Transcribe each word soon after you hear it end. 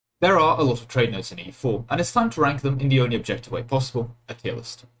There are a lot of trade nodes in EU4, and it's time to rank them in the only objective way possible, a tier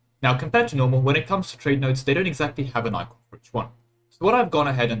list. Now, compared to normal, when it comes to trade nodes, they don't exactly have an icon for each one. So what I've gone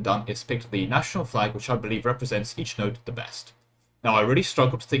ahead and done is picked the national flag, which I believe represents each node the best. Now, I really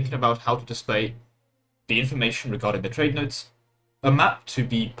struggled thinking about how to display the information regarding the trade nodes. A map to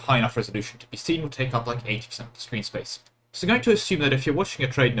be high enough resolution to be seen will take up like 80% of the screen space. So I'm going to assume that if you're watching a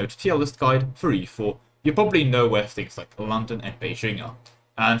trade node tier list guide for EU4, you probably know where things like London and Beijing are.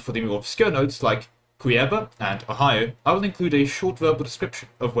 And for the more obscure nodes like Cuiabá and Ohio, I will include a short verbal description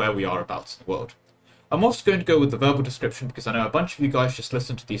of where we are about in the world. I'm also going to go with the verbal description because I know a bunch of you guys just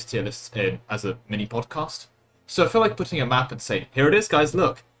listen to these tier lists as a mini podcast. So I feel like putting a map and saying, here it is guys,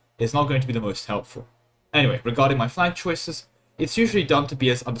 look, is not going to be the most helpful. Anyway, regarding my flag choices, it's usually done to be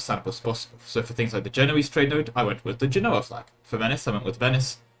as understandable as possible. So for things like the Genoese trade node, I went with the Genoa flag. For Venice, I went with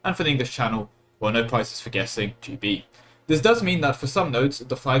Venice. And for the English Channel, well, no prizes for guessing, GB. This does mean that for some nodes,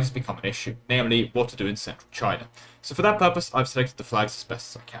 the flags become an issue, namely what to do in central China. So for that purpose, I've selected the flags as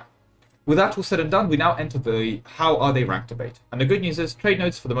best as I can. With that all said and done, we now enter the how are they ranked debate. And the good news is, trade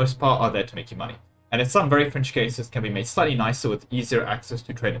nodes for the most part are there to make you money. And in some very fringe cases can be made slightly nicer with easier access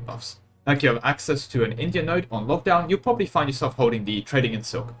to trading buffs. Now if you have access to an Indian node on lockdown, you'll probably find yourself holding the Trading in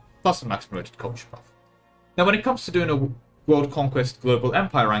Silk, plus a max promoted culture buff. Now when it comes to doing a World Conquest Global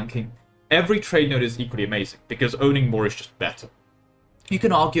Empire ranking, every trade node is equally amazing, because owning more is just better. You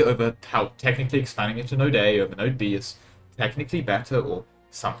can argue over how technically expanding into Node A over Node B is technically better or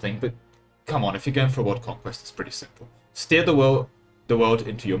something, but come on, if you're going for a World Conquest, it's pretty simple. Steer the world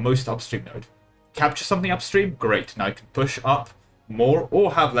into your most upstream node. Capture something upstream? Great, now you can push up more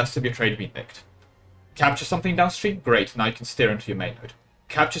or have less of your trade being nicked. Capture something downstream? Great, now you can steer into your main node.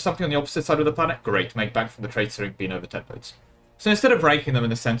 Capture something on the opposite side of the planet? Great, make bank from the trade steering being over 10 nodes. So instead of ranking them in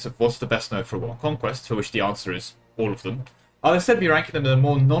the sense of what's the best node for a World Conquest, for which the answer is all of them, I'll instead be ranking them in a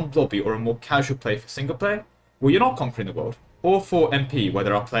more non-blobby or a more casual play for single player, where you're not conquering the world, or for MP, where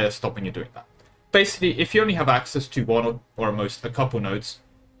there are players stopping you doing that. Basically, if you only have access to one or at most a couple nodes,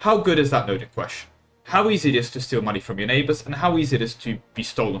 how good is that node in question? How easy it is to steal money from your neighbors, and how easy it is to be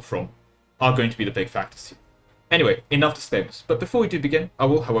stolen from, are going to be the big factors here. Anyway, enough disclaimers, but before we do begin, I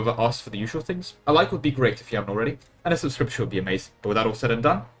will, however, ask for the usual things. A like would be great if you haven't already, and a subscription would be amazing. But with that all said and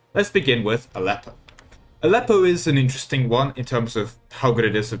done, let's begin with Aleppo. Aleppo is an interesting one in terms of how good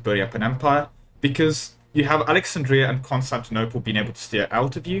it is at building up an empire, because you have Alexandria and Constantinople being able to steer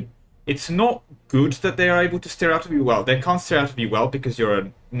out of you. It's not good that they are able to steer out of you well. They can't steer out of you well because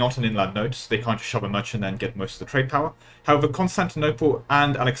you're not an inland node, so they can't just shove a merchant and then get most of the trade power. However, Constantinople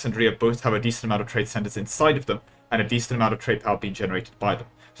and Alexandria both have a decent amount of trade centers inside of them, and a decent amount of trade power being generated by them.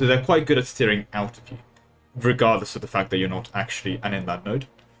 So they're quite good at steering out of you, regardless of the fact that you're not actually an inland node.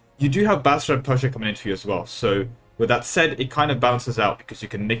 You do have Basra and Persia coming into you as well, so with that said, it kind of balances out because you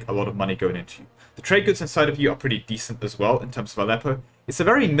can nick a lot of money going into you. The trade goods inside of you are pretty decent as well in terms of Aleppo. It's a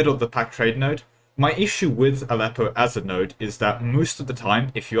very middle-of-the-pack trade node. My issue with Aleppo as a node is that most of the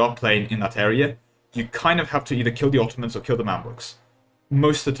time, if you are playing in that area, you kind of have to either kill the Ottomans or kill the Mamluks.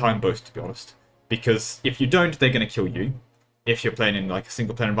 Most of the time, both, to be honest. Because if you don't, they're going to kill you. If you're playing in like a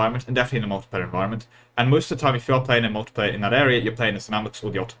single-player environment, and definitely in a multiplayer environment. And most of the time, if you are playing in multiplayer in that area, you're playing as the Mamluks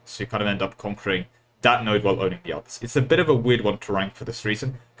or the Ottomans. So you kind of end up conquering that node while owning the others. It's a bit of a weird one to rank for this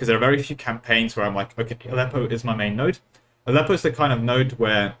reason, because there are very few campaigns where I'm like, okay, Aleppo is my main node. Aleppo is the kind of node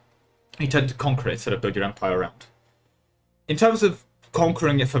where you tend to conquer it instead of build your empire around. In terms of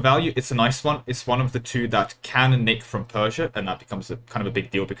conquering it for value, it's a nice one. It's one of the two that can nick from Persia, and that becomes kind of a big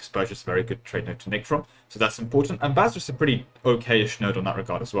deal because Persia is a very good trade node to nick from, so that's important. And Basra's a pretty okay-ish node on that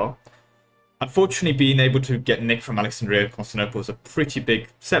regard as well. Unfortunately, being able to get nicked from Alexandria and Constantinople is a pretty big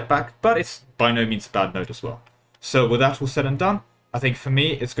setback, but it's by no means a bad node as well. So with that all said and done, I think for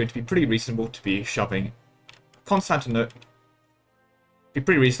me, it's going to be pretty reasonable to be shoving Constantinople. Be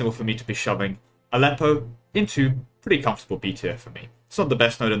pretty reasonable for me to be shoving Aleppo into pretty comfortable B tier for me. It's not the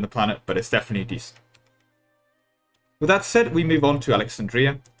best node on the planet, but it's definitely decent. With that said, we move on to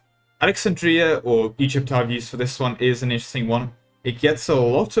Alexandria. Alexandria, or Egypt I've used for this one, is an interesting one. It gets a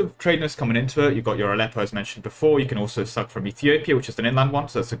lot of trade nodes coming into it. You've got your Aleppo as mentioned before. You can also suck from Ethiopia, which is an inland one,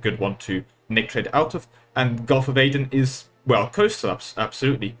 so that's a good one to nick trade out of. And Gulf of Aden is, well, coastal,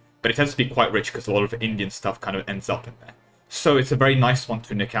 absolutely, but it tends to be quite rich because a lot of Indian stuff kind of ends up in there. So it's a very nice one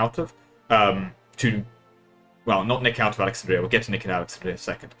to nick out of. Well, not nick out of Alexandria. We'll get to nick it out of Alexandria in a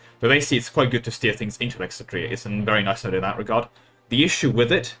second. But basically, it's quite good to steer things into Alexandria. It's a very nice node in that regard. The issue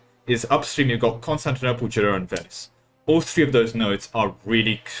with it is upstream you've got Constantinople, Genoa, and Venice. All three of those nodes are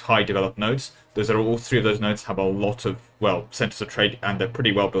really high developed nodes. All three of those nodes have a lot of, well, centers of trade, and they're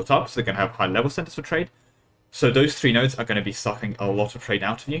pretty well built up, so they can have high level centers of trade. So those three nodes are going to be sucking a lot of trade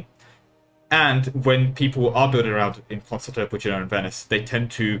out of you. And when people are building around in Constantinople, Genoa, and Venice, they tend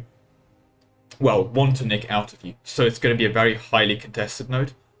to, well, want to nick out of you. So it's going to be a very highly contested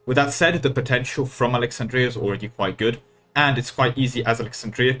node. With that said, the potential from Alexandria is already quite good. And it's quite easy as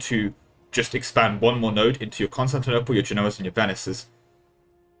Alexandria to just expand one more node into your Constantinople, your Genoas, and your Venices,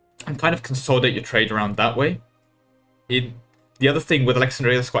 and kind of consolidate your trade around that way. The other thing with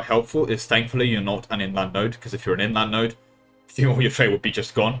Alexandria that's quite helpful is thankfully you're not an inland node, because if you're an inland node, all your trade would be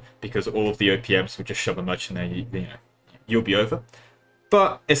just gone, because all of the OPMs would just shove a merchant there, you'll be over.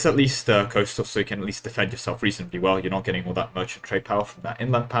 But it's at least coastal, so you can at least defend yourself reasonably well. You're not getting all that merchant trade power from that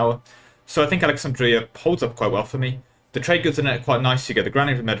inland power. So I think Alexandria holds up quite well for me. The trade goods in it are quite nice. You get the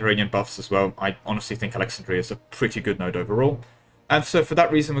Grand Mediterranean buffs as well. I honestly think Alexandria is a pretty good node overall. And so for that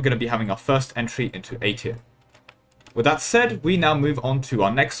reason, we're going to be having our first entry into A tier. With that said, we now move on to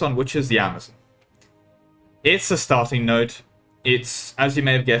our next one, which is the Amazon. It's a starting node. It's, as you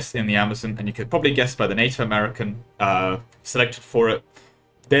may have guessed, in the Amazon, and you could probably guess by the Native American selected for it,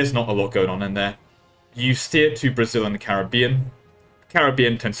 there's not a lot going on in there. You steer to Brazil and the Caribbean.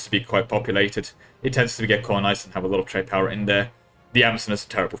 Caribbean tends to be quite populated. It tends to get colonized and have a lot of trade power in there. The Amazon is a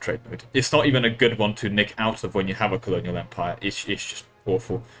terrible trade node. It's not even a good one to nick out of when you have a colonial empire. It's just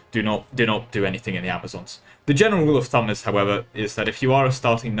awful. Do not do anything in the Amazons. The general rule of thumb is, however, is that if you are a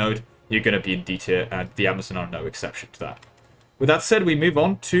starting node, you're going to be in D tier, and the Amazon are no exception to that. With that said, we move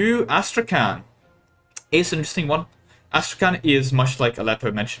on to Astrakhan. It's an interesting one. Astrakhan is, much like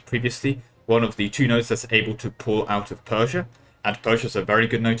Aleppo mentioned previously, one of the two nodes that's able to pull out of Persia. And Persia's a very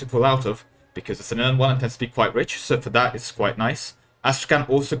good node to pull out of, because it's an inland one and tends to be quite rich, so for that it's quite nice. Astrakhan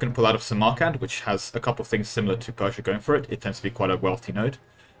also can pull out of Samarkand, which has a couple of things similar to Persia going for it. It tends to be quite a wealthy node.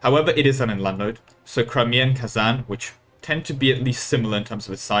 However, it is an inland node, so Crimea and Kazan, which tend to be at least similar in terms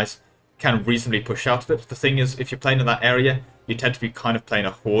of its size, can reasonably push out of it. The thing is, if you're playing in that area, you tend to be kind of playing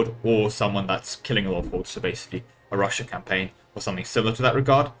a horde or someone that's killing a lot of hordes, so basically a Russia campaign or something similar to that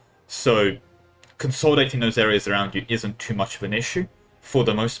regard. So consolidating those areas around you isn't too much of an issue for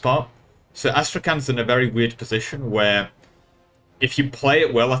the most part. So Astrakhan's in a very weird position where if you play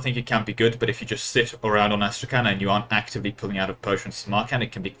it well, I think it can be good, but if you just sit around on Astrakhan and you aren't actively pulling out of Persia and Samarkand,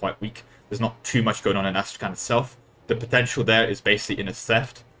 it can be quite weak. There's not too much going on in Astrakhan itself. The potential there is basically in its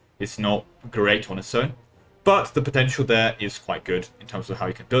theft. It's not great on its own, but the potential there is quite good in terms of how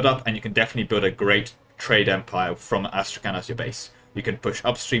you can build up, and you can definitely build a great trade empire from Astrakhan as your base. You can push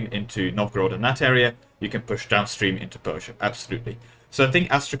upstream into Novgorod and that area. You can push downstream into Persia, absolutely. So I think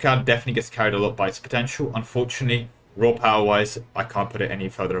Astrakhan definitely gets carried a lot by its potential. Unfortunately, raw power-wise, I can't put it any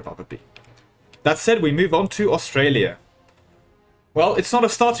further above a B. That said, we move on to Australia. Well, it's not a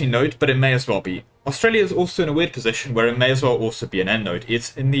starting node, but it may as well be. Australia is also in a weird position where it may as well also be an end node.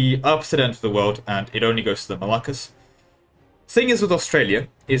 It's in the opposite end of the world, and it only goes to the Moluccas. Thing is with Australia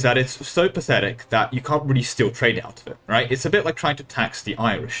is that it's so pathetic that you can't really steal trade out of it, right? It's a bit like trying to tax the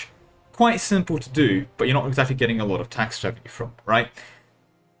Irish. Quite simple to do, but you're not exactly getting a lot of tax revenue from, right?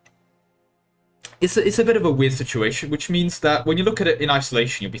 It's a bit of a weird situation, which means that when you look at it in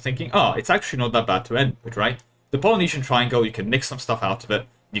isolation, you'll be thinking, oh, it's actually not that bad to end with, right? The Polynesian Triangle, you can nick some stuff out of it.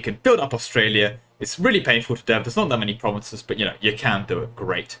 You can build up Australia. It's really painful to dev. There's not that many provinces, but, you can do it.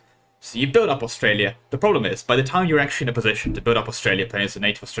 Great. So you build up Australia. The problem is, by the time you're actually in a position to build up Australia, playing as a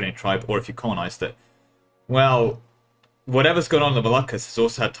native Australian tribe, or if you colonized it, well, whatever's going on in the Moluccas has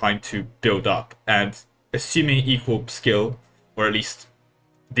also had time to build up. And assuming equal skill, or at least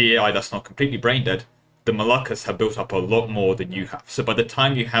the AI that's not completely brain dead, the Moluccas have built up a lot more than you have. So by the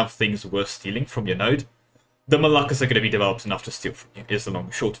time you have things worth stealing from your node, the Moluccas are going to be developed enough to steal from you, is the long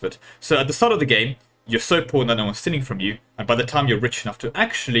and short of it. So at the start of the game, you're so poor that no one's stealing from you, and by the time you're rich enough to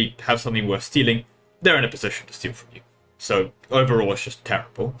actually have something worth stealing, they're in a position to steal from you. So overall, it's just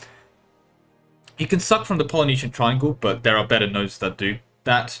terrible. You can suck from the Polynesian Triangle, but there are better nodes that do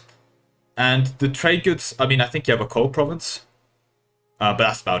that. And the trade goods, I mean, I think you have a coal province, but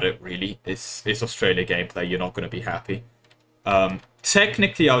that's about it, really. It's Australia gameplay, you're not going to be happy.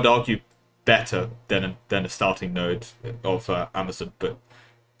 Technically, I would argue better than a starting node of Amazon, but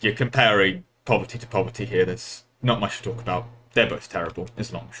you're comparing poverty to poverty here. There's not much to talk about. They're both terrible,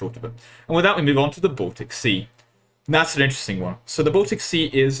 is long and short of it. And with that, we move on to the Baltic Sea. That's an interesting one. So the Baltic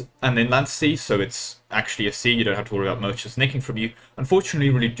Sea is an inland sea, so it's actually a sea. You don't have to worry about merchants nicking from you. Unfortunately,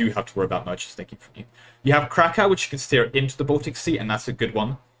 you really do have to worry about merchants nicking from you. You have Krakow, which you can steer into the Baltic Sea, and that's a good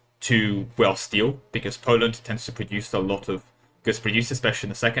one to, well, steal, because Poland tends to produce a lot of goods produced, especially in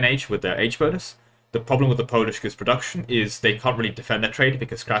the Second Age, with their age bonus. The problem with the Polish goods production is they can't really defend their trade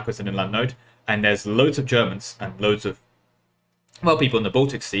because Krakow is an inland node, and there's loads of Germans and loads of well, people in the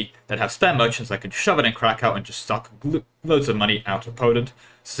Baltic Sea that have spare merchants that can shove it in Krakow and just suck loads of money out of Poland.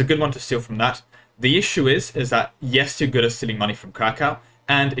 So it's a good one to steal from that. The issue is that, yes, you're good at stealing money from Krakow,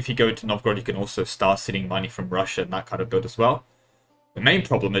 and if you go into Novgorod, you can also start stealing money from Russia and that kind of build as well. The main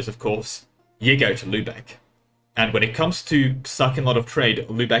problem is, of course, you go to Lubeck. And when it comes to sucking a lot of trade,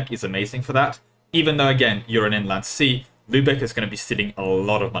 Lubeck is amazing for that. Even though, again, you're an inland sea, Lubeck is going to be stealing a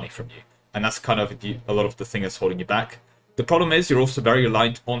lot of money from you. And that's kind of a lot of the thing that's holding you back. The problem is you're also very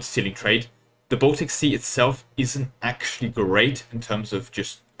reliant on stealing trade. The Baltic Sea itself isn't actually great in terms of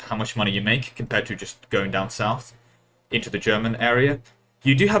just how much money you make compared to just going down south into the German area.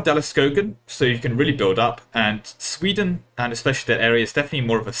 You do have Daleskogen, so you can really build up, and Sweden, and especially that area, is definitely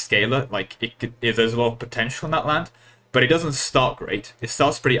more of a scaler. Like, there's a lot of potential in that land, but it doesn't start great. It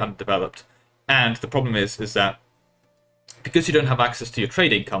starts pretty undeveloped, and the problem is that because you don't have access to your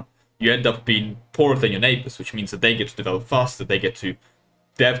trade income, you end up being poorer than your neighbors, which means that they get to develop faster, they get to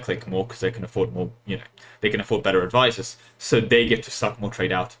dev click more because they can afford more, they can afford better advisors, so they get to suck more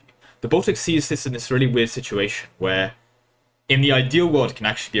trade out of you. The Baltic Sea sits in this really weird situation where in the ideal world, it can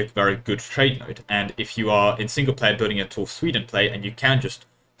actually be a very good trade node, and if you are in single player building a tall Sweden play and you can just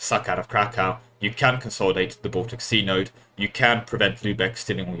suck out of Krakow, you can consolidate the Baltic Sea node, you can prevent Lubeck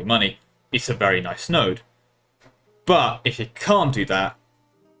stealing all your money, it's a very nice node. But if you can't do that,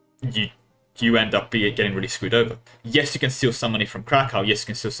 you end up getting really screwed over. Yes, you can steal some money from Krakow, yes, you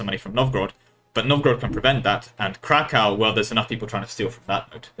can steal some money from Novgorod, but Novgorod can prevent that, and Krakow, well, there's enough people trying to steal from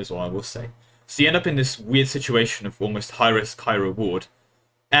that node, is what I will say. So you end up in this weird situation of almost high risk, high reward.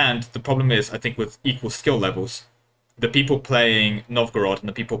 And the problem is, I think with equal skill levels, the people playing Novgorod and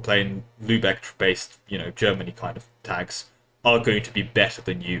the people playing Lubeck-based, Germany kind of tags are going to be better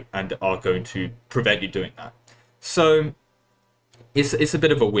than you and are going to prevent you doing that. So it's a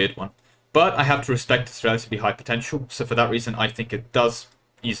bit of a weird one. But I have to respect its relatively high potential. So for that reason, I think it does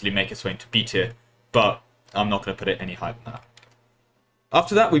easily make its way into B tier. But I'm not going to put it any higher than that.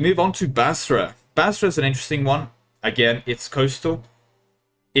 After that, we move on to Basra. Basra is an interesting one. Again, it's coastal.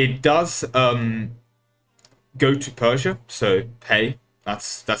 It does go to Persia, so hey,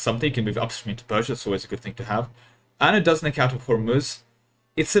 that's something. You can move upstream into Persia. It's always a good thing to have. And it does nick out of Hormuz.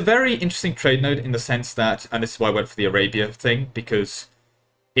 It's a very interesting trade node in the sense that, and this is why I went for the Arabia thing, because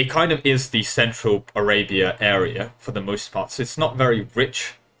it kind of is the central Arabia area for the most part. So it's not very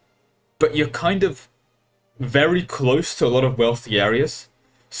rich, but you're kind of very close to a lot of wealthy areas.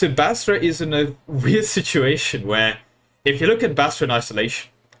 So Basra is in a weird situation where if you look at Basra in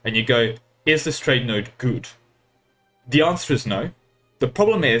isolation and you go, is this trade node good? The answer is no. The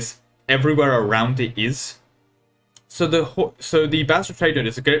problem is everywhere around it is. So the Basra trade node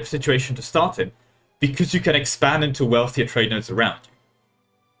is a great situation to start in because you can expand into wealthier trade nodes around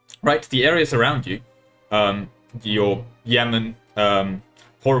you. Right? The areas around you, your Yemen,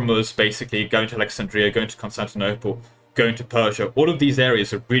 Hormuz, basically, going to Alexandria, going to Constantinople, going to Persia, all of these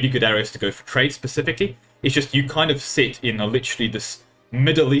areas are really good areas to go for trade specifically. It's just you kind of sit in literally this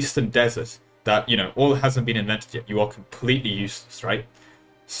Middle Eastern desert that, all hasn't been invented yet. You are completely useless, right?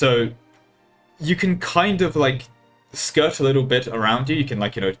 So you can kind of skirt a little bit around you. You can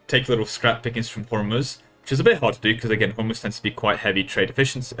take little scrap pickings from Hormuz, which is a bit hard to do because, again, Hormuz tends to be quite heavy trade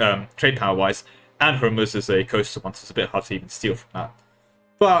efficiency, trade power-wise, and Hormuz is a coastal one, so it's a bit hard to even steal from that.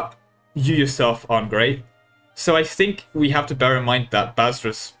 But you yourself aren't great. So I think we have to bear in mind that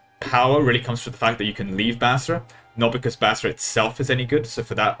Basra's power really comes from the fact that you can leave Basra, not because Basra itself is any good. So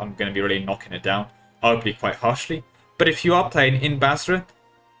for that, I'm going to be really knocking it down, arguably quite harshly. But if you are playing in Basra,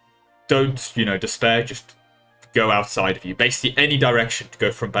 don't, despair, just go outside of you. Basically, any direction to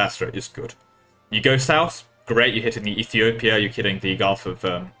go from Basra is good. You go south, great, you're hitting the Ethiopia, you're hitting the Gulf of,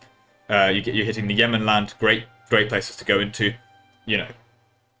 you're hitting the Yemen land, great places to go into,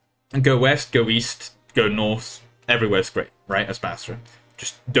 And go west, go east, go north, everywhere's great, right, as Basra.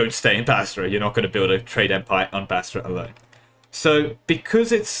 Just don't stay in Basra. You're not going to build a trade empire on Basra alone. So,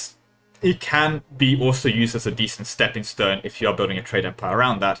 because it can be also used as a decent stepping stone if you are building a trade empire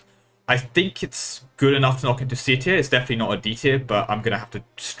around that, I think it's good enough to knock into C tier. It's definitely not a D tier, but I'm going to have to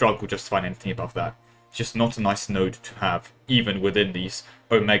struggle just to find anything above that. It's just not a nice node to have, even within these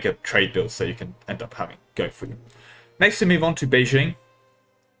Omega trade builds that you can end up having go for you. Next, we move on to Beijing.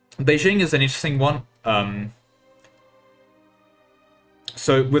 Beijing is an interesting one.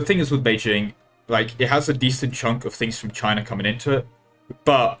 So the thing is with Beijing, it has a decent chunk of things from China coming into it,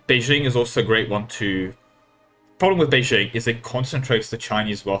 but Beijing is also a great one to... Problem with Beijing is it concentrates the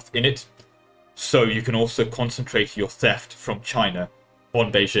Chinese wealth in it, so you can also concentrate your theft from China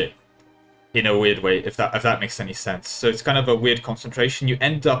on Beijing. in a weird way, if that makes any sense. So it's kind of a weird concentration. You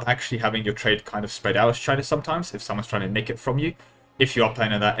end up actually having your trade kind of spread out as China sometimes, if someone's trying to nick it from you, if you are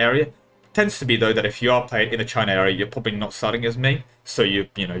playing in that area. Tends to be, though, that if you are playing in the China area, you're probably not starting as main, so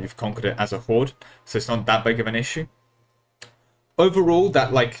you've conquered it as a horde, so it's not that big of an issue. Overall,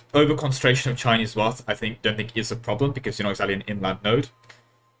 that like over concentration of Chinese wealth, don't think is a problem because you're not exactly an inland node.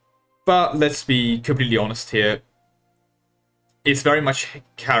 But let's be completely honest here. It's very much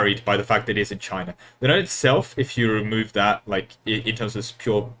carried by the fact that it is in China. The node itself, if you remove that, like in terms of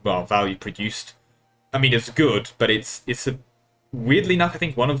pure value produced, I mean it's good, but it's a weirdly enough, I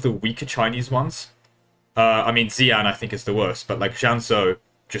think one of the weaker Chinese ones. I mean Xi'an I think is the worst, but like Zhangzhou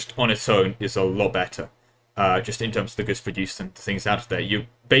just on its own is a lot better. Just in terms of the goods produced and the things out there.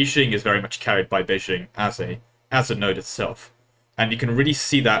 Beijing is very much carried by Beijing as a node itself. And you can really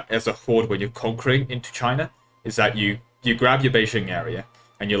see that as a horde when you're conquering into China, is that you grab your Beijing area,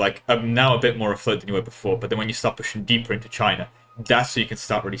 and you're like, I'm now a bit more afloat than you were before, but then when you start pushing deeper into China, that's where you can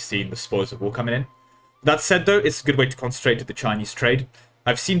start really seeing the spoils of war coming in. That said, though, it's a good way to concentrate the Chinese trade.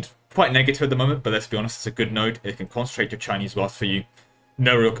 I've seen quite negative at the moment, but let's be honest, it's a good node. It can concentrate your Chinese wealth for you.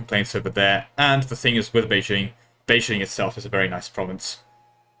 No real complaints over there. And the thing is, with Beijing, Beijing itself is a very nice province.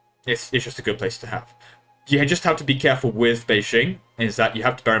 It's just a good place to have. You just have to be careful with Beijing, is that you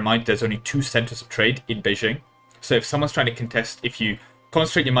have to bear in mind there's only 2 centers of trade in Beijing. So if someone's trying to contest, if you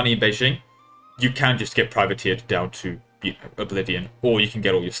concentrate your money in Beijing, you can just get privateered down to oblivion, or you can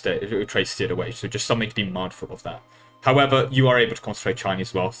get all your trade steered away. So just something to be mindful of that. However, you are able to concentrate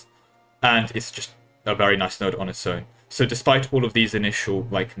Chinese wealth, and it's just a very nice node on its own. So despite all of these initial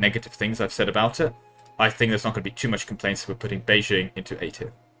like negative things I've said about it, I think there's not going to be too much complaints for putting Beijing into A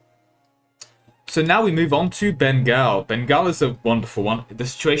tier. So now we move on to Bengal. Bengal is a wonderful one.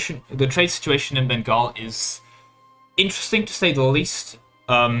 The trade situation in Bengal is interesting to say the least.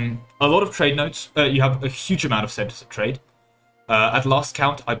 A lot of trade nodes. You have a huge amount of centers of trade. At last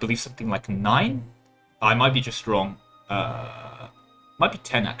count, I believe something like 9. I might be just wrong. Might be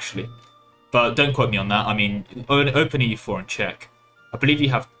 10 actually. But don't quote me on that. I mean, open EU4 and check. I believe you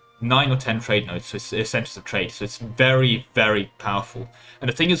have 9 or 10 trade nodes, so it's centers of trade. So it's very, very powerful. And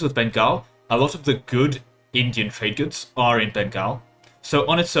the thing is with Bengal, a lot of the good Indian trade goods are in Bengal. So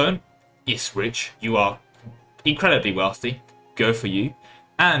on its own, it's rich. You are incredibly wealthy. Go for you.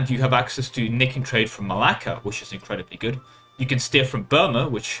 And you have access to nicking trade from Malacca, which is incredibly good. You can steer from Burma,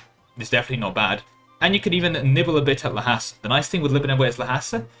 which is definitely not bad. And you can even nibble a bit at Lhasa. The nice thing with living away as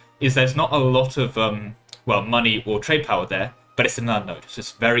Lhasa is there's not a lot of money or trade power there, but it's an inland node, so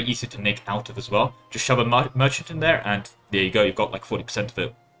it's very easy to nick out of as well. Just shove a merchant in there, and there you go. You've got like 40% of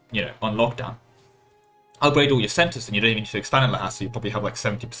it, on lockdown. Upgrade all your centers, and you don't even need to expand in Lhasa. You probably have like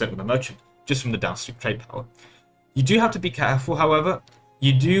 70% with a merchant just from the downstream trade power. You do have to be careful, however.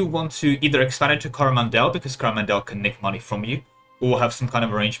 You do want to either expand it to Coromandel, because Coromandel can nick money from you, or have some kind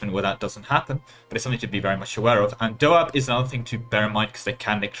of arrangement where that doesn't happen, but it's something to be very much aware of. And Doab is another thing to bear in mind because they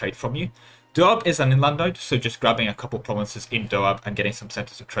can nick trade from you. Doab is an inland node, so just grabbing a couple provinces in Doab and getting some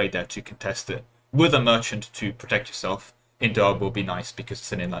centers of trade there to contest it with a merchant to protect yourself in Doab will be nice because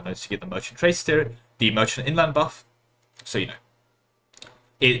it's an inland node, so you get the merchant trade steer, the merchant inland buff, so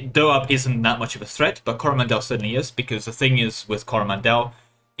Doab isn't that much of a threat, but Coromandel certainly is, because the thing is with Coromandel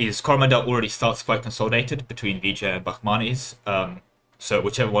already starts quite consolidated between Vijay and Bahmanis, so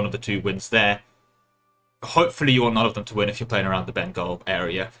whichever one of the two wins there, hopefully you want none of them to win if you're playing around the Bengal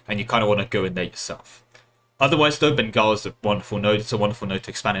area, and you kind of want to go in there yourself. Otherwise though, Bengal is a wonderful node, it's a wonderful node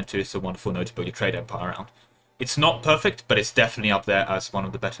to expand into, it's a wonderful node to build your trade empire around. It's not perfect, but it's definitely up there as one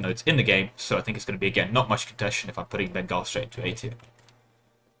of the better nodes in the game, so I think it's going to be, again, not much contention if I'm putting Bengal straight into A tier.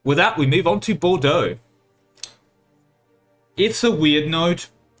 With that, we move on to Bordeaux. It's a weird node.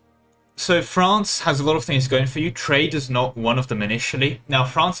 So France has a lot of things going for you. Trade is not one of them initially. Now,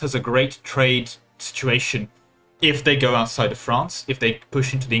 France has a great trade situation if they go outside of France. If they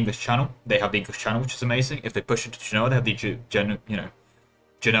push into the English Channel, they have the English Channel, which is amazing. If they push into Genoa, they have the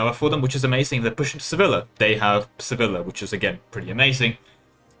Genoa for them, which is amazing. If they push into Sevilla, they have Sevilla, which is, again, pretty amazing.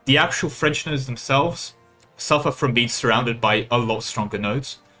 The actual French nodes themselves suffer from being surrounded by a lot stronger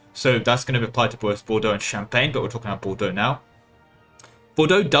nodes. So that's going to apply to both Bordeaux and Champagne, but we're talking about Bordeaux now.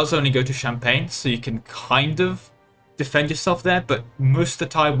 Bordeaux does only go to Champagne, so you can kind of defend yourself there, but most of the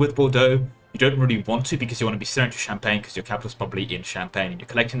time with Bordeaux, you don't really want to because you want to be steering to Champagne because your capital's probably in Champagne and you're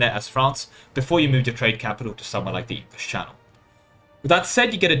collecting there as France before you move your trade capital to somewhere like the English Channel. With that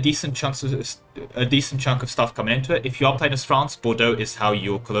said, you get a decent chunk of stuff coming into it. If you are playing as France, Bordeaux is how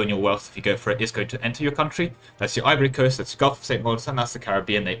your colonial wealth, if you go for it, is going to enter your country. That's your Ivory Coast, that's the Gulf of St. Lawrence, and that's the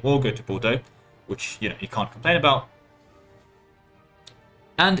Caribbean. They all go to Bordeaux, which you can't complain about.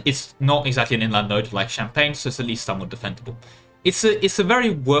 And it's not exactly an inland node like Champagne, so it's at least somewhat defendable. It's a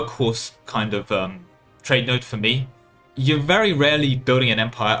very workhorse kind of trade node for me. You're very rarely building an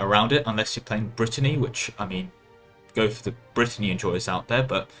empire around it unless you're playing Brittany, which, I mean, go for the Brittany enjoyers out there,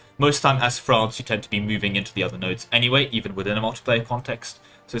 but most of the time as France you tend to be moving into the other nodes anyway, even within a multiplayer context.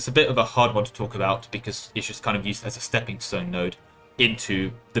 So it's a bit of a hard one to talk about because it's just kind of used as a stepping stone node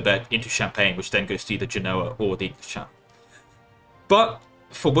into Champagne, which then goes to either Genoa or the English Channel. But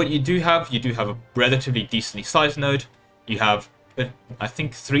for what you do have a relatively decently sized node. You have, I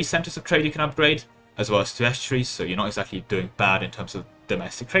think, 3 centers of trade you can upgrade, as well as 2 estuaries, so you're not exactly doing bad in terms of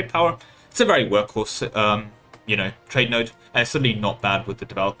domestic trade power. It's a very workhorse, trade node, and it's certainly not bad with the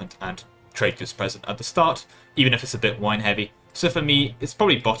development and trade goods present at the start, even if it's a bit wine heavy. So for me, it's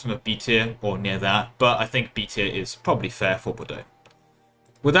probably bottom of B tier or near that, but I think B tier is probably fair for Bordeaux.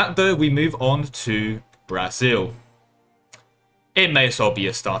 With that though, we move on to Brazil. It may as well be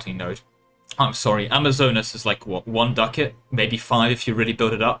a starting node. I'm sorry, Amazonas is like, what, 1 ducat? Maybe 5 if you really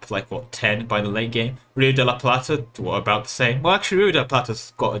build it up, like, what, 10 by the late game? Rio de la Plata, what, about the same? Well, actually, Rio de la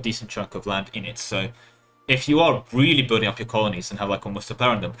Plata's got a decent chunk of land in it, so if you are really building up your colonies and have, like, almost a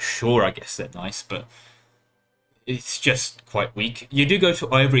player on them, sure, I guess they're nice, but it's just quite weak. You do go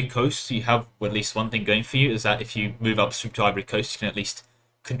to Ivory Coast, so you have at least one thing going for you, is that if you move upstream to Ivory Coast, you can at least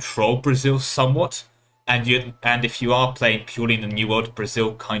control Brazil somewhat. And if you are playing purely in the New World,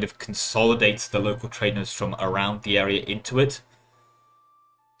 Brazil kind of consolidates the local trade nodes from around the area into it.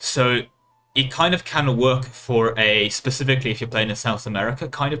 So it kind of can work for specifically if you're playing in South America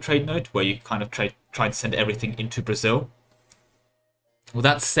kind of trade node, where you kind of try to send everything into Brazil. Well,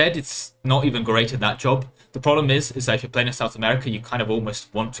 that said, it's not even great at that job. The problem is that if you're playing in South America, you kind of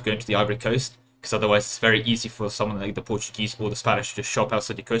almost want to go into the Ivory Coast, because otherwise it's very easy for someone like the Portuguese or the Spanish to just shop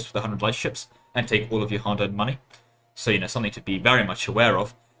outside the coast with 100 light ships and take all of your hard-earned money. So, something to be very much aware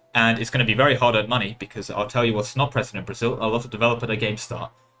of. And it's going to be very hard-earned money, because I'll tell you what's not present in Brazil, a lot of developer at game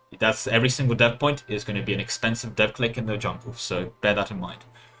start. That's every single dev point is going to be an expensive dev click in the jungle, so bear that in mind.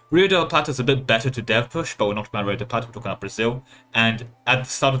 Rio de la Plata is a bit better to dev push, but we're not talking about Rio de la Plata, we're talking about Brazil. And at the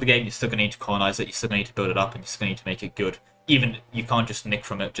start of the game, you're still going to need to colonize it, you're still going to need to build it up, and you're still going to need to make it good. Even, you can't just nick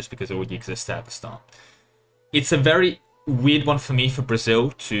from it just because it already exists at the start. It's a very weird one for me for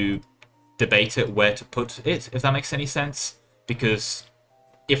Brazil to debate it where to put it, if that makes any sense. Because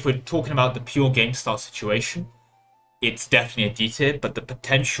if we're talking about the pure game start situation, it's definitely a D tier, but the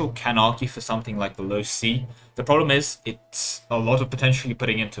potential can argue for something like the low C. The problem is, it's a lot of potential you're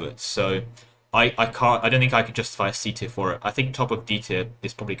putting into it, so I don't think I could justify a C tier for it. I think top of D tier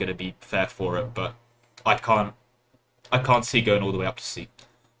is probably going to be fair for it, but I can't see going all the way up to C.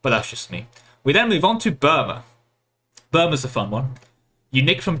 But that's just me. We then move on to Burma. Burma's a fun one. You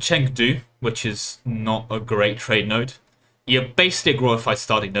nick from Chengdu, which is not a great trade node. You're basically a glorified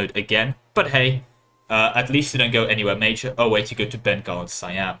starting node again, but hey, at least you don't go anywhere major. Oh wait, you go to Bengal and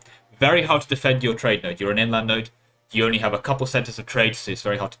Siam. Very hard to defend your trade node. You're an inland node. You only have a couple centers of trade, so it's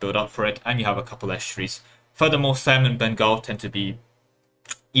very hard to build up for it, and you have a couple estuaries. Furthermore, Siam and Bengal tend to be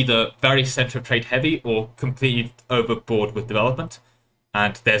either very center of trade heavy or completely overboard with development.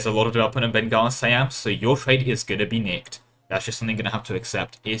 And there's a lot of development in Bengal and Siam, so your trade is going to be nicked. That's just something you're going to have to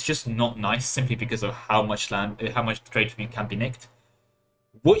accept. It's just not nice simply because of how much trade can be nicked.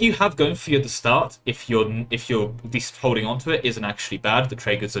 What you have going for you at the start, if you're at least holding on to it, isn't actually bad. The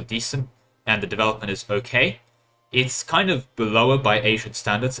trade goods are decent, and the development is okay. It's kind of lower by Asian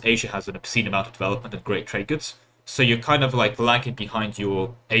standards. Asia has an obscene amount of development and great trade goods, so you're kind of like lagging behind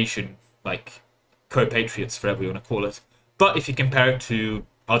your Asian co-patriots, whatever you want to call it. But if you compare it to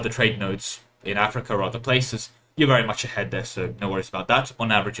other trade nodes in Africa or other places, you're very much ahead there, so no worries about that. On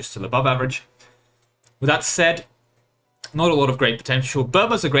average, you're still above average. With that said, not a lot of great potential.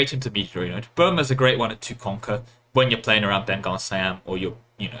 Burma's a great intermediary node. Burma's a great one to conquer when you're playing around Bengal and Siam, or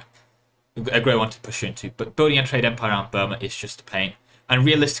a great one to push into. But building a trade empire around Burma is just a pain. And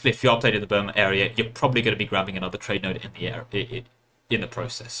realistically, if you are playing in the Burma area, you're probably going to be grabbing another trade node in the area, in the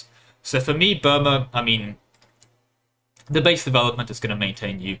process. So for me, Burma, I mean, the base development is going to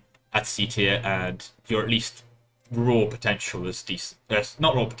maintain you at C tier, and your at least raw potential is decent.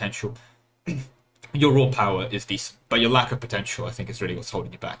 Not raw potential. Your raw power is decent, but your lack of potential, I think, is really what's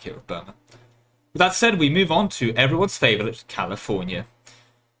holding you back here at Burma. With that said, we move on to everyone's favorite, California.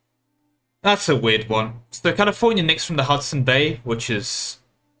 That's a weird one. So California nicks from the Hudson Bay, which is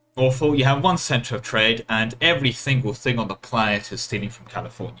awful. You have one center of trade, and every single thing on the planet is stealing from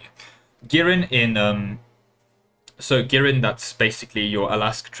California. Girin in Girin, that's basically your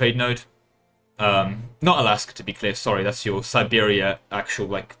Alaska trade node. Not Alaska, to be clear, sorry, that's your Siberia,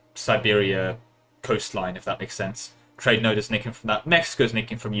 Siberia coastline, if that makes sense. trade node is nicking from that. Mexico's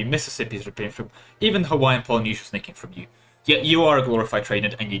nicking from you. Mississippi's nicking from. Even Hawaii and Polynesia's nicking from you. Yet you are a glorified trade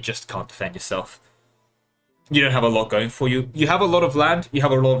node and you just can't defend yourself. You don't have a lot going for you. You have a lot of land. You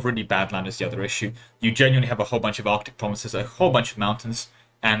have a lot of really bad land is the other issue. You genuinely have a whole bunch of Arctic provinces, a whole bunch of mountains,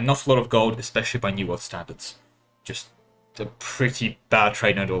 and not a lot of gold, especially by New World standards. Just a pretty bad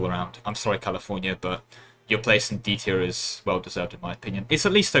trade node all around. I'm sorry, California, but your place in D tier is well deserved in my opinion. It's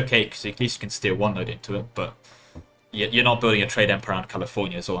at least okay because at least you can steer one node into it, but you're not building a trade empire around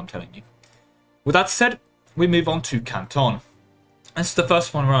California is all I'm telling you. With that said, we move on to Canton. This is the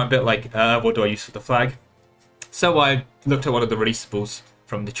first one where I'm a bit like, what do I use for the flag? So I looked at one of the releasables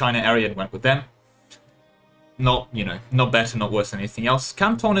from the China area and went with them. Not, not better, not worse than anything else.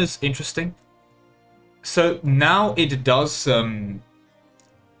 Canton is interesting. So now it does... So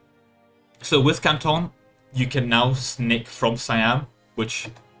with Canton, you can now snick from Siam, which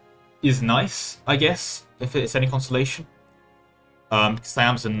is nice, I guess, if it's any consolation.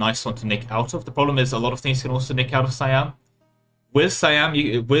 Siam's a nice one to nick out of. The problem is a lot of things can also nick out of Siam. With Siam,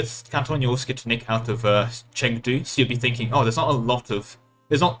 with Canton, you also get to nick out of Chengdu. So you'll be thinking, oh, there's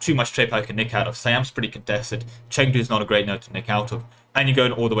not too much trade power you can nick out of. Siam's pretty contested. Chengdu is not a great node to nick out of. And you're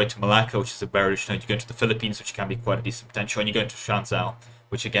going all the way to Malacca, which is a very rich node. You go into the Philippines, which can be quite a decent potential. And you go into Shanzhou,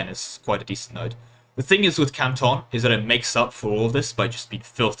 which again is quite a decent node. The thing is with Canton is that it makes up for all of this by just being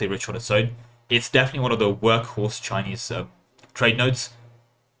filthy rich on its own. It's definitely one of the workhorse Chinese trade nodes.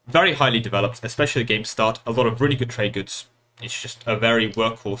 Very highly developed, especially at game start. A lot of really good trade goods. It's just a very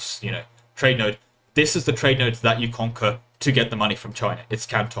workhorse, trade node. This is the trade node that you conquer to get the money from China. It's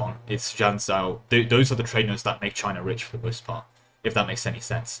Canton, it's Shanzhou. Those are the trade nodes that make China rich for the most part, if that makes any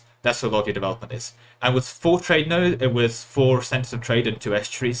sense. That's what a lot of your development is. And with 4 trade nodes, with 4 centers of trade and 2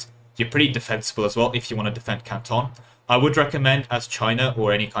 estuaries, you're pretty defensible as well if you want to defend Canton. I would recommend as China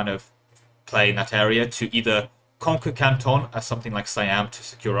or any kind of play in that area to either conquer Canton as something like Siam to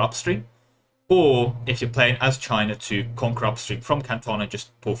secure upstream, or if you're playing as China to conquer upstream from Canton and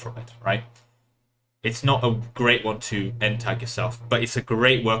just pull from it, right? It's not a great one to end tag yourself, but it's a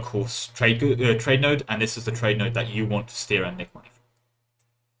great workhorse trade node, and this is the trade node that you want to steer and nick money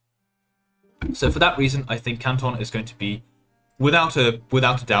from. So for that reason, I think Canton is going to be, without a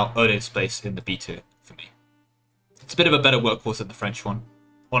doubt, earn its place in the B tier for me. It's a bit of a better workhorse than the French one.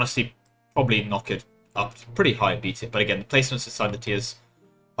 Honestly, probably knock it up pretty high in B tier, but again, the placements inside the tiers,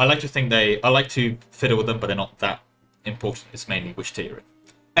 I like to fiddle with them, but they're not that important. It's mainly which tier you're in.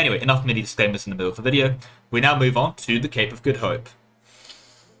 Anyway, enough mini disclaimers in the middle of the video. We now move on to the Cape of Good Hope.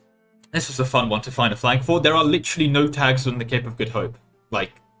 This was a fun one to find a flag for. There are literally no tags on the Cape of Good Hope,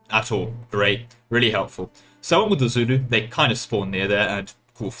 like, at all. Great, really helpful. So I went with the Zulu. They kind of spawn near there, and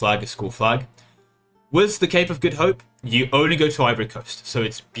cool flag is cool flag. With the Cape of Good Hope, you only go to Ivory Coast, so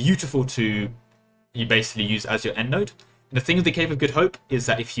it's beautiful to you basically use as your end node. And the thing with the Cape of Good Hope is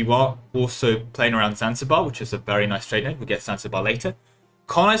that if you are also playing around Zanzibar, which is a very nice trade node, we'll get Zanzibar later,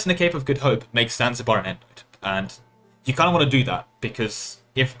 colonizing the Cape of Good Hope makes Zanzibar an end node. And you kind of want to do that, because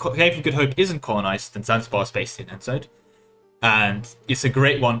if Cape of Good Hope isn't colonized, then Zanzibar is basically an end node. And it's a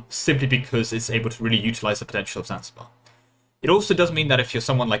great one simply because it's able to really utilize the potential of Zanzibar. It also does mean that if you're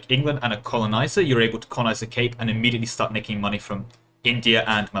someone like England and a colonizer, you're able to colonize the Cape and immediately start making money from India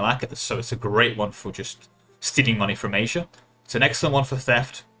and Malacca. So it's a great one for just stealing money from Asia. It's an excellent one for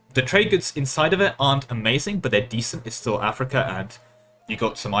theft. The trade goods inside of it aren't amazing, but they're decent. It's still Africa, and you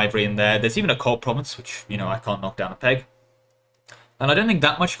got some ivory in there. There's even a coal province, which, I can't knock down a peg. And I don't think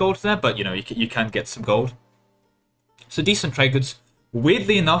that much gold there, but, you can get some gold. So decent trade goods.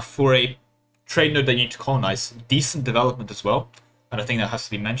 Weirdly enough, for a trade node that you need to colonize, decent development as well. And I think that has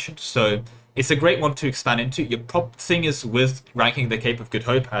to be mentioned. So it's a great one to expand into. Your thing is with ranking the Cape of Good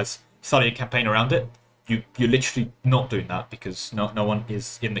Hope as starting a campaign around it, you're literally not doing that because no one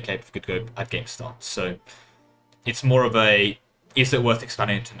is in the Cape of Good Hope at game start. So it's more of a, is it worth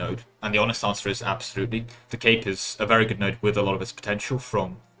expanding into node? And the honest answer is absolutely. The Cape is a very good node with a lot of its potential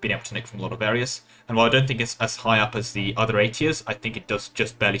from being able to nick from a lot of areas. And while I don't think it's as high up as the other A tiers, I think it does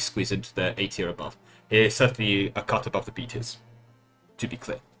just barely squeeze into the A tier above. It's certainly a cut above the B tiers, to be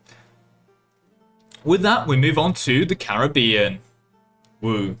clear. With that, we move on to the Caribbean.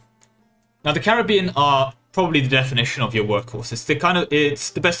 Woo. Now, the Caribbean are probably the definition of your workhorse.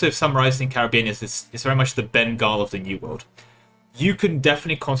 It's the best way of summarizing Caribbean is it's very much the Bengal of the New World. You can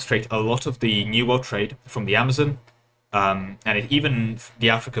definitely concentrate a lot of the New World trade from the Amazon, and even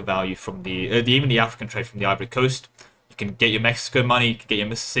the Africa value from even the African trade from the Ivory Coast. You can get your Mexico money, you can get your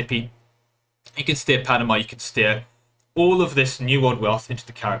Mississippi, you can steer Panama, you can steer all of this New World wealth into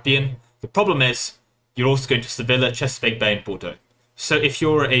the Caribbean. The problem is you're also going to Sevilla, Chesapeake Bay, and Bordeaux. So if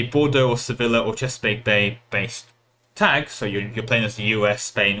you're a Bordeaux or Sevilla or Chesapeake Bay based tag, so you're playing as the US,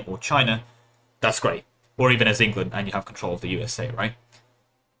 Spain, or China, that's great. Or even as England, and you have control of the USA, right?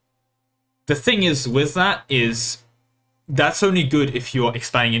 The thing is with that is that's only good if you're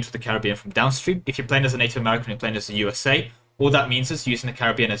expanding into the Caribbean from downstream. If you're playing as a Native American, you're playing as the USA, all that means is using the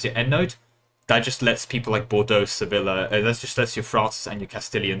Caribbean as your end node. That just lets people like Bordeaux, Sevilla, that just lets your Francis and your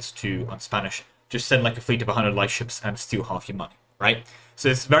Castilians on Spanish just send like a fleet of 100 light ships and steal half your money, right? So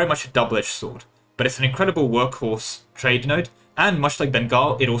it's very much a double-edged sword. But it's an incredible workhorse trade node, and much like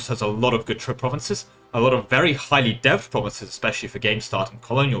Bengal, it also has a lot of good trade provinces, a lot of very highly dev'd provinces, especially for game start and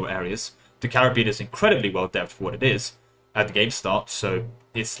colonial areas. The Caribbean is incredibly well dev'd for what it is at the game start, so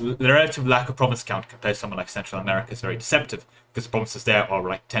the relative lack of province count compared to someone like Central America is very deceptive, because the provinces there are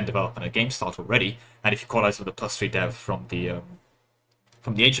like 10 development at game start already, and if you qualize with a +3 dev from the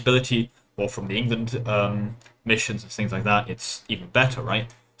age ability or from the England missions and things like that, it's even better,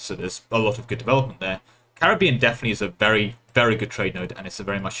 right? So there's a lot of good development there. Caribbean definitely is a very, very good trade node, and it's a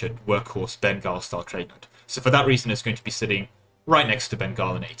very much a workhorse Bengal style trade node. So for that reason, it's going to be sitting right next to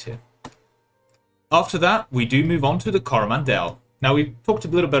Bengal in A tier. After that, we do move on to the Coromandel. Now, we've talked a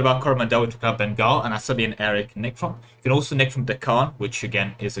little bit about Coromandel, we talked about Bengal, and that's certainly an area you can nick from. You can also nick from Deccan, which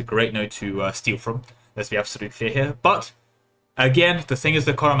again is a great node to steal from. Let's be absolutely clear here. But again, the thing is,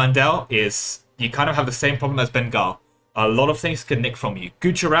 the Coromandel is you kind of have the same problem as Bengal. A lot of things can nick from you.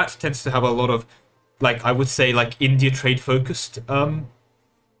 Gujarat tends to have a lot of, like, I would say, like, India trade-focused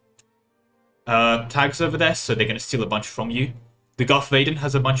tags over there, so they're going to steal a bunch from you. The Gulf of Aden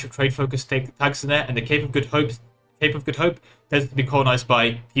has a bunch of trade-focused tags in there, and the Cape of Good Hope tends to be colonized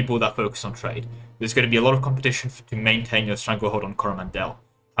by people that focus on trade. There's going to be a lot of competition to maintain your stranglehold on Coromandel.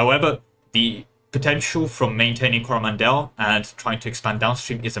 However, the potential from maintaining Coromandel and trying to expand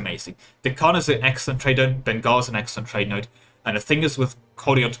downstream is amazing. Deccan is an excellent trade node, Bengal is an excellent trade node, and the thing is with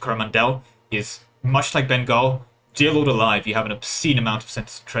holding on to Coromandel is, much like Bengal, dear Lord alive, you have an obscene amount of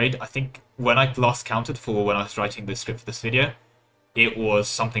centers of trade. I think when I last counted for when I was writing the script for this video, it was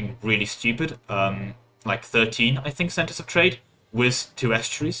something really stupid, like 13, I think, centers of trade with 2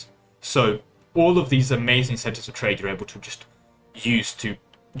 estuaries. So all of these amazing centers of trade you're able to just use to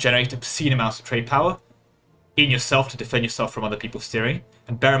generate obscene amounts of trade power in yourself to defend yourself from other people steering.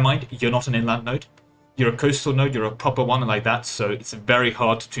 And bear in mind, you're not an inland node. You're a coastal node, you're a proper one like that, so it's very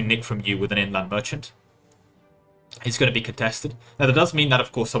hard to nick from you with an inland merchant. It's going to be contested. Now, that does mean that,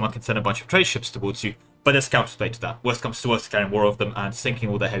 of course, someone can send a bunch of trade ships towards you, but there's counterplay to that. Worst comes to worst, declaring war of them and sinking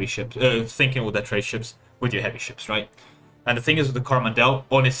all their heavy ships, sinking all their trade ships with your heavy ships, right? And the thing is with the Coromandel,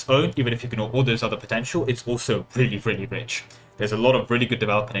 on its own, even if you ignore all those other potential, it's also really, really rich. There's a lot of really good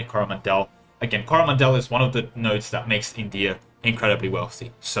development in Coromandel. Again, Coromandel is one of the nodes that makes India incredibly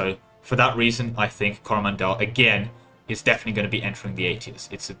wealthy. So for that reason, I think Coromandel, again, is definitely going to be entering the A tiers.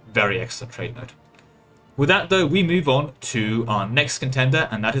 It's a very excellent trade node. With that, though, we move on to our next contender,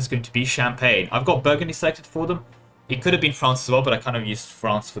 and that is going to be Champagne. I've got Burgundy selected for them. It could have been France as well, but I kind of used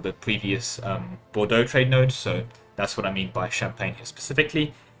France for the previous Bordeaux trade node, so that's what I mean by Champagne here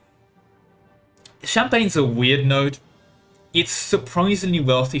specifically. Champagne's a weird node. It's surprisingly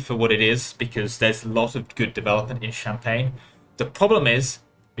wealthy for what it is, because there's a lot of good development in Champagne. The problem is,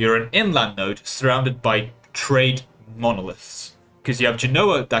 you're an inland node surrounded by trade monoliths, because you have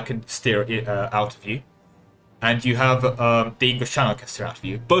Genoa that can steer out of you, and you have the English Channel can steer out of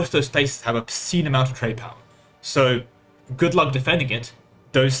you. Both those places have an obscene amount of trade power. So, good luck defending it.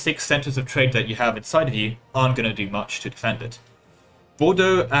 Those 6 centers of trade that you have inside of you aren't going to do much to defend it.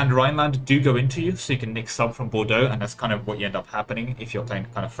 Bordeaux and Rhineland do go into you, so you can nick some from Bordeaux, and that's kind of what you end up happening if you're playing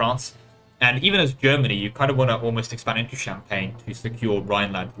kind of France. And even as Germany, you kind of want to almost expand into Champagne to secure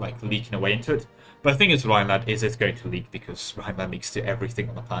Rhineland, like leaking away into it. But the thing is, Rhineland is it's going to leak because Rhineland leaks to everything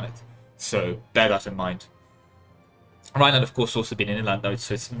on the planet. So bear that in mind. Rhineland, of course, also being an inland node,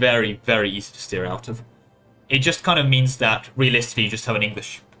 so it's very, very easy to steer out of. It just kind of means that, realistically, you just have an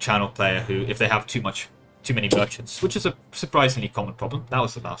English Channel player who, if they have too many merchants, which is a surprisingly common problem. That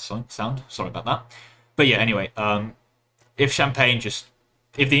was the last sound. Sorry about that. But yeah, anyway, if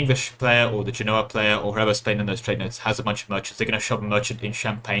the English player or the Genoa player or whoever's playing in those trade nodes has a bunch of merchants, they're going to shove a merchant in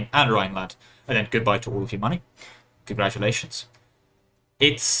Champagne and Rhineland, and then goodbye to all of your money. Congratulations.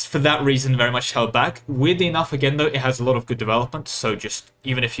 It's, for that reason, very much held back. Weirdly enough, again, though, it has a lot of good development, so just,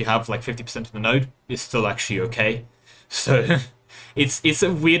 even if you have, like, 50% of the node, it's still actually okay. So, it's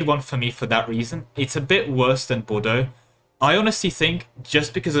a weird one for me for that reason. It's a bit worse than Bordeaux. I honestly think,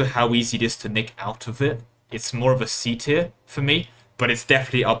 just because of how easy it is to nick out of it, it's more of a C tier for me, but it's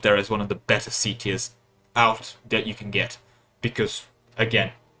definitely up there as one of the better C tiers out that you can get. Because,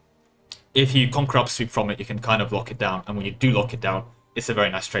 again, if you conquer upstream from it, you can kind of lock it down, and when you do lock it down, it's a very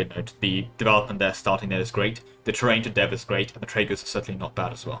nice trade node. The development there, starting there, is great. The terrain to dev is great, and the trade goods are certainly not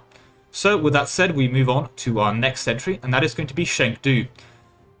bad as well. So with that said, we move on to our next entry, and that is going to be Chengdu.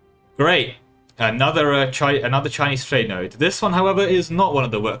 Great. Another Chinese trade node. This one, however, is not one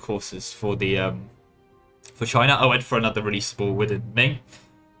of the workhorses for the for China. I went for another releasable within Ming.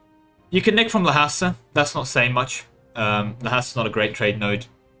 You can nick from Lhasa. That's not saying much. Lhasa's not a great trade node,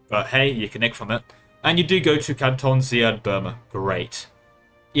 but hey, you can nick from it. And you do go to Canton, Xia, and Burma. Great.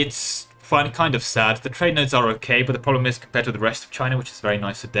 It's kind of sad. The trade nodes are okay, but the problem is, compared to the rest of China, which is very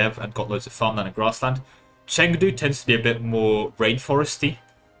nice to dev and got loads of farmland and grassland, Chengdu tends to be a bit more rainforesty,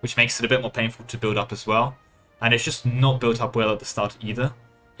 which makes it a bit more painful to build up as well. And it's just not built up well at the start either.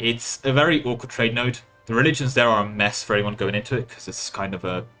 It's a very awkward trade node. The religions there are a mess for anyone going into it, because it's kind of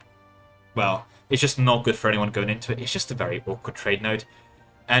a... well, it's just not good for anyone going into it. It's just a very awkward trade node.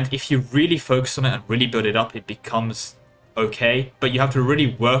 And if you really focus on it and really build it up, it becomes okay. But you have to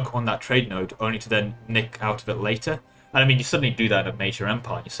really work on that trade node, only to then nick out of it later. And I mean, you certainly do that at a major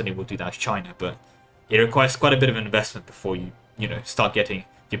empire. You certainly will do that as China, but it requires quite a bit of investment before you, start getting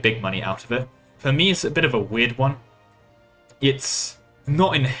your big money out of it. For me, it's a bit of a weird one. It's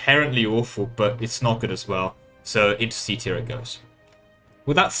not inherently awful, but it's not good as well. So into C tier it goes.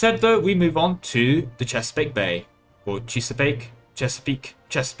 With that said, though, we move on to the Chesapeake Bay, or Chesapeake. I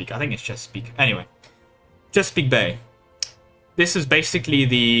think it's Chesapeake. Anyway, Chesapeake Bay. This is basically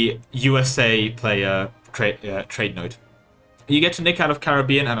the USA player trade node. You get to nick out of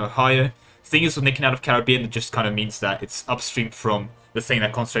Caribbean and Ohio. The thing is, with nicking out of Caribbean, it just kind of means that it's upstream from the thing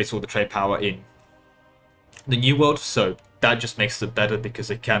that concentrates all the trade power in the New World. So that just makes it better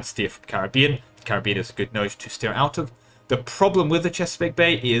because it can steer from Caribbean. Caribbean is a good node to steer out of. The problem with the Chesapeake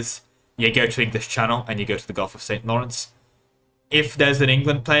Bay is you go to English Channel and you go to the Gulf of St. Lawrence. If there's an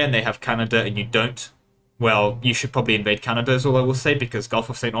England player and they have Canada and you don't, well, you should probably invade Canada is all I will say, because Gulf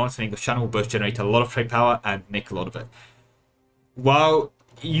of St. Lawrence and English Channel will both generate a lot of trade power and nick a lot of it. While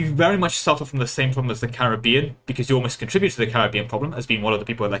you very much suffer from the same problem as the Caribbean, because you almost contribute to the Caribbean problem as being one of the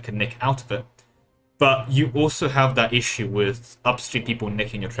people that can nick out of it, but you also have that issue with upstream people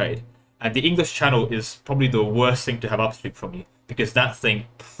nicking your trade. And the English Channel is probably the worst thing to have upstream from you, because that thing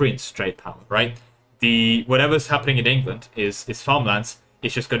prints trade power, right? Whatever's happening in England is farmlands.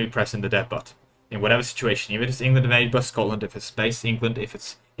 It's just going to be pressing the dev button in whatever situation. Even if it's England invaded by Scotland, if it's space England, if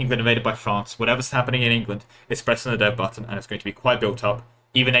it's England invaded by France, whatever's happening in England, it's pressing the dev button, and it's going to be quite built up.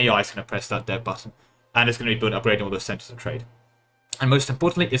 Even AI is going to press that dev button, and it's going to be upgrading all those centers of trade. And most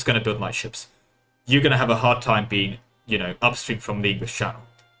importantly, it's going to build lightships. You're going to have a hard time being, upstream from the English Channel,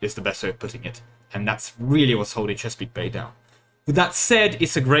 is the best way of putting it. And that's really what's holding Chesapeake Bay down. With that said,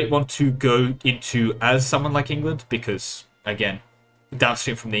 it's a great one to go into as someone like England, because, again,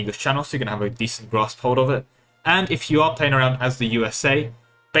 downstream from the English Channel, so you're going to have a decent grasp hold of it. And if you are playing around as the USA,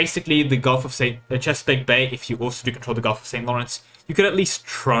 basically the Chesapeake Bay, if you also do control the Gulf of St. Lawrence, you could at least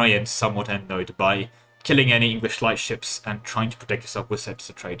try and somewhat end node by killing any English lightships and trying to protect yourself with centers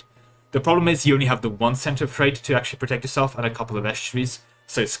of trade. The problem is you only have the one center of trade to actually protect yourself and a couple of estuaries,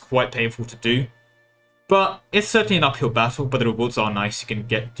 so it's quite painful to do. But it's certainly an uphill battle, but the rewards are nice. You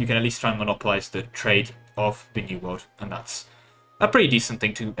can at least try and monopolize the trade of the New World, and that's a pretty decent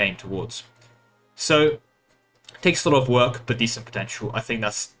thing to aim towards. So, it takes a lot of work, but decent potential. I think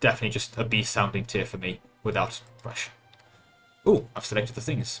that's definitely just a B sounding tier for me, without pressure. Oh, I've selected the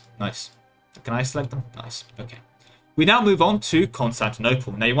things. Nice. Can I select them? Nice. Okay. We now move on to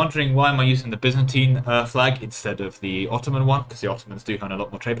Constantinople. Now, you're wondering why am I using the Byzantine flag instead of the Ottoman one, because the Ottomans do have a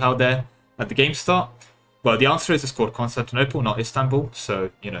lot more trade power there at the game start. Well, the answer is it's called Constantinople, not Istanbul,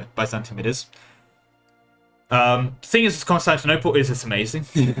 so, Byzantium it is. The thing is, Constantinople is it's amazing.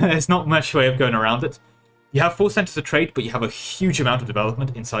 There's not much way of going around it. You have 4 centers of trade, but you have a huge amount of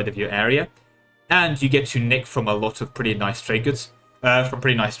development inside of your area. And you get to nick from a lot of pretty nice trade goods, from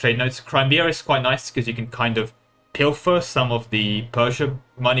pretty nice trade nodes. Crimea is quite nice because you can kind of pilfer some of the Persia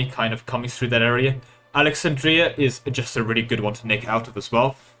money kind of coming through that area. Alexandria is just a really good one to nick out of as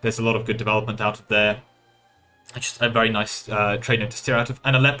well. There's a lot of good development out of there. It's just a very nice trade node to steer out of.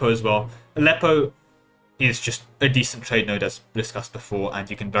 And Aleppo as well. Aleppo is just a decent trade node as discussed before, and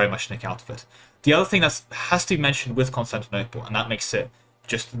you can very much nick out of it. The other thing that has to be mentioned with Constantinople, and that makes it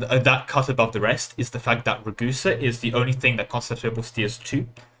just that cut above the rest, is the fact that Ragusa is the only thing that Constantinople steers to.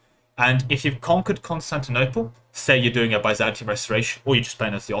 And if you've conquered Constantinople, say you're doing a Byzantium restoration, or you're just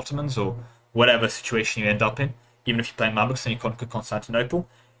playing as the Ottomans, or whatever situation you end up in, even if you're playing Mamluks and you conquer Constantinople,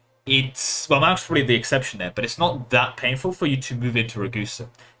 Mamluk's probably the exception there, but it's not that painful for you to move into Ragusa.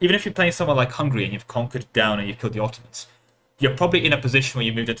 Even if you're playing someone like Hungary and you've conquered down and you killed the Ottomans, you're probably in a position where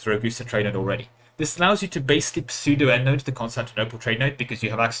you moved into the Ragusa trade node already. This allows you to basically pseudo-endnode the Constantinople trade node because you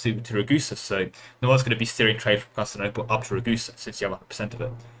have access to Ragusa, so no one's going to be steering trade from Constantinople up to Ragusa since you have 100% of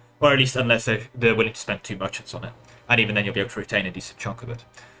it. Or at least unless they're willing to spend 2 merchants on it. And even then you'll be able to retain a decent chunk of it.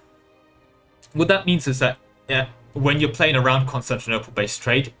 What that means is that when you're playing around Constantinople-based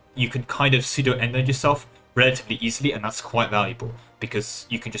trade, you can kind of pseudo-endnode yourself relatively easily, and that's quite valuable because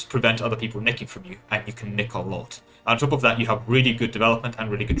you can just prevent other people nicking from you, and you can nick a lot. On top of that, you have really good development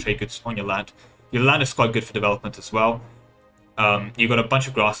and really good trade goods on your land. Your land is quite good for development as well. You've got a bunch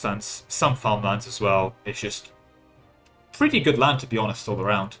of grasslands, some farmlands as well. It's just pretty good land, to be honest, all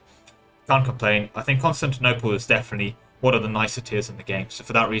around. Can't complain. I think Constantinople is definitely one of the nicer tiers in the game, so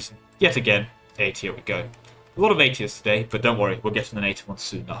for that reason, yet again, A tier we go. A lot of A tiers today, but don't worry, we'll get to the native ones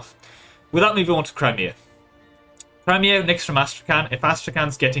soon enough. Without moving on to Crimea. Crimea, next from Astrakhan. If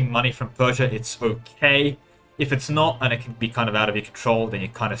Astrakhan's getting money from Persia, it's okay. If it's not, and it can be kind of out of your control, then you're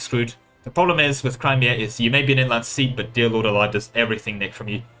kind of screwed. The problem is, with Crimea, is you may be an inland seat, but Dear Lord Alive does everything next from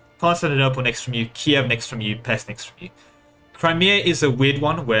you. Constantinople next from you, Kiev next from you, Pest next from you. Crimea is a weird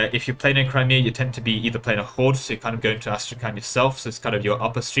one, where if you're playing in Crimea, you tend to be either playing a horde, so you're kind of going to Astrakhan yourself, so it's kind of your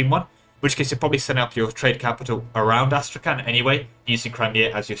upper stream one. In which case you're probably setting up your trade capital around Astrakhan anyway, using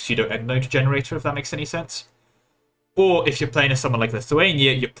Crimea as your pseudo-endnode generator, if that makes any sense. Or if you're playing as someone like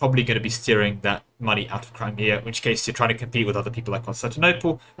Lithuania, you're probably going to be steering that money out of Crimea, in which case you're trying to compete with other people like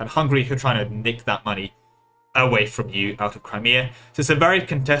Constantinople and Hungary, who are trying to nick that money away from you out of Crimea. So it's a very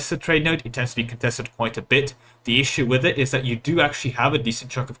contested trade node. It tends to be contested quite a bit. The issue with it is that you do actually have a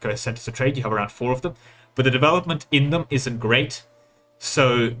decent chunk of centers of trade. You have around 4 of them, but the development in them isn't great.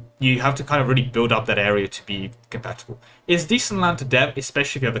 So you have to kind of really build up that area to be compatible. It's decent land to dev,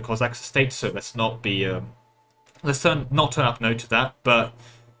 especially if you have the Cossacks estate, so let's not be... let's not turn up no to that, but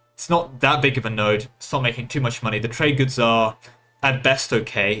it's not that big of a node. It's not making too much money. The trade goods are, at best,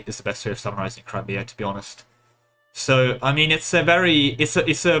 okay, is the best way of summarizing Crimea, to be honest. So, I mean, it's a very...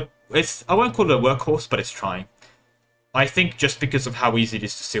 I won't call it a workhorse, but it's trying. I think just because of how easy it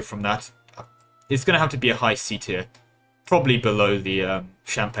is to steal from that, it's going to have to be a high C tier. Probably below the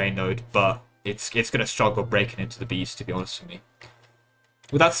Champagne node, but it's going to struggle breaking into the Bs, to be honest with me.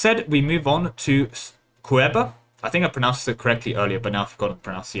 With that said, we move on to Cueba. I think I pronounced it correctly earlier, but now I've forgotten the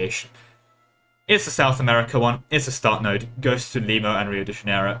pronunciation. It's a South America one. It's a start node. Goes to Lima and Rio de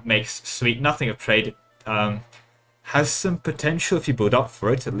Janeiro. Makes sweet. Nothing of trade. Has some potential if you build up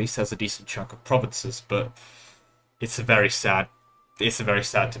for it. At least has a decent chunk of provinces, but it's a very sad. It's a very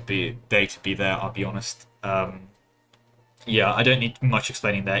sad day to be there. I'll be honest. Yeah, I don't need much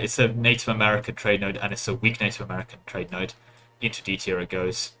explaining there. It's a Native American trade node, and it's a weak Native American trade node. Into D tier it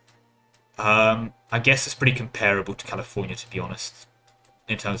goes. I guess it's pretty comparable to California, to be honest,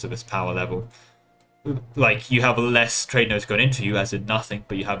 in terms of its power level. Like, you have less trade nodes going into you, as in nothing,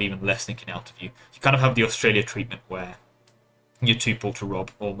 but you have even less thinking out of you. You kind of have the Australia treatment, where you're too poor to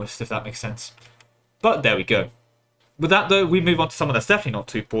rob, almost, if that makes sense. But there we go. With that, though, we move on to someone that's definitely not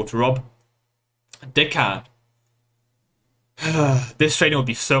too poor to rob. Deccan. This trade node would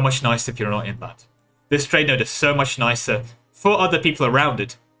be so much nicer if you're not inland. This trade node is so much nicer for other people around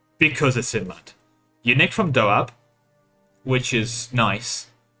it because it's inland. You nick from Doab, which is nice,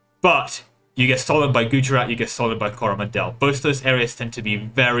 but you get stolen by Gujarat, you get stolen by Coromandel. Both those areas tend to be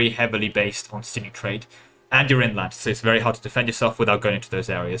very heavily based on stealing trade, and you're inland, so it's very hard to defend yourself without going into those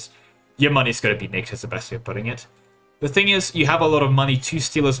areas. Your money's going to be nicked, is the best way of putting it. The thing is, you have a lot of money to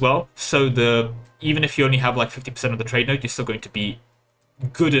steal as well, so even if you only have like 50% of the trade node, you're still going to be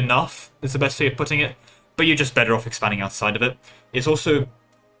good enough, is the best way of putting it, but you're just better off expanding outside of it. It's also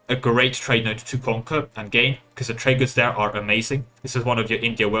a great trade node to conquer and gain, because the trade goods there are amazing. This is one of your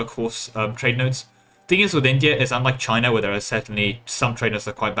India workhorse trade nodes. Thing is with India is, unlike China, where there are certainly some trade nodes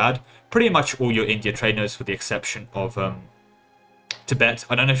that are quite bad, pretty much all your India trade nodes, with the exception of Tibet.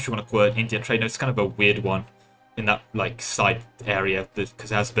 I don't know if you want to call it Indian trade node, it's kind of a weird one in that like side area,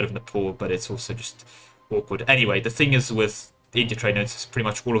 because it has a bit of Nepal, but it's also just awkward. Anyway, the thing is with the India trade nodes is pretty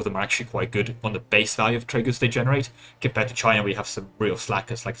much all of them are actually quite good on the base value of trade goods they generate, compared to China, where you have some real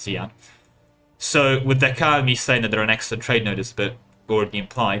slackers like Xi'an. So with Deccan, me saying that they're an excellent trade node is a bit already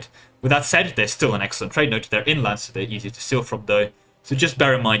implied. With that said, they're still an excellent trade node. They're inland, so they're easy to steal from, though. So just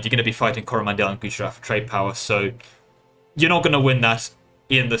bear in mind, you're going to be fighting Coromandel and Gujarat for trade power, so you're not going to win that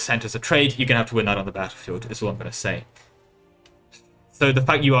in the centers of trade. You're going to have to win that on the battlefield, is all I'm going to say. So the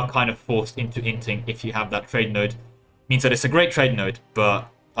fact you are kind of forced into inting if you have that trade node means that it's a great trade node,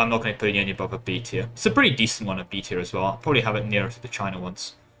 but I'm not going to put it any above a B tier. It's a pretty decent one at B tier as well. I'll probably have it nearer to the China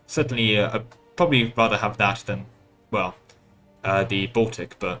ones. Certainly, I'd probably rather have that than, well, the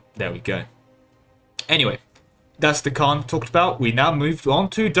Baltic, but there we go. Anyway, that's the Khan talked about. We now moved on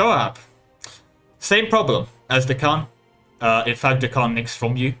to Doab. Same problem as Deccan. In fact, Deccan nicks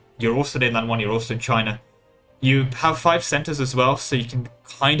from you. You're also in Inland 1, you're also in China. You have 5 centers as well, so you can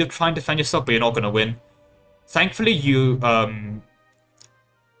kind of try and defend yourself, but you're not going to win. Thankfully, you can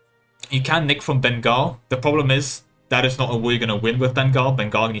nick from Bengal. The problem is, that is not a war you're going to win with Bengal.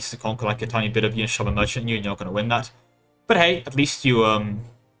 Bengal needs to conquer like a tiny bit of you and shove a merchant in you, and you're not going to win that. But hey, at least you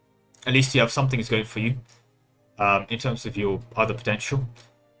have something that's going for you in terms of your other potential.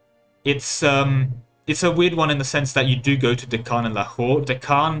 It's a weird one in the sense that you do go to Deccan and Lahore.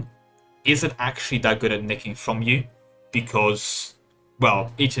 Deccan isn't actually that good at nicking from you because,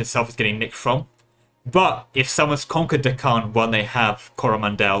 well, each itself is getting nicked from. But if someone's conquered Deccan when they have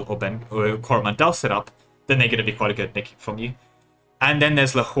Coromandel or Coromandel set up, then they're going to be quite good at nicking from you. And then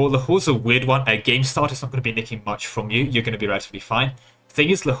there's Lahore. Lahore's a weird one. At game start, it's not going to be nicking much from you. You're going to be relatively fine. The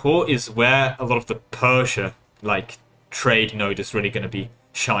thing is, Lahore is where a lot of the Persia, like, trade node is really going to be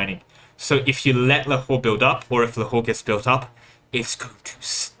shining. So if you let Lahore build up, or if Lahore gets built up, it's going to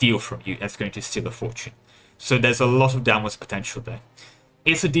steal from you. It's going to steal a fortune. So there's a lot of downwards potential there.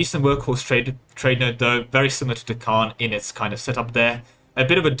 It's a decent workhorse trade node, though. Very similar to Deccan in its kind of setup there. A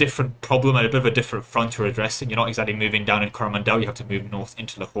bit of a different problem and a bit of a different front you're addressing. You're not exactly moving down in Coromandel. You have to move north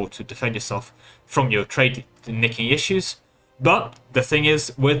into Lahore to defend yourself from your trade nicking issues. But the thing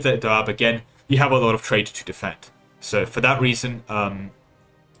is, with the Doab, again, you have a lot of trade to defend. So for that reason,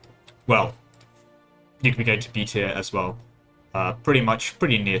 well, you can be going to B tier as well. Pretty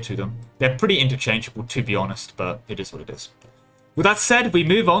near to them. They're pretty interchangeable, to be honest, but it is what it is. With that said, we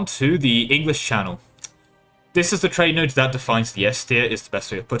move on to the English channel. This is the trade node that defines the S tier, is the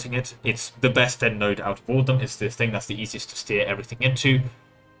best way of putting it. It's the best end node out of all of them. It's the thing that's the easiest to steer everything into.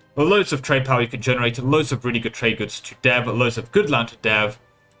 Loads of trade power you can generate, loads of really good trade goods to dev, loads of good land to dev,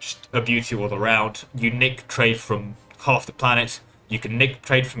 just a beauty all around. You nick trade from half the planet. You can nick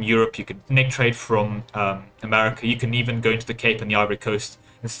trade from Europe, you can nick trade from America, you can even go into the Cape and the Ivory Coast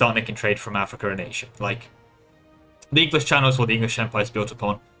and start nicking trade from Africa and Asia. Like, the English channel is what the English Empire is built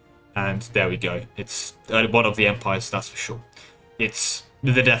upon, and there we go. It's one of the empires, that's for sure. It's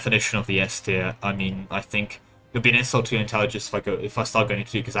the definition of the S tier. I mean, I think it would be an insult to your intelligence if I start going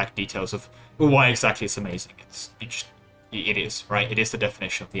into the exact details of why exactly it's amazing. It is, right? It is the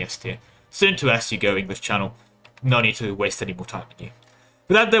definition of the S tier. So into S you go, English channel. No need to waste any more time on you.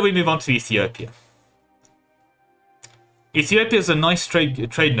 With that, then we move on to Ethiopia. Ethiopia is a nice trade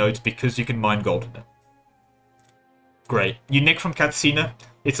node because you can mine gold in it. Great. You nick from Katsina.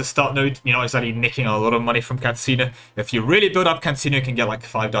 It's a start node. You're not exactly nicking a lot of money from Katsina. If you really build up Katsina, you can get like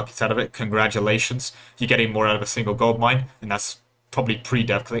 5 ducats out of it. Congratulations. You're getting more out of a single gold mine, and that's probably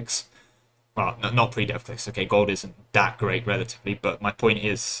pre-dev clicks. Well, no, not pre-dev clicks. Okay, gold isn't that great relatively, but my point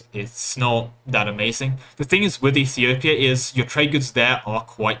is, it's not that amazing. The thing is with Ethiopia is your trade goods there are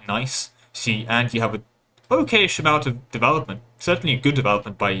quite nice. See, and you have an okay-ish amount of development. Certainly a good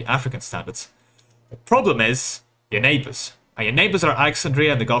development by African standards. The problem is your neighbors. And your neighbors are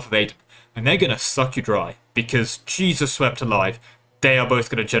Alexandria and the Gulf of Aden. And they're going to suck you dry. Because Jesus swept alive. They are both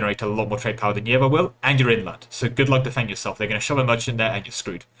going to generate a lot more trade power than you ever will. And you're inland. So good luck defending yourself. They're going to shove a merchant there and you're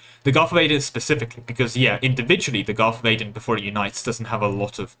screwed. The Gulf of Aden specifically, because yeah, individually the Gulf of Aden before it unites doesn't have a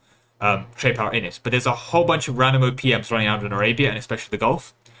lot of trade power in it, but there's a whole bunch of random OPMs running around in Arabia and especially the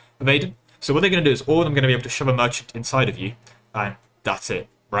Gulf of Aden. So what they're going to do is all of them going to be able to shove a merchant inside of you, and that's it,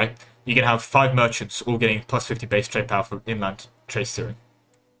 right? You're going to have 5 merchants all getting plus 50 base trade power for inland trade steering.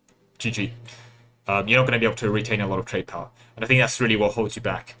 GG. You're not going to be able to retain a lot of trade power, and I think that's really what holds you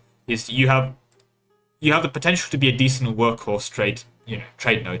back. Is you have the potential to be a decent workhorse trade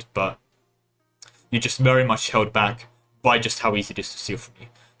node, but you're just very much held back by just how easy it is to steal from you.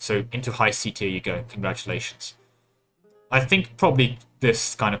 So into high C tier you go. Congratulations. I think probably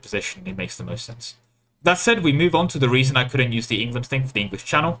this kind of position, it makes the most sense. That said, we move on to the reason I couldn't use the England thing for the English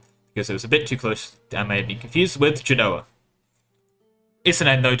channel, because it was a bit too close and may have been confused with Genoa. It's an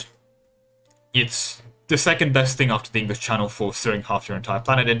end node. It's the second best thing after the English channel for steering half your entire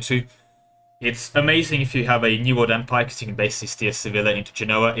planet into. It's amazing if you have a New World Empire, because you can basically steer Sevilla into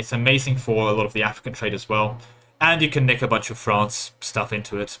Genoa. It's amazing for a lot of the African trade as well. And you can nick a bunch of France stuff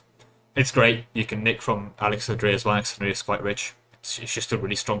into it. It's great. You can nick from Alexandria as well. Alexandria is quite rich. It's just a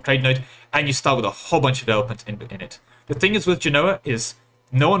really strong trade node. And you start with a whole bunch of development in it. The thing is with Genoa is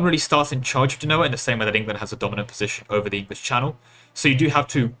no one really starts in charge of Genoa in the same way that England has a dominant position over the English channel. So you do have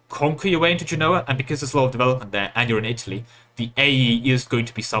to conquer your way into Genoa, and because there's a lot of development there, and you're in Italy, the AE is going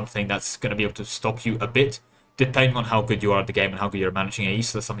to be something that's going to be able to stop you a bit, depending on how good you are at the game and how good you're managing AE,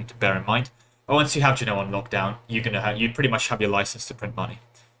 so that's something to bear in mind. But once you have Genoa on lockdown, you pretty much have your license to print money.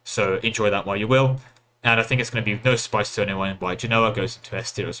 So enjoy that while you will, and I think it's going to be no surprise to anyone why Genoa goes into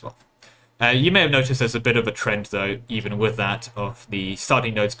S tier as well. You may have noticed there's a bit of a trend, though, even with that, of the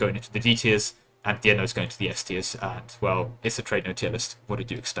starting nodes going into the D tiers and the end nodes going to the S tiers. And, well, it's a trade node tier list. What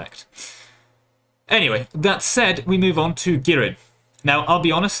did you expect? Anyway, that said, we move on to Girin. Now, I'll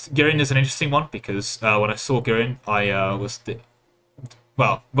be honest, Girin is an interesting one because when I saw Girin, when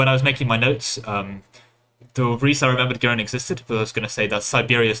I was making my notes, the reason I remembered Girin existed was I was going to say that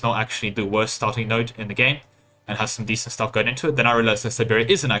Siberia is not actually the worst starting node in the game and has some decent stuff going into it. Then I realized that Siberia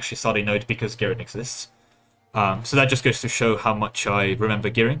isn't actually a starting node because Girin exists. So that just goes to show how much I remember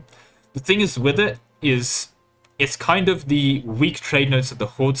Girin. The thing is with it is it's kind of the weak trade nodes that the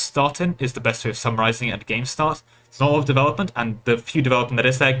Horde start in is the best way of summarizing it at game start. It's not a lot of development, and the few development that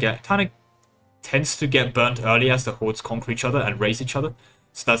is there kind of tends to get burnt early as the Hordes conquer each other and raise each other.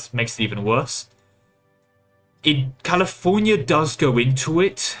 So that makes it even worse. California does go into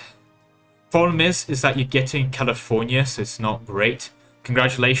it. Problem is that you're getting California, so it's not great.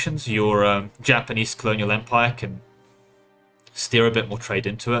 Congratulations, your Japanese colonial empire can steer a bit more trade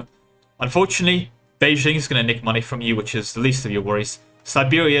into it. Unfortunately, Beijing is going to nick money from you, which is the least of your worries.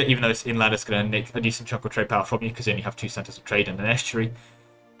 Siberia, even though it's inland, is going to nick a decent chunk of trade power from you because you only have 2 centers of trade and an estuary.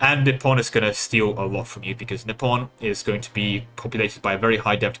 And Nippon is going to steal a lot from you because Nippon is going to be populated by a very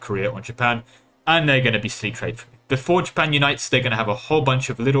high-depth Korea on Japan, and they're going to be stealing trade from you. Before Japan unites, they're going to have a whole bunch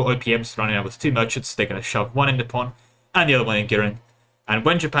of little OPMs running out with 2 merchants. They're going to shove one in Nippon and the other one in Girin. And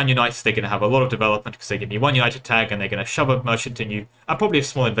when Japan unites, they're going to have a lot of development because they give me 1 united tag and they're going to shove a merchant in you and probably a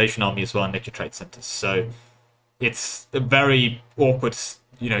small invasion army as well and nick your trade centers. So it's a very awkward,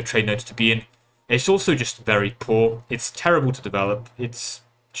 trade node to be in. It's also just very poor. It's terrible to develop. It's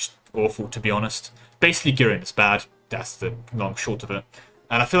just awful, to be honest. Basically, Girin is bad. That's the long short of it.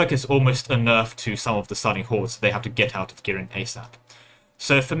 And I feel like it's almost a nerf to some of the starting hordes. So they have to get out of Girin ASAP.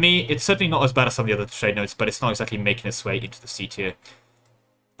 So for me, it's certainly not as bad as some of the other trade nodes, but it's not exactly making its way into the C tier.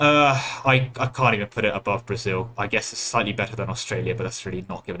 I can't even put it above Brazil. I guess it's slightly better than Australia, but that's really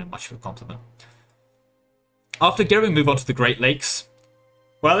not giving it much of a compliment. After Girin, we move on to the Great Lakes.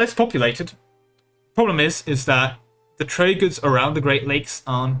 Well, it's populated. Problem is that the trade goods around the Great Lakes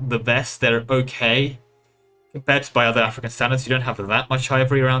aren't the best. They're okay. Compared to by other African standards, you don't have that much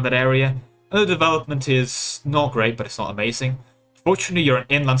ivory around that area. And the development is not great, but it's not amazing. Fortunately, you're an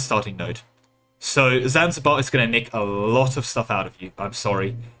inland starting node. So Zanzibar is going to nick a lot of stuff out of you. I'm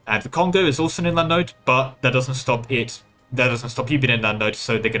sorry. And the Congo is also an inland node, but that doesn't stop it. That doesn't stop you being an inland node,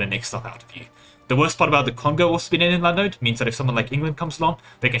 so they're going to nick stuff out of you. The worst part about the Congo also being an inland node means that if someone like England comes along,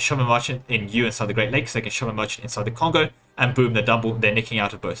 they can shove a merchant in you inside the Great Lakes, they can shove a merchant inside the Congo, and boom, they're nicking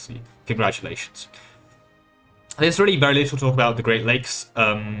out of both of you. Congratulations. There's really very little to talk about the Great Lakes.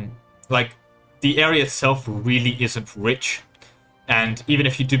 The area itself really isn't rich. And even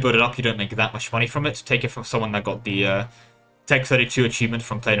if you do build it up, you don't make that much money from it. Take it from someone that got the Tech 32 achievement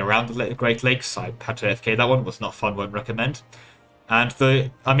from playing around the Great Lakes. I had to FK that one. It was not fun, won't recommend. And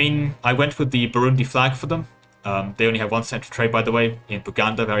I went with the Burundi flag for them. They only have 1 cent to trade, by the way, in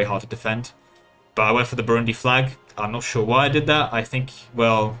Buganda. Very hard to defend. But I went for the Burundi flag. I'm not sure why I did that. I think,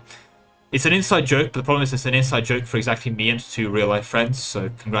 well, it's an inside joke, but the problem is it's an inside joke for exactly me and 2 real-life friends. So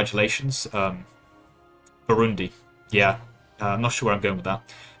congratulations. Burundi. Yeah. I'm not sure where I'm going with that.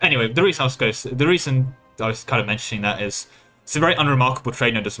 Anyway, the reason I was kind of mentioning that is it's a very unremarkable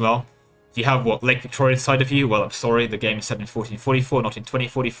trade node as well. You have, Lake Victoria inside of you? Well, I'm sorry, the game is set in 1444, not in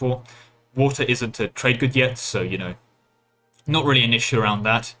 2044. Water isn't a trade good yet, so, not really an issue around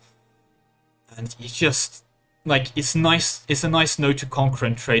that. And you just, it's nice. It's a nice node to conquer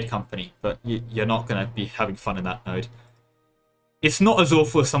and trade company, but you're not going to be having fun in that node. It's not as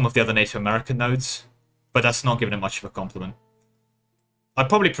awful as some of the other Native American nodes, but that's not giving it much of a compliment. I'd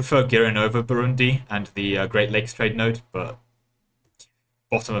probably prefer Girin over Burundi and the Great Lakes trade node, but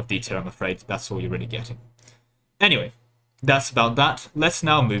bottom of D tier, I'm afraid. That's all you're really getting. Anyway, that's about that. Let's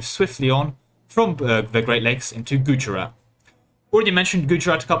now move swiftly on from the Great Lakes into Gujarat. Already mentioned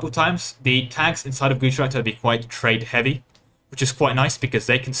Gujarat a couple of times. The tags inside of Gujarat are be quite trade heavy, which is quite nice because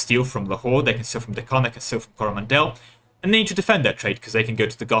they can steal from Lahore, they can steal from Deccan, they can steal from Coromandel, and they need to defend their trade because they can go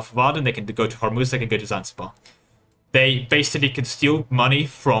to the Gulf of Aden, they can go to Hormuz, they can go to Zanzibar. They basically can steal money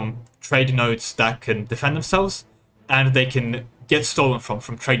from trade nodes that can defend themselves, and they can get stolen from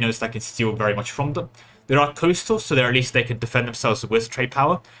trade nodes that can steal very much from them. There are coastal, so at least they can defend themselves with trade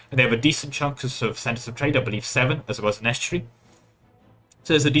power, and they have a decent chunk of centers of trade, I believe 7, as well as an estuary.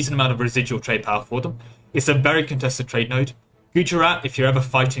 So there's a decent amount of residual trade power for them. It's a very contested trade node. Gujarat, if you're ever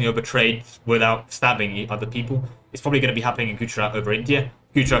fighting over trade without stabbing other people, it's probably going to be happening in Gujarat over India.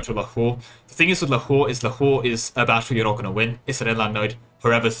 Gujarat or Lahore. The thing is with Lahore is a battle you're not going to win. It's an inland node.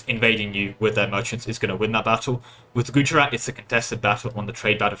 whoever's invading you with their merchants is going to win that battle. With Gujarat, it's a contested battle on the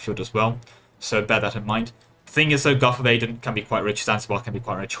trade battlefield as well, so bear that in mind. The thing is, though, Gulf of Aden can be quite rich, Zanzibar can be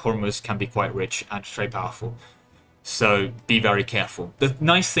quite rich, Hormuz can be quite rich and trade powerful. So be very careful. The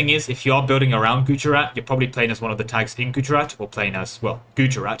nice thing is, if you are building around Gujarat, you're probably playing as one of the tags in Gujarat, or playing as, well,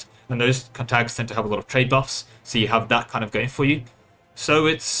 Gujarat, and those tags tend to have a lot of trade buffs, so you have that kind of going for you. So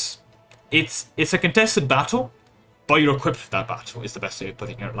it's a contested battle, but you're equipped for that battle, is the best way of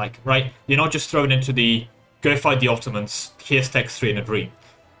putting it. Like, right, you're not just thrown into the, go fight the Ottomans, here's Tech 3 in a dream.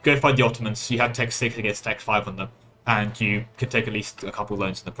 Go fight the Ottomans, you have Tech 6 against Tech 5 on them, and you can take at least a couple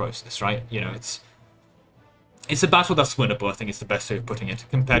loans in the process, right? You know, it's a battle that's winnable, I think is the best way of putting it,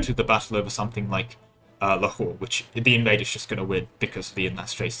 compared to the battle over something like Lahore, which the invader's just going to win because of the Inland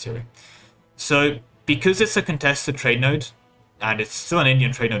Straits theory. So, because it's a contested trade node, and it's still an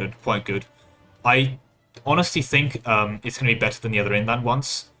Indian trade node and quite good, I honestly think it's going to be better than the other inland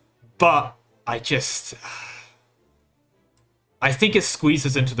ones, but I think it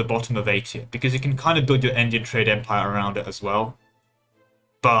squeezes into the bottom of A tier, because you can kind of build your Indian trade empire around it as well,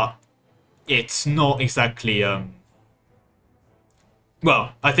 but it's not exactly,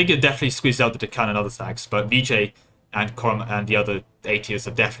 well, I think it definitely squeezes out the Deccan and other tags, but VJ and Koram and the other A tiers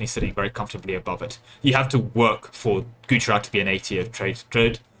are definitely sitting very comfortably above it. You have to work for Gujarat to be an A tier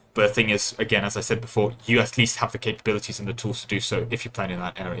trade, but the thing is, again, as I said before, you at least have the capabilities and the tools to do so if you're playing in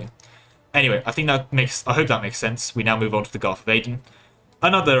that area. Anyway, I hope that makes sense. We now move on to the Gulf of Aden.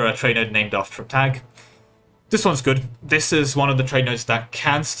 Another trade node named after a tag. This one's good. This is one of the trade nodes that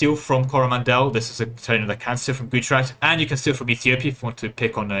can steal from Coromandel. This is a trade node that can steal from Gujarat, and you can steal from Ethiopia if you want to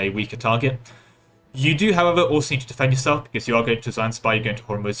pick on a weaker target. You do, however, also need to defend yourself, because you are going to Zanzibar, you're going to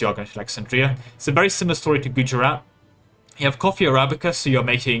Hormuz, you are going to Alexandria. It's a very similar story to Gujarat. You have Coffee Arabica, so you're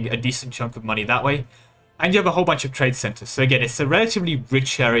making a decent chunk of money that way. And you have a whole bunch of trade centers. So again, it's a relatively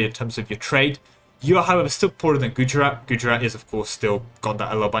rich area in terms of your trade. You are, however, still poorer than Gujarat. Gujarat is, of course, still got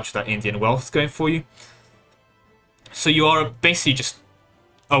a bunch of that Indian wealth going for you. So you are basically just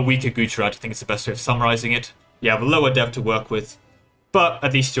a weaker Gujarat, I think it's the best way of summarizing it. You have a lower dev to work with, but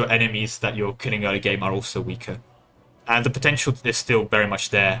at least your enemies that you're killing early game are also weaker. And the potential is still very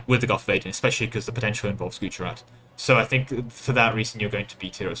much there with the Gulf of Aden, especially because the potential involves Gujarat. So I think for that reason you're going to B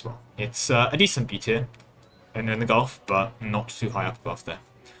tier as well. It's a decent B tier in the Gulf, but not too high up above there.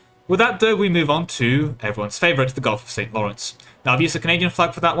 With that, though, we move on to everyone's favourite, the Gulf of St. Lawrence. Now, I've used a Canadian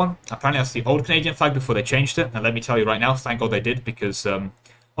flag for that one. Apparently, that's the old Canadian flag before they changed it. And let me tell you right now, thank God they did, because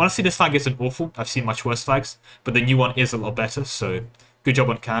honestly, this flag isn't awful. I've seen much worse flags, but the new one is a lot better. So, good job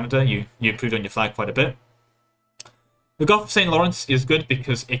on Canada. You improved on your flag quite a bit. The Gulf of St. Lawrence is good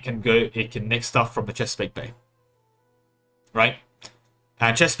because it can nick stuff from the Chesapeake Bay, right?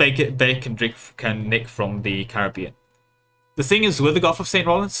 And Chesapeake Bay can nick from the Caribbean. The thing is with the Gulf of St.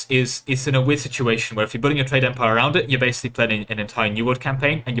 Lawrence is it's in a weird situation where if you're building a trade empire around it, you're basically playing an entire New World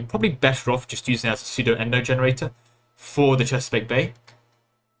campaign, and you're probably better off just using it as a pseudo end node generator for the Chesapeake Bay.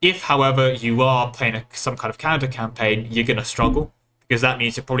 If, however, you are playing some kind of Canada campaign, you're going to struggle, because that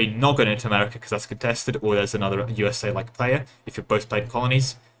means you're probably not going into America because that's contested, or there's another USA-like player if you're both playing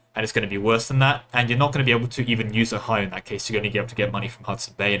colonies, and it's going to be worse than that, and you're not going to be able to even use Ohio in that case. You're going to be able to get money from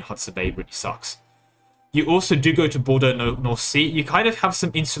Hudson Bay, and Hudson Bay really sucks. You also do go to border North Sea. You kind of have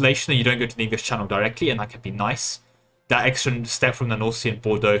some insulation and you don't go to the English Channel directly, and that can be nice. That extra step from the North Sea and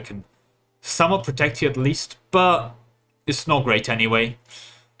Bordeaux can somewhat protect you at least, but it's not great anyway.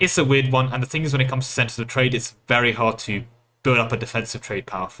 It's a weird one, and the thing is, when it comes to centers of trade, it's very hard to build up a defensive trade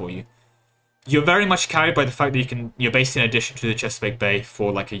power for you. You're very much carried by the fact that you're based in addition to the Chesapeake Bay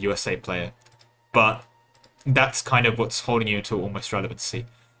for like a USA player, but that's kind of what's holding you to almost relevancy.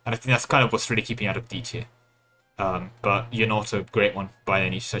 And I think that's kind of what's really keeping you out of D tier. But you're not a great one by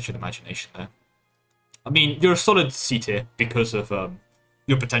any stretch of the imagination there. I mean, you're a solid C tier because of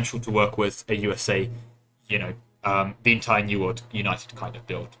your potential to work with a USA, the entire New World United kind of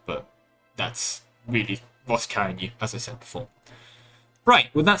build. But that's really what's carrying you, as I said before. Right,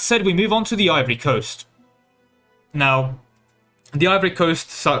 with that said, we move on to the Ivory Coast. Now, the Ivory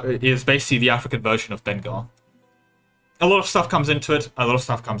Coast is basically the African version of Bengal. A lot of stuff comes into it, a lot of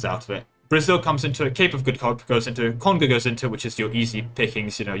stuff comes out of it. Brazil comes into it, Cape of Good Hope goes into it, Congo goes into it, which is your easy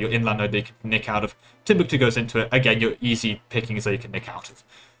pickings, your inland node that you can nick out of. Timbuktu goes into it, again, your easy pickings that you can nick out of.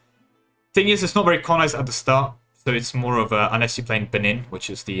 Thing is, it's not very colonized at the start, so it's more of a, unless you're playing Benin, which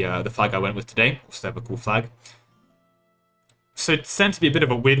is the flag I went with today, also they have a cool flag. So it tends to be a bit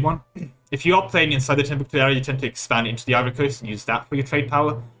of a weird one. If you are playing inside the Timbuktu area, you tend to expand into the Ivory Coast and use that for your trade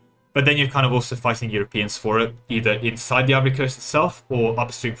power. But then you're kind of also fighting Europeans for it, either inside the Ivory Coast itself or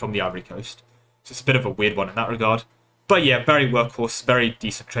upstream from the Ivory Coast. So it's a bit of a weird one in that regard. But yeah, very workhorse, very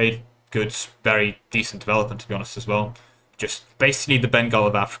decent trade goods, very decent development, to be honest, as well. Just basically the Bengal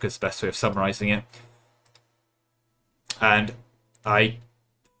of Africa is the best way of summarizing it. And the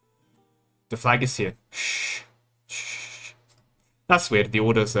flag is here. Shh. Shh. That's weird. The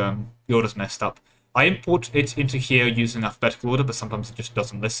order's messed up. I import it into here using alphabetical order, but sometimes it just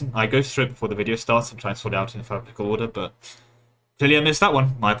doesn't listen. I go through it before the video starts and try and sort it out in alphabetical order, but clearly I missed that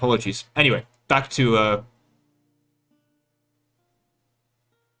one. My apologies. Anyway, back to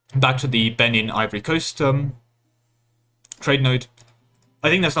the Benin Ivory Coast trade node. I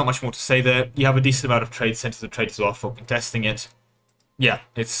think there's not much more to say there. You have a decent amount of trade sent to the traders who are for contesting it. Yeah,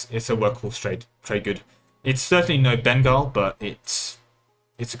 it's a workhorse trade good. It's certainly no Bengal, but it's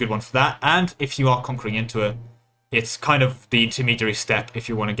a good one for that. And if you are conquering into it, it's kind of the intermediary step if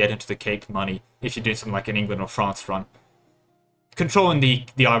you want to get into the Cape money, if you're doing something like an England or France run. Controlling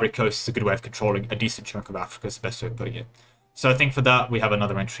the Ivory Coast is a good way of controlling a decent chunk of Africa, is the best way of putting it. So I think for that, we have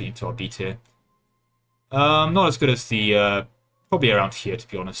another entry into our B tier. Not as good as the... probably around here, to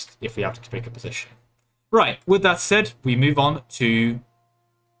be honest, if we have to pick a position. Right, with that said, we move on to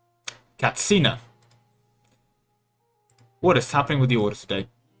Katsina. What is happening with the order today?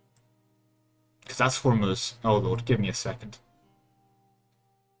 Because that's formulas. Oh lord, give me a second.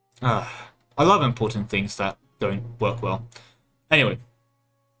 I love importing things that don't work well. Anyway.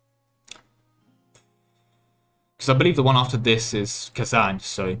 Because I believe the one after this is Kazan,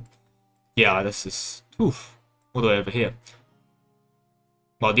 so... yeah, this is... oof, all the way over here.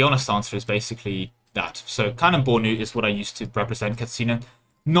 Well, the honest answer is basically that. So, Kanem Bornu is what I use to represent Katsina.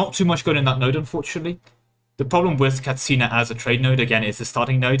 Not too much going in that node, unfortunately. The problem with Katsina as a trade node, again, is the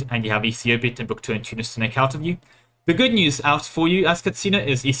starting node, and you have Ethiopia, Timbuktu, and Tunis to nick out of you. The good news out for you as Katsina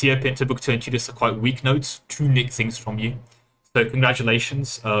is Ethiopia, Timbuktu, and Tunis are quite weak nodes to nick things from you. So,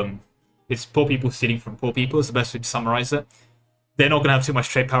 congratulations. It's poor people stealing from poor people is the best way to summarize it. They're not going to have too much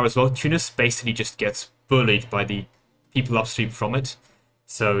trade power as well. Tunis basically just gets bullied by the people upstream from it.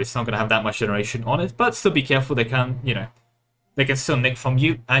 So it's not going to have that much generation on it. But still be careful. They can, they can still nick from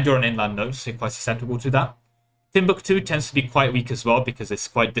you. And you're an inland node, so you're quite susceptible to that. Timbuktu tends to be quite weak as well because it's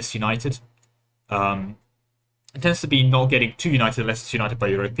quite disunited. It tends to be not getting too united unless it's united by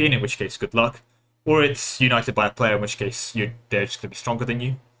a European, in which case good luck. Or it's united by a player, in which case they're just going to be stronger than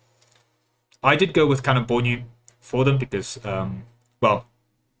you. I did go with Kanem Bornu for them because, well,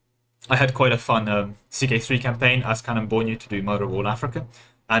 I had quite a fun CK3 campaign as Kanem Bornu to do Mother of All Africa,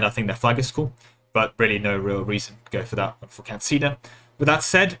 and I think their flag is cool, but really no real reason to go for that one for Katsina. With that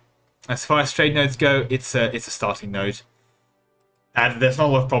said, as far as trade nodes go, it's a starting node, and there's not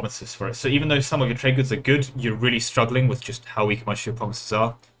a lot of promises for it. So even though some of your trade goods are good, you're really struggling with just how weak much your promises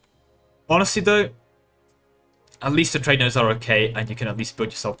are. Honestly though, at least the trade nodes are okay, and you can at least build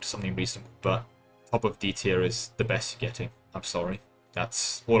yourself to something reasonable, but top of D tier is the best you're getting. I'm sorry.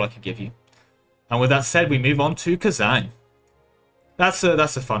 That's all I can give you. And with that said, we move on to Kazan. That's a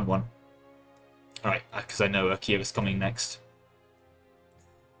fun one. Alright, because I know Kiev is coming next.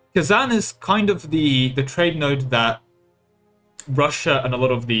 Kazan is kind of the trade node that Russia and a lot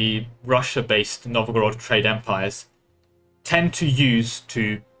of the Russia-based Novgorod trade empires tend to use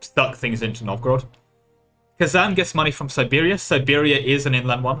to suck things into Novgorod. Kazan gets money from Siberia. Siberia is an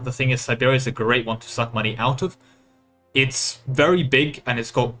inland one. The thing is, Siberia is a great one to suck money out of. It's very big, and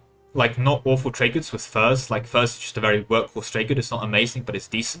it's got, like, not awful trade goods with furs. Like, furs is just a very workhorse trade good. It's not amazing, but it's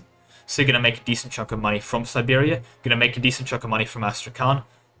decent. So you're going to make a decent chunk of money from Siberia. You're going to make a decent chunk of money from Astrakhan,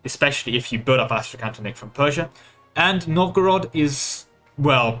 especially if you build up Astrakhan to nick from Persia. And Novgorod is,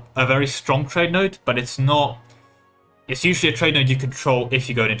 well, a very strong trade node, but it's not... It's usually a trade node you control if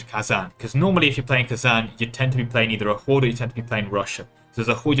you go into Kazan. Because normally if you're playing Kazan, you tend to be playing either a Horde or you tend to be playing Russia. So as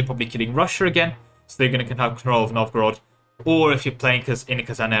a Horde, you're probably killing Russia again, so they're going to have control of Novgorod. Or if you're playing in the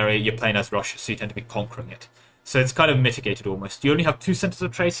Kazan area, you're playing as Russia, so you tend to be conquering it. So it's kind of mitigated almost. You only have 2 centers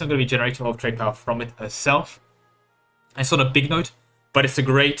of trade, so I'm going to be generating a lot of trade power from it itself. It's not a big node, but it's a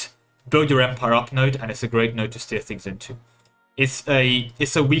great build your empire up node, and it's a great node to steer things into. It's a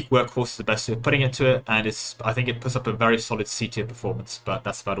weak workhorse is the best way of putting it to it, and I think it puts up a very solid C tier performance, but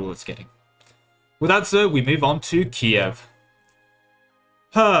that's about all it's getting. With that, so we move on to Kiev.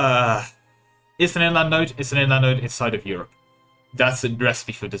 It's an inland node. It's an inland node inside of Europe. That's a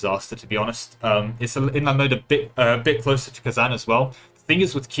recipe for disaster, to be honest. It's an inland node a bit closer to Kazan as well. The thing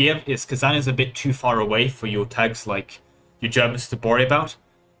is with Kiev is Kazan is a bit too far away for your tags like your Germans to worry about.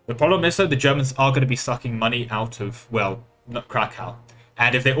 The problem is though the Germans are going to be sucking money out of, well, not Krakow.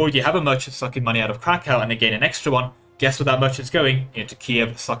 And if they already have a merchant sucking money out of Krakow and they gain an extra one, guess where that merchant's going? Into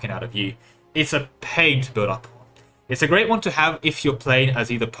Kiev, sucking out of you. It's a pain to build up on. It's a great one to have if you're playing as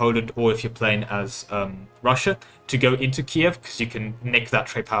either Poland or if you're playing as Russia, to go into Kiev, because you can nick that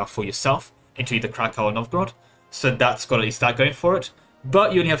trade power for yourself into either Krakow or Novgorod. So that's got at least that going for it.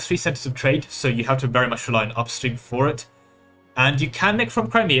 But you only have 3 centers of trade, so you have to very much rely on upstream for it. And you can nick from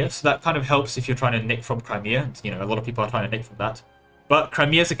Crimea, so that kind of helps if you're trying to nick from Crimea. You know, a lot of people are trying to nick from that. But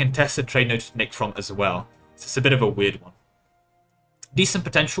Crimea is a contested trade node to nick from as well. So it's a bit of a weird one. Decent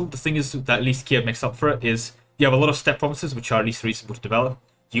potential. The thing is that at least Kiev makes up for it is you have a lot of steppe provinces, which are at least reasonable to develop.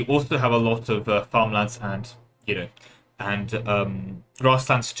 You also have a lot of farmlands and, you know, and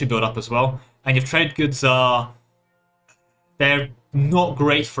grasslands to build up as well. And your trade goods are... they're not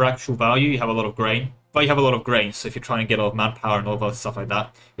great for actual value. You have a lot of grain, but you have a lot of grain. So if you're trying to get a lot of manpower and all of other stuff like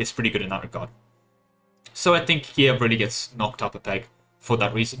that, it's pretty good in that regard. So I think Kiev really gets knocked up a peg for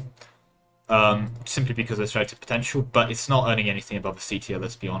that reason. Simply because of its relative potential, but it's not earning anything above a C tier,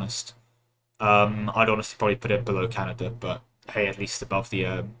 let's be honest. I'd honestly probably put it below Canada, but hey, at least above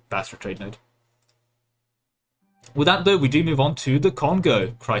the Basra trade node. With that though, we do move on to the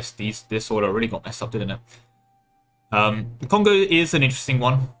Congo. Christ, this order really got messed up, didn't it? The Congo is an interesting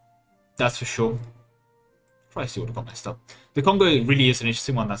one, that's for sure. Christ, the order got messed up. The Congo really is an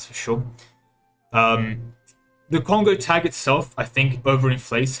interesting one, that's for sure. The Congo tag itself, I think,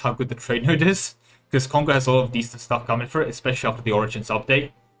 overinflates how good the trade node is, because Congo has a lot of decent stuff coming for it, especially after the Origins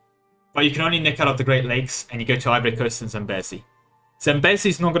update. But you can only nick out of the Great Lakes, and you go to Ivory Coast and Zambezi. Zambezi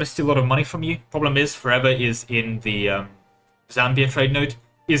is not going to steal a lot of money from you. Problem is, Forever is in the Zambia trade node,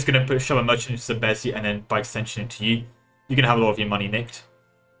 is going to shove a merchant into Zambezi, and then by extension into you. You're going to have a lot of your money nicked.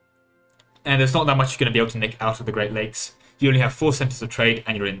 And there's not that much you're going to be able to nick out of the Great Lakes. You only have 4 centers of trade,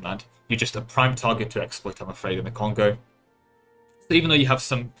 and you're inland. You're just a prime target to exploit, I'm afraid, in the Congo. So even though you have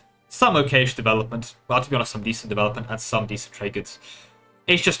some okay-ish development, well, to be honest, some decent development and some decent trade goods,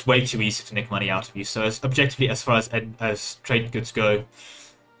 it's just way too easy to nick money out of you. So as objectively, as far as trade goods go,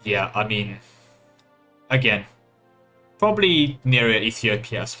 yeah, I mean, again, probably nearer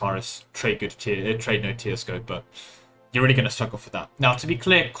Ethiopia as far as trade node tiers go, but you're really going to struggle for that. Now, to be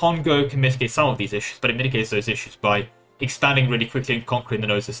clear, Congo can mitigate some of these issues, but it mitigates those issues by expanding really quickly and conquering the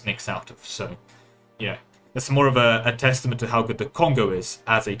nodes this nicks out of. So, you know, that's more of a testament to how good the Congo is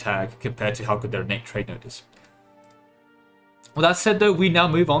as a tag compared to how good their innate trade node is. With that said, though, we now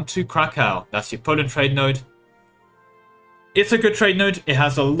move on to Krakow. That's your Poland trade node. It's a good trade node. It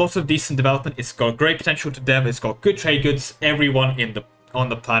has a lot of decent development. It's got great potential to dev. It's got good trade goods. Everyone on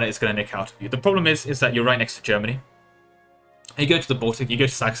the planet is going to nick out of you. The problem is that you're right next to Germany. You go to the Baltic, you go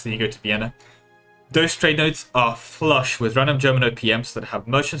to Saxony, you go to Vienna. Those trade nodes are flush with random German OPMs that have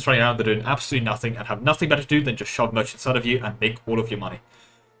merchants running around that are doing absolutely nothing and have nothing better to do than just shove merchants out of you and make all of your money.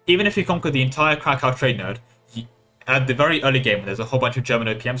 Even if you conquer the entire Krakow trade node, at the very early game when there's a whole bunch of German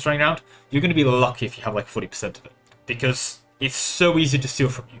OPMs running around, you're going to be lucky if you have like 40% of it. Because it's so easy to steal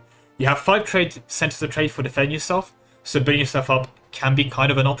from you. You have 5 trade centers of trade for defending yourself, so building yourself up can be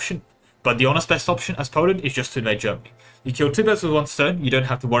kind of an option. But the honest best option as Poland is just to invade Germany. You kill 2 birds with 1 stone, you don't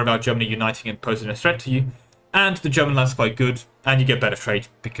have to worry about Germany uniting and posing a threat to you, and the German land's quite good, and you get better trade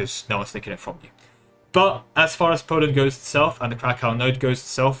because no one's taking it from you. But as far as Poland goes itself, and the Krakow node goes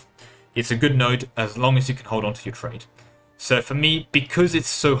itself, it's a good node as long as you can hold on to your trade. So for me, because it's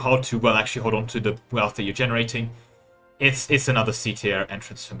so hard to actually hold on to the wealth that you're generating, it's another C tier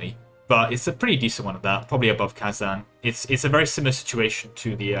entrance for me. But it's a pretty decent one at that, probably above Kazan. It's a very similar situation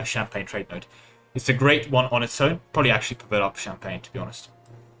to the Champagne trade node. It's a great one on its own, probably actually prefer up Champagne to be honest.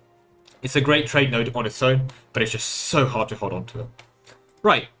 It's a great trade node on its own, but it's just so hard to hold on to it.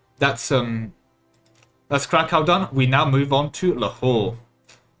 Right, that's Krakow done. We now move on to Lahore.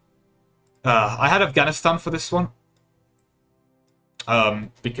 I had Afghanistan for this one.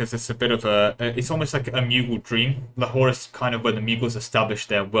 Because it's a bit of it's almost like a Mughal dream. Lahore is kind of where the Mughals established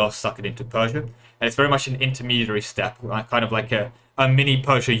their wealth, suck it into Persia. And it's very much an intermediary step, kind of like a mini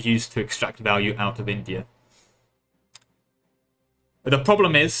Persia used to extract value out of India. But the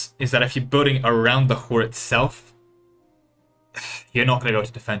problem is that if you're building around Lahore itself, you're not going to be able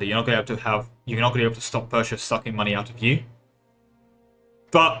to defend it. You're not going to be able to stop Persia sucking money out of you.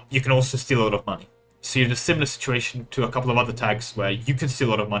 But you can also steal a lot of money. So you're in a similar situation to a couple of other tags where you can steal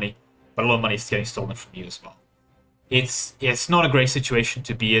a lot of money, but a lot of money is getting stolen from you as well. It's not a great situation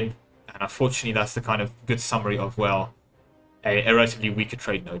to be in, and unfortunately that's the kind of good summary of, well, a relatively weaker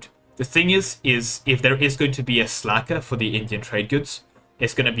trade node. The thing is if there is going to be a slacker for the Indian trade goods,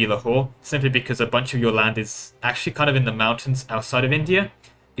 it's going to be Lahore, simply because a bunch of your land is actually kind of in the mountains outside of India.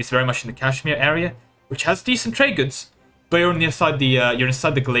 It's very much in the Kashmir area, which has decent trade goods, but you're inside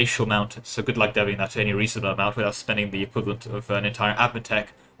the glacial mountains, so good luck deving that to any reasonable amount without spending the equivalent of an entire admin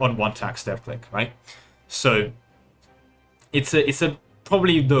tech on one tax dev click, right? So it's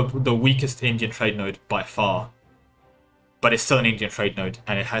probably the weakest Indian trade node by far, but it's still an Indian trade node,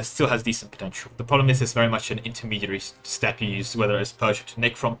 and it still has decent potential. The problem is it's very much an intermediary step you use, whether it's Persia to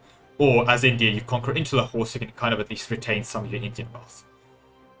nick from, or as India you conquer into Lahore, so you can kind of at least retain some of your Indian wealth.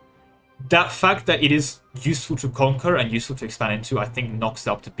 That fact that it is useful to conquer and useful to expand into, I think knocks it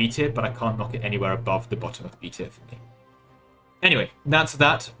up to B tier, but I can't knock it anywhere above the bottom of B tier for me. Anyway, that's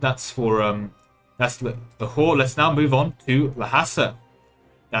that. That's for that's Lahore. Let's now move on to Lhasa.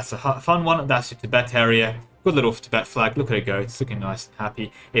 That's a fun one. That's the Tibet area. Good little Tibet flag. Look at it go. It's looking nice and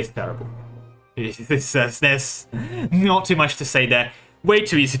happy. It's terrible. There's not too much to say there. Way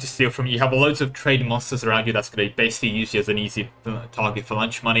too easy to steal from. You have loads of trade monsters around you that's going to basically use you as an easy target for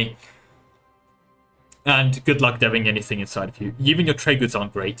lunch money. And good luck dabbing anything inside of you. Even your trade goods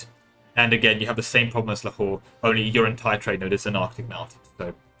aren't great. And again, you have the same problem as Lahore, only your entire trade node is an Arctic Mountain.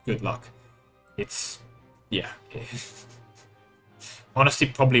 So, good luck. It's... yeah. Honestly,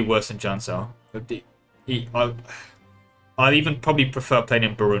 probably worse than Janzhou. I'd even probably prefer playing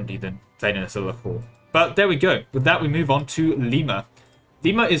in Burundi than playing in Lahore. But there we go. With that, we move on to Lima.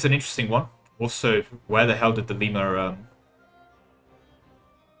 Lima is an interesting one. Also, where the hell did the Lima...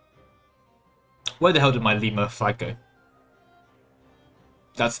 where the hell did my Lima flag go?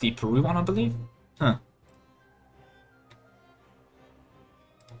 That's the Peru one, I believe? Huh.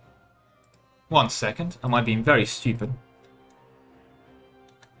 1 second. Am I being very stupid?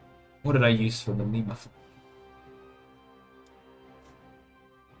 What did I use for the Lima flag?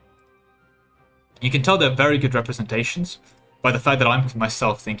 You can tell they're very good representations by the fact that I'm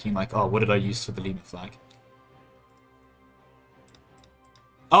myself thinking like, oh, what did I use for the Lima flag?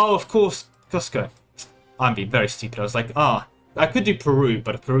 Oh, of course, Cusco. I'm being very stupid. I was like, I could do Peru,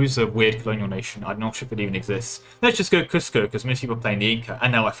 but Peru's a weird colonial nation. I'm not sure if it even exists. Let's just go Cusco, because most people are playing the Inca,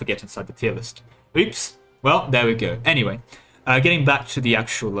 and now I forget inside the tier list. Oops. Well, there we go. Anyway, getting back to the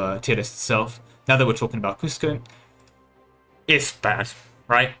actual tier list itself, now that we're talking about Cusco, it's bad,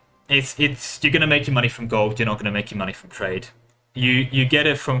 right? It's you're going to make your money from gold, you're not going to make your money from trade. You get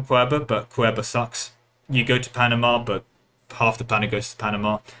it from Cuerva, but Cuerva sucks. You go to Panama, but half the planet goes to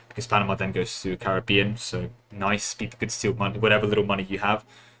Panama, because Panama then goes to the Caribbean, so nice, people can steal money, whatever little money you have.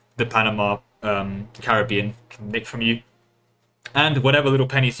 The Panama Caribbean can nick from you. And whatever little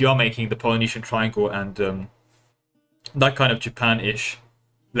pennies you are making, the Polynesian Triangle and that kind of Japan-ish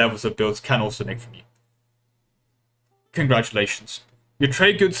levels of builds can also nick from you. Congratulations. Your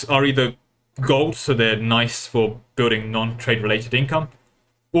trade goods are either gold, so they're nice for building non-trade related income,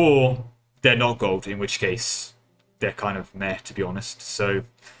 or they're not gold, in which case they're kind of meh, to be honest. So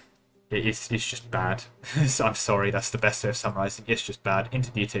it's just bad. I'm sorry, that's the best way of summarizing. It's just bad. Into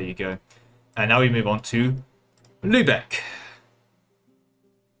detail you go. And now we move on to Lübeck.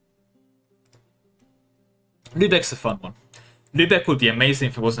 Lübeck's a fun one. Lübeck would be amazing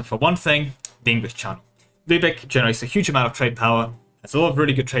if it wasn't for one thing, the English Channel. Lübeck generates a huge amount of trade power. There's a lot of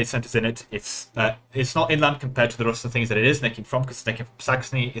really good trade centers in it. It's not inland compared to the rest of the things that it is nicking from, because it's nicking from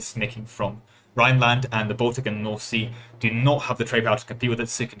Saxony, it's nicking from Rhineland, and the Baltic and the North Sea do not have the trade power to compete with it,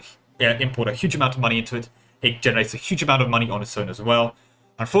 so you can import a huge amount of money into it. It generates a huge amount of money on its own as well.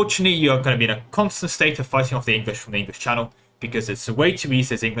 Unfortunately, you're going to be in a constant state of fighting off the English from the English Channel, because it's way too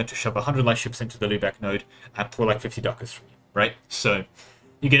easy as England to shove 100 light ships into the Lübeck node and pull like 50 duckers from you, right? So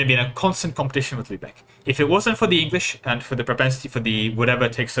you're going to be in a constant competition with Lübeck. If it wasn't for the English and for the propensity for the whatever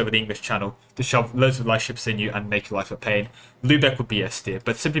takes over the English Channel to shove loads of light ships in you and make your life a pain, Lübeck would be S tier.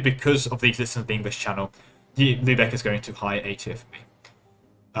 But simply because of the existence of the English Channel, Lübeck is going to high A tier for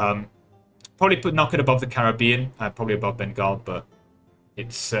me. Probably knock it above the Caribbean, probably above Bengal, but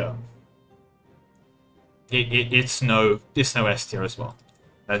it's it's no S tier as well.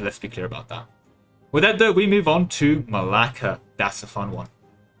 Let's be clear about that. With that though, we move on to Malacca. That's a fun one.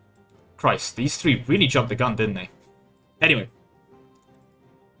 Christ, these three really jumped the gun, didn't they? Anyway,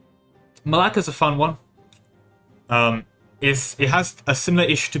 Malacca's a fun one. It has a similar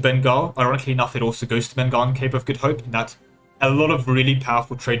issue to Bengal. Ironically enough, it also goes to Bengal and Cape of Good Hope, in that a lot of really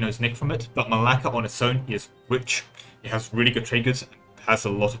powerful trade nodes nick from it, but Malacca on its own is rich. It has really good trade goods, and has a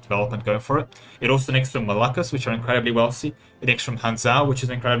lot of development going for it. It also nicks from Malaccas, which are incredibly wealthy. It nicks from Hanzhou, which is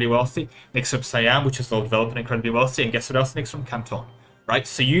incredibly wealthy. It nicks from Siam, which is well developed and incredibly wealthy. And guess what else? It nicks from Canton. Right,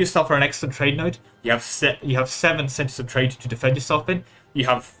 so you yourself are an excellent trade node. You have 7 centers of trade to defend yourself in. You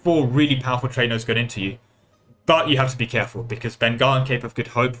have 4 really powerful trade nodes going into you. But you have to be careful, because Bengal and Cape of Good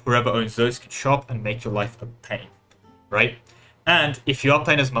Hope, whoever owns those, can shop and make your life a pain. Right? And if you are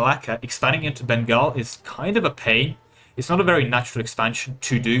playing as Malacca, expanding into Bengal is kind of a pain. It's not a very natural expansion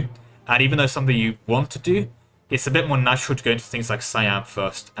to do. And even though it's something you want to do, it's a bit more natural to go into things like Siam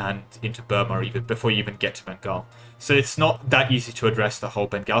first and into Burma even before you even get to Bengal. So it's not that easy to address the whole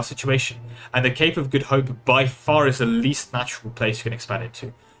Bengal situation. And the Cape of Good Hope by far is the least natural place you can expand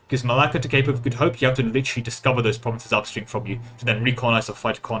into. Because Malacca to Cape of Good Hope, you have to literally discover those provinces upstream from you to then recolonize or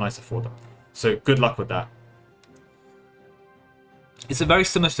fight a colonizer for them. So good luck with that. It's a very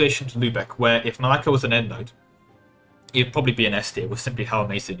similar situation to Lubeck, where if Malacca was an end node, it'd probably be an S tier, with simply how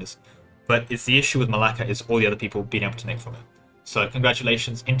amazing it is. But it's the issue with Malacca is all the other people being able to nick from it. So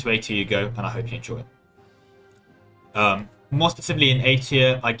congratulations, into A tier you go, and I hope you enjoy it. More specifically in A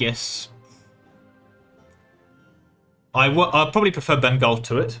tier, I guess I'll probably prefer Bengal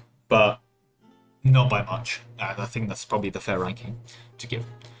to it, but not by much. I think that's probably the fair ranking to give.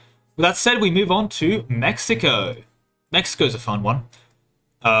 With that said, we move on to Mexico. Mexico's a fun one.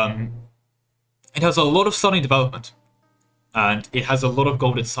 It has a lot of sunny development, and it has a lot of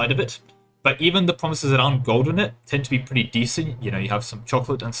gold inside of it. But even the provinces that aren't gold in it tend to be pretty decent. You know, you have some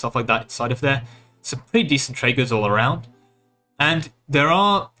chocolate and stuff like that inside of there. Some pretty decent trade goods all around. And there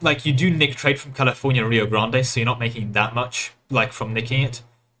are, like, you do nick trade from California and Rio Grande, so you're not making that much, like, from nicking it.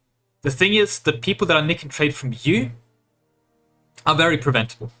 The thing is, the people that are nicking trade from you are very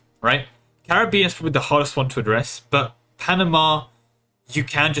preventable, right? Caribbean is probably the hardest one to address, but Panama, you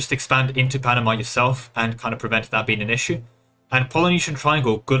can just expand into Panama yourself and kind of prevent that being an issue. And Polynesian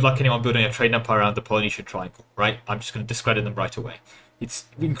Triangle, good luck anyone building a trade empire around the Polynesian Triangle, right? I'm just going to discredit them right away. It's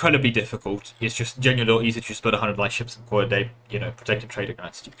incredibly difficult. It's just genuinely easy to just build 100 light ships and call it a day, you know, protecting trade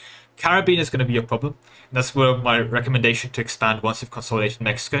against you. Caribbean is going to be a problem. And that's where my recommendation to expand once you've consolidated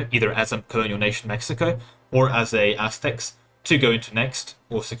Mexico, either as a colonial nation Mexico or as a Aztecs, to go into next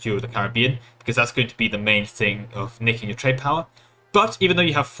or secure the Caribbean, because that's going to be the main thing of nicking your trade power. But even though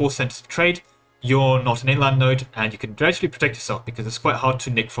you have 4 centers of trade, you're not an inland node, and you can gradually protect yourself because it's quite hard to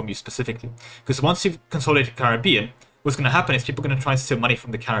nick from you specifically. Because once you've consolidated Caribbean, what's going to happen is people are going to try and steal money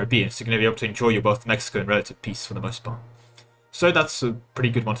from the Caribbean, so you're going to be able to enjoy your wealth in Mexico in relative peace for the most part. So that's a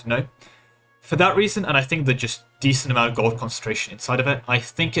pretty good one to know. For that reason, and I think the just decent amount of gold concentration inside of it, I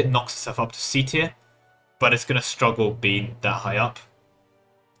think it knocks itself up to C tier, but it's going to struggle being that high up.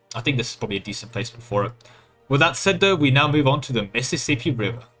 I think this is probably a decent placement for it. With that said though, we now move on to the Mississippi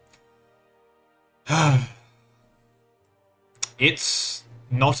River. It's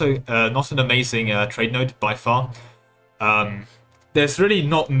not an amazing trade node by far. There's really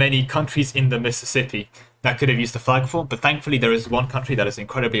not many countries in the Mississippi that could have used the flag for, but thankfully there is one country that is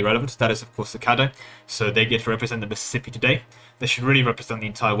incredibly relevant. That is, of course, the Caddo. So they get to represent the Mississippi today. They should really represent the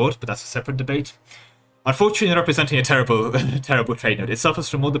entire world, but that's a separate debate. Unfortunately, they're representing a terrible, terrible trade node. It suffers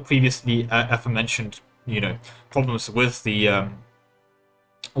from all the previously aforementioned, you know, problems with the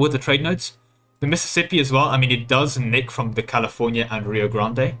trade nodes. The Mississippi as well. I mean, it does nick from the California and Rio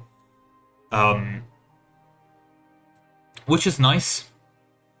Grande, which is nice.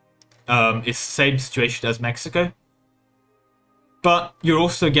 It's the same situation as Mexico, but you're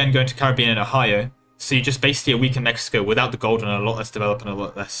also again going to Caribbean and Ohio, so you're just basically a weaker Mexico without the gold and a lot less developed and a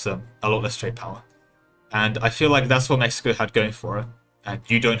lot less trade power. And I feel like that's what Mexico had going for it, and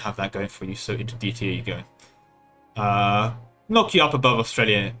you don't have that going for you. So into D tier you go. Knock you up above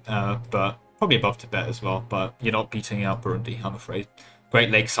Australia, but probably above Tibet as well. But you're not beating out Burundi, I'm afraid. Great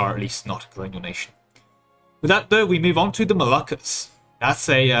Lakes are at least not a colonial nation. With that though, we move on to the Moluccas. That's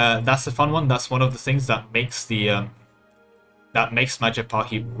a fun one. That's one of the things that makes the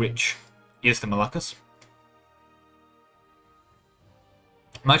Majapahit rich, is the Moluccas.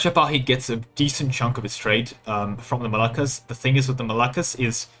 Majapahit gets a decent chunk of its trade from the Moluccas. The thing is with the Moluccas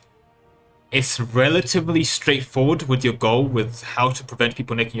is it's relatively straightforward with your goal with how to prevent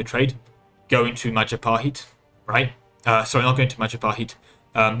people nicking your trade. Go into Majapahit, right? Sorry, not going to Majapahit.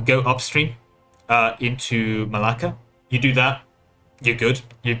 Go upstream into Malacca. You do that, you're good.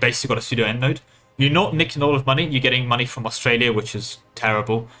 You basically got a pseudo end node. You're not nicking a lot of money. You're getting money from Australia, which is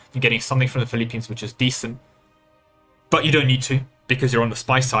terrible. You're getting something from the Philippines, which is decent. But you don't need to, because you're on the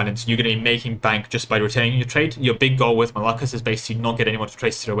Spice Islands. You're going to be making bank just by retaining your trade. Your big goal with Moluccas is basically not get anyone to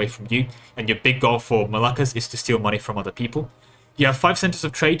trade it away from you. And your big goal for Moluccas is to steal money from other people. You have 5 centers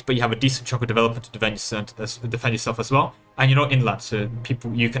of trade, but you have a decent chunk of development to defend yourself as well. And you're not inland, so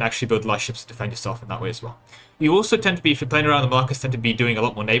you can actually build light ships to defend yourself in that way as well. You also tend to be, if you're playing around the Moluccas, tend to be doing a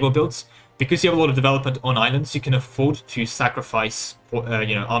lot more naval builds. Because you have a lot of development on islands, you can afford to sacrifice,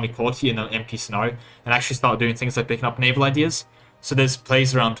 army quality in an MP scenario and actually start doing things like picking up naval ideas. So there's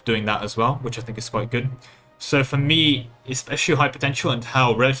plays around doing that as well, which I think is quite good. So for me, especially high potential and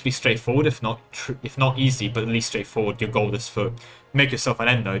how relatively straightforward, if not easy, but at least straightforward, your goal is for make yourself an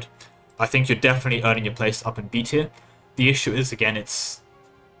end node. I think you're definitely earning your place up in B tier. The issue is, again, it's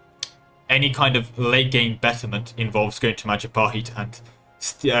any kind of late game betterment involves going to Majapahit and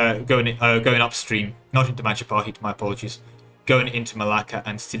going upstream, not into Majapahit, my apologies, going into Malacca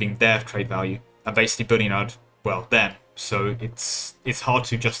and stealing their trade value and basically building out, well, them. So it's hard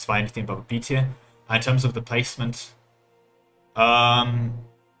to justify anything above a B tier. And in terms of the placement,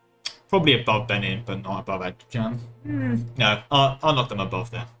 probably above Benin, but not above Abidjan. No, I'll knock them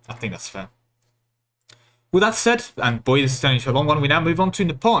above there. I think that's fair. With that said, and boy, this is turning into a long one, we now move on to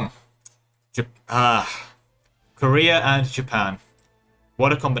Nippon. Korea and Japan.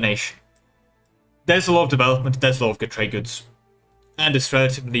 What a combination. There's a lot of development, there's a lot of good trade goods, and it's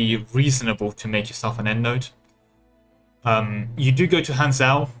relatively reasonable to make yourself an end node. You do go to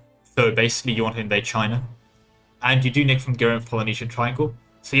Hanzhou, so basically you want to invade China, and you do nick from Gurren Polynesian Triangle,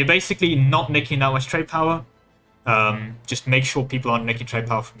 so you're basically not nicking that much trade power. Just make sure people aren't nicking trade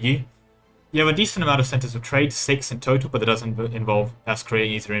power from you. You have a decent amount of centers of trade, 6 in total, but that doesn't involve as Korea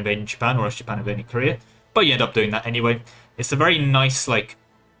either invading Japan or as Japan invading Korea, but you end up doing that anyway. It's a very nice, like,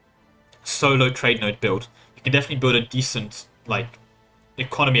 solo trade node build. You can definitely build a decent, like,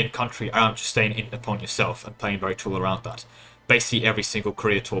 economy and country around just staying in Nippon yourself and playing very tool around that. Basically every single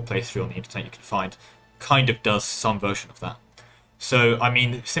Korea tour playthrough on the internet you can find kind of does some version of that. So, I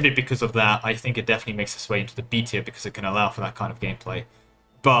mean, simply because of that, I think it definitely makes its way into the B tier because it can allow for that kind of gameplay.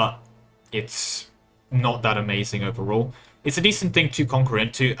 But it's not that amazing overall. It's a decent thing to conquer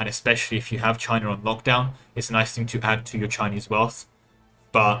into, and especially if you have China on lockdown, it's a nice thing to add to your Chinese wealth.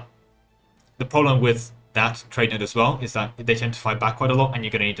 But the problem with that trade node as well is that they tend to fight back quite a lot, and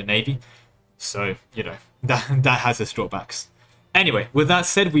you're going to need a navy. So, you know, that has its drawbacks. Anyway, with that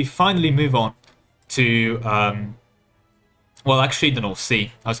said, we finally move on to, well, actually the North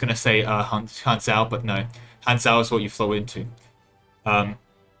Sea. I was going to say Hanzhou, but no. Hanzhou is what you flow into.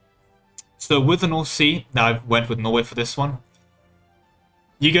 So with the North Sea, now I went with Norway for this one.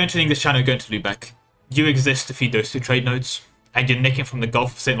 You go into the English Channel, you go into Lubeck. You exist to feed those two trade nodes, and you're nicking from the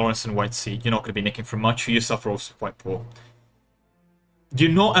Gulf of St. Lawrence and White Sea. You're not going to be nicking from much, you yourself are also quite poor.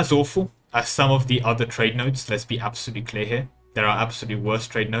 You're not as awful as some of the other trade nodes, let's be absolutely clear here. There are absolutely worse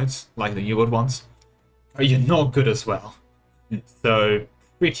trade nodes, like the New World ones. But you're not good as well. So,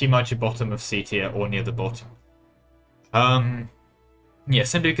 pretty much a bottom of C tier or near the bottom. Yeah,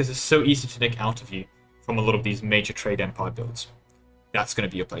 simply because it's so easy to nick out of you from a lot of these major trade empire builds. That's going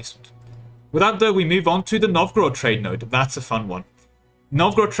to be your placement. With that though, we move on to the Novgorod trade node. That's a fun one.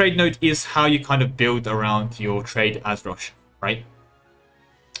 Novgorod trade node is how you kind of build around your trade as Russia, right?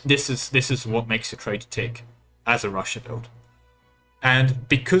 This is what makes your trade tick as a Russia build. And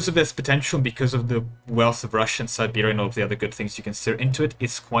because of this potential, because of the wealth of Russia and Siberia and all of the other good things you can steer into it,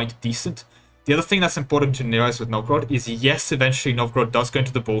 it's quite decent. The other thing that's important to realize with Novgorod is, yes, eventually Novgorod does go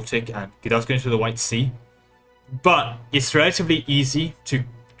into the Baltic and it does go into the White Sea, but it's relatively easy to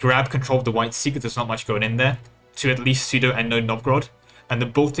grab control of the White Sea because there's not much going in there, to at least pseudo and node Novgorod, and the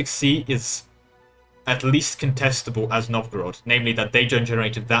Baltic Sea is at least contestable as Novgorod, namely that they don't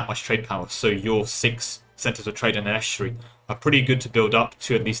generate that much trade power, so your 6 centers of trade and an estuary are pretty good to build up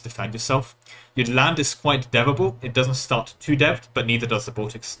to at least defend yourself. Your land is quite devable. It doesn't start too deved, but neither does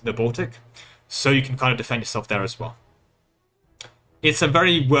the Baltic. So you can kind of defend yourself there as well. It's a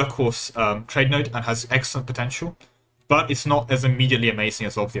very workhorse trade node and has excellent potential, but it's not as immediately amazing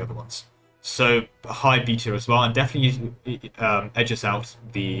as all of the other ones. So a high B tier as well, and definitely edges out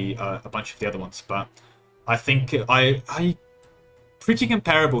the a bunch of the other ones. But I think I pretty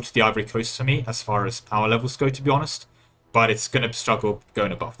comparable to the Ivory Coast for me as far as power levels go, to be honest. But it's going to struggle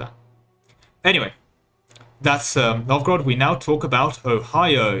going above that. Anyway, that's Novgorod. We now talk about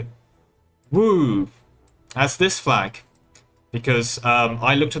Ohio. Woo! That's this flag. Because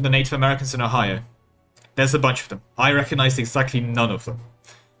I looked at the Native Americans in Ohio. There's a bunch of them. I recognized exactly none of them.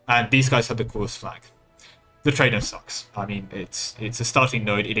 And these guys have the coolest flag. The trade node sucks. I mean, it's a starting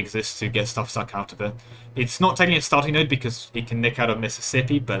node. It exists to get stuff sucked out of it. It's not technically a starting node because it can nick out of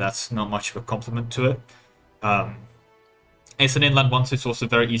Mississippi, but that's not much of a compliment to it. It's an inland one, so it's also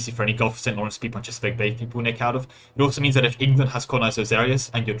very easy for any Gulf of St. Lawrence people and Chesapeake Bay people to nick out of. It also means that if England has colonized those areas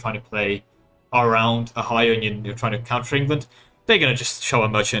and you're trying to play around Ohio and you're trying to counter England, they're going to just show a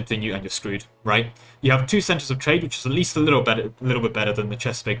merchant in you and you're screwed, right? You have 2 centers of trade, which is at least a little bit better than the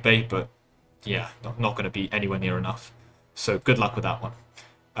Chesapeake Bay, but yeah, not going to be anywhere near enough. So good luck with that one.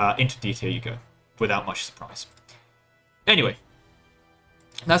 Into D tier you go, without much surprise. Anyway,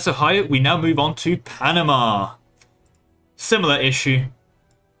 that's Ohio. We now move on to Panama. Similar issue.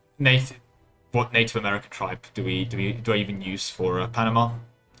 What Native American tribe do I even use for Panama?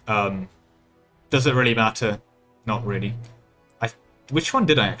 Does it really matter? Not really. Which one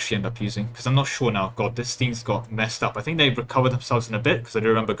did I actually end up using? Because I'm not sure now. God, this thing's got messed up. I think they've recovered themselves in a bit, because I do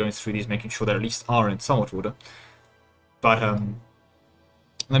remember going through these, making sure they at least are in somewhat order. But,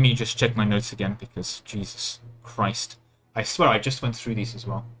 let me just check my notes again, because, Jesus Christ. I swear I just went through these as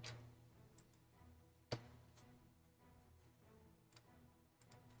well.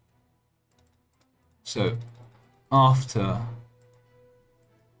 So, after...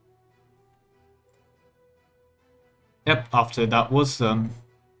 Yep, after that was,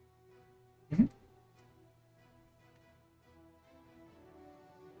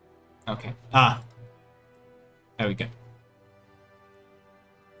 Okay. Ah. There we go.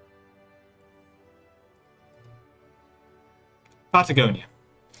 Patagonia.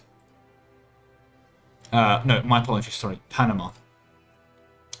 No, my apologies, sorry. Panama.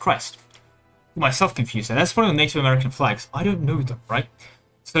 Christ. Myself confused there. That's one of the Native American flags. I don't know them, right?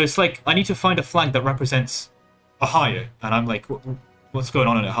 So it's like, I need to find a flag that represents Ohio. And I'm like, what's going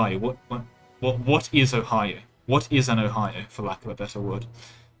on in Ohio? What is Ohio? What is an Ohio, for lack of a better word?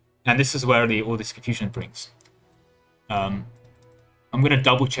 And this is where all this confusion brings. I'm going to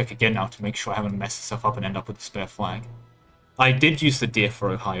double check again now to make sure I haven't messed stuff up and end up with a spare flag. I did use the deer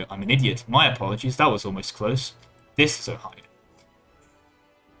for Ohio. I'm an idiot. My apologies. That was almost close. This is Ohio.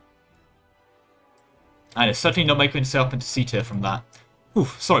 And it's certainly not making itself into C tier from that.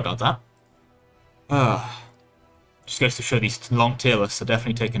 Oof, sorry about that. Just goes to show these long tier lists are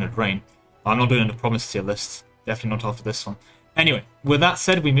definitely taking a drain. I'm not doing the promised tier list. Definitely not after this one. Anyway, with that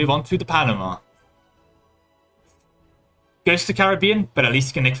said, we move on to the Panama. Goes to Caribbean, but at least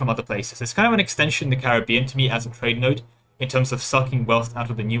you can nick from other places. It's kind of an extension of the Caribbean to me as a trade node in terms of sucking wealth out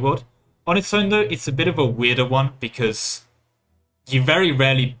of the New World. On its own, though, it's a bit of a weirder one because you very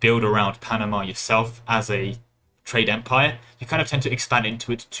rarely build around Panama yourself as a trade empire. You kind of tend to expand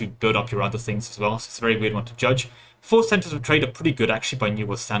into it to build up your other things as well, so it's a very weird one to judge. 4 centers of trade are pretty good, actually, by New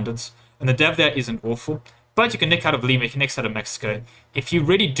World standards, and the dev there isn't awful. But you can nick out of Lima, you can nick out of Mexico. If you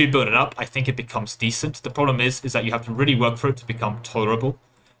really do build it up, I think it becomes decent. The problem is that you have to really work for it to become tolerable.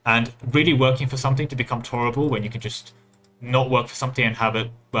 And really working for something to become tolerable when you can just not work for something and have it,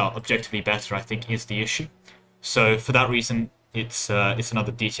 well, objectively better, I think is the issue. So for that reason, it's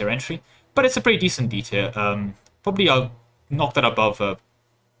another D tier entry. But it's a pretty decent D tier. Probably I'll knock that above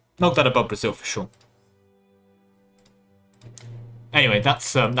Brazil for sure. Anyway,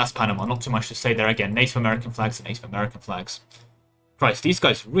 that's Panama. Not too much to say there. Again, Native American flags are Native American flags. Christ, these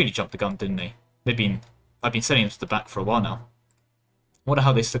guys really jumped the gun, didn't they? I've been sending them to the back for a while now. I wonder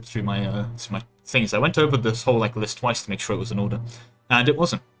how they slipped through my things. I went over this whole list twice to make sure it was in order, and it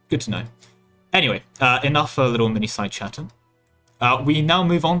wasn't. Good to know. Anyway, enough little mini side chatting. We now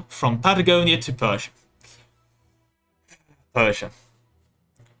move on from Patagonia to Persia.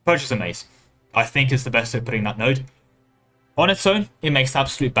 Persia's amazing. I think is the best way of putting that node. On its own, it makes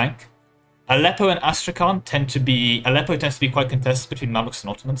absolute bank. Aleppo and Astrakhan tends to be quite contested between Mamluks and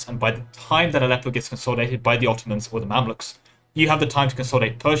Ottomans, and by the time that Aleppo gets consolidated by the Ottomans or the Mamluks, you have the time to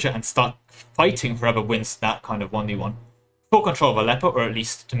consolidate Persia and start fighting whoever wins that kind of 1v1. Full control of Aleppo, or at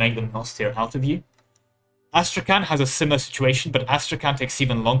least to make them not steer out of you. Astrakhan has a similar situation, but Astrakhan takes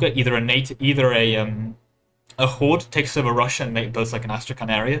even longer. Either a horde takes over Russia and makes both like an Astrakhan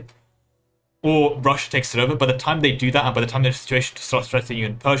area, or Russia takes it over. By the time they do that, and by the time they're in a situation to start threatening you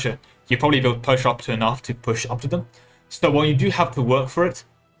in Persia, you probably build Persia up to enough to push up to them. So while you do have to work for it,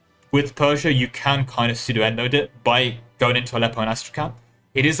 with Persia, you can kind of pseudo-end node it by going into Aleppo and Astrakhan.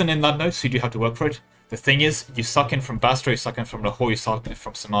 It is an inland node, so you do have to work for it. The thing is, you suck in from Basra, you suck in from Lahore, you suck in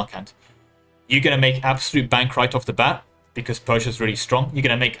from Samarkand. You're going to make absolute bank right off the bat, because Persia's really strong. You're going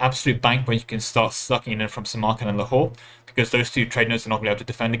to make absolute bank when you can start sucking in from Samarkand and Lahore, because those two trade nodes are not going to be able to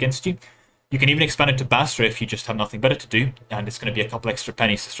defend against you. You can even expand it to Basra if you just have nothing better to do, and it's going to be a couple extra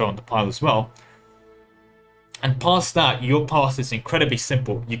pennies to throw on the pile as well. And past that, your path is incredibly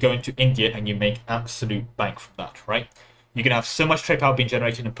simple. You go into India and you make absolute bank from that, right? You're going to have so much trade power being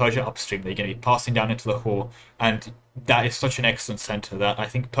generated in Persia upstream that you're going to be passing down into Lahore, and that is such an excellent center that I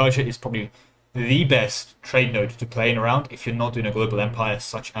think Persia is probably the best trade node to play in around if you're not doing a global empire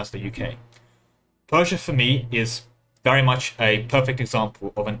such as the UK. Persia, for me, is very much a perfect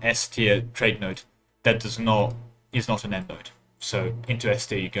example of an S tier trade node that is not an N node. So into S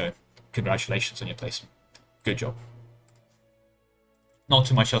tier you go. Congratulations on your placement. Good job. Not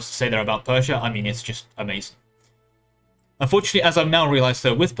too much else to say there about Persia. I mean, it's just amazing. Unfortunately, as I've now realized,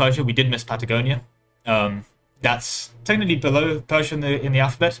 though, with Persia, we did miss Patagonia. That's technically below Persia in the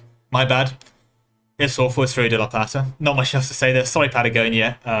alphabet. My bad. It's awful. It's Rio de la Plata. Not much else to say there. Sorry,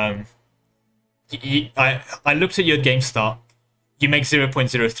 Patagonia. I looked at your game start. You make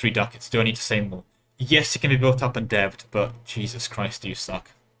 0.03 ducats. Do I need to say more? Yes, it can be built up and devved, but Jesus Christ, do you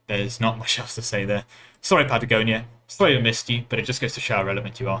suck. There's not much else to say there. Sorry, Patagonia. Sorry I missed you, but it just goes to show how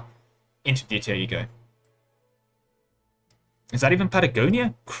relevant you are. Into the tier you go. Is that even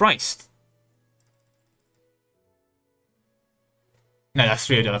Patagonia? Christ. No, that's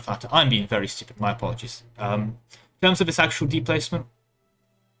Rio de la Plata. I'm being very stupid. My apologies. In terms of its actual deplacement,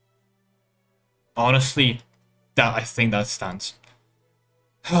 honestly, I think that stands.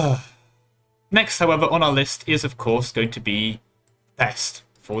 Next, however, on our list is, of course, going to be Pest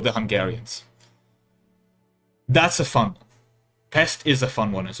for the Hungarians. That's a fun one. Pest is a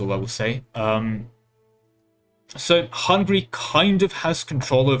fun one, is all I will say. So Hungary kind of has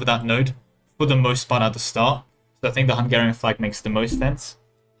control over that node for the most part at the start. So I think the Hungarian flag makes the most sense.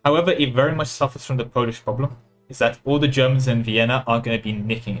 However, it very much suffers from the Polish problem, is that all the Germans in Vienna are going to be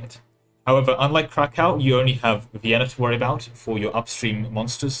nicking it. However, unlike Krakow, you only have Vienna to worry about for your upstream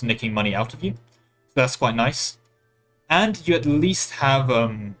monsters nicking money out of you. So that's quite nice. And you at least have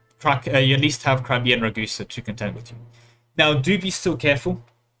Crimea and Ragusa to contend with you. Now, do be still careful.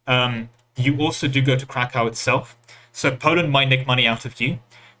 You also do go to Krakow itself, so Poland might nick money out of you,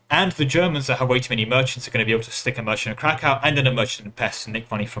 and the Germans that have way too many merchants are going to be able to stick a merchant in Krakow and then a merchant in Pest and nick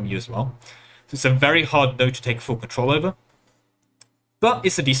money from you as well. So it's a very hard node to take full control over, but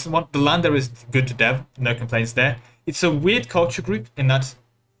it's a decent one. The land there is good to dev, no complaints there. It's a weird culture group in that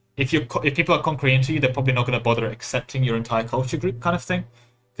if people are conquering into you, they're probably not going to bother accepting your entire culture group kind of thing,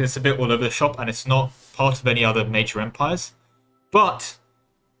 because it's a bit all over the shop and it's not part of any other major empires. But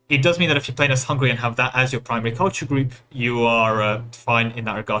it does mean that if you're playing as Hungary and have that as your primary culture group, you are fine in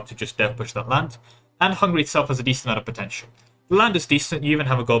that regard to just dev push that land. And Hungary itself has a decent amount of potential. The land is decent. You even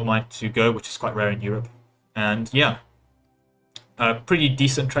have a gold mine to go, which is quite rare in Europe. And yeah, a pretty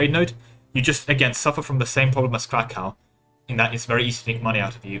decent trade node. You just, again, suffer from the same problem as Krakow, in that it's very easy to make money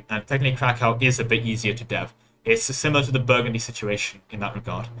out of you. And technically Krakow is a bit easier to dev. It's similar to the Burgundy situation in that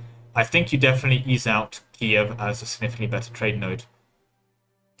regard. I think you definitely ease out Kiev as a significantly better trade node.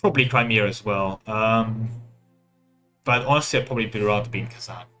 Probably Crimea as well. But honestly, I'd probably rather be in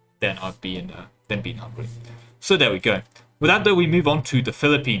Kazan than I'd be in Hungary. So there we go. With that, though, we move on to the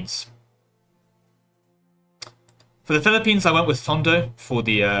Philippines. For the Philippines, I went with Tondo for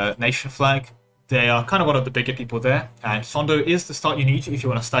the nation flag. They are kind of one of the bigger people there, and Tondo is the start you need if you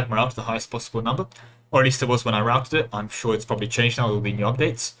want to stack morale to the highest possible number. Or at least it was when I routed it. I'm sure it's probably changed now with all the new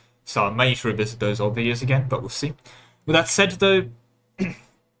updates, so I may need to revisit those old videos again, but we'll see. With that said, though,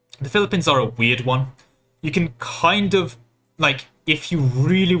 the Philippines are a weird one. You can kind of, like, if you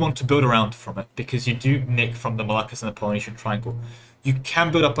really want to build around from it, because you do nick from the Moluccas and the Polynesian Triangle, you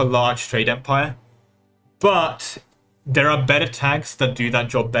can build up a large trade empire, but there are better tags that do that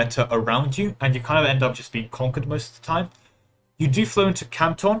job better around you, and you kind of end up just being conquered most of the time. You do flow into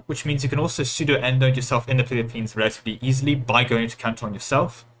Canton, which means you can also pseudo-end node yourself in the Philippines relatively easily by going to Canton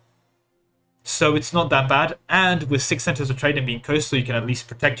yourself. So it's not that bad, and with 6 centers of trade and being coastal, you can at least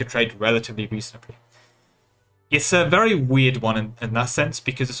protect your trade relatively reasonably. It's a very weird one in that sense,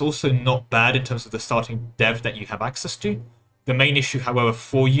 because it's also not bad in terms of the starting dev that you have access to. The main issue, however,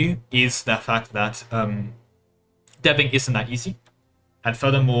 for you is the fact that deving isn't that easy. And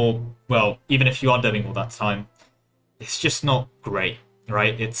furthermore, well, even if you are deving all that time, it's just not great,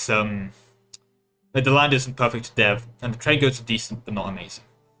 right? It's like the land isn't perfect to dev, and the trade goods are decent, but not amazing.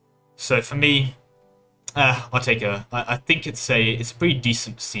 So for me, I'll take I think it's a pretty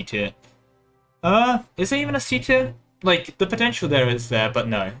decent C tier. Is it even a C tier? Like, the potential there is there, but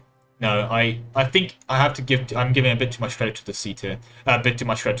no. No, I think I have to I'm giving a bit too much credit to the C tier. A bit too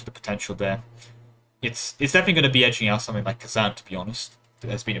much credit to the potential there. It's definitely going to be edging out something like Kazan, to be honest.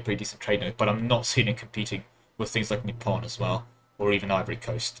 There's been a pretty decent trade node, but I'm not seeing it competing with things like Nippon as well, or even Ivory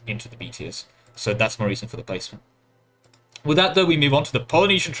Coast into the B tiers. So that's my reason for the placement. With that, though, we move on to the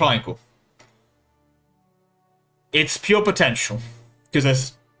Polynesian Triangle. It's pure potential, because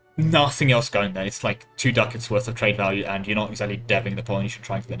there's nothing else going there. It's like 2 ducats worth of trade value, and you're not exactly deving the Polynesian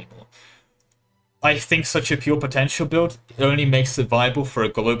Triangle anymore. I think such a pure potential build only makes it viable for a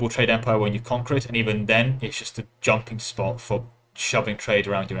global trade empire when you conquer it, and even then, it's just a jumping spot for shoving trade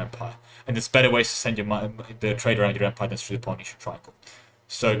around your empire. And there's better ways to send the trade around your empire than through the Polynesian Triangle.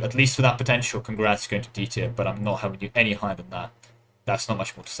 So at least for that potential, congrats going to D tier, but I'm not having you any higher than that. That's not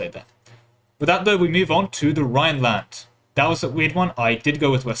much more to say there. With that, though, we move on to the Rhineland. That was a weird one. I did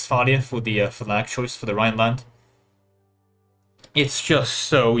go with Westphalia for the flag choice for the Rhineland. It's just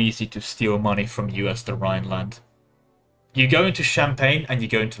so easy to steal money from you as the Rhineland. You go into Champagne and you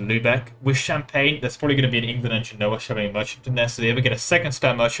go into Lubeck. With Champagne, there's probably going to be an England and Genoa shoving a merchant in there, so if you ever get a second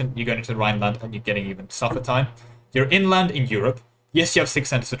spare merchant, you go into the Rhineland and you're getting even suffer time. You're inland in Europe. Yes, you have 6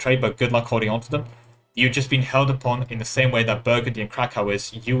 centers of trade, but good luck holding on to them. You're just being held upon in the same way that Burgundy and Krakow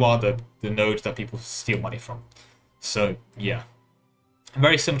is. You are the node that people steal money from. So, yeah.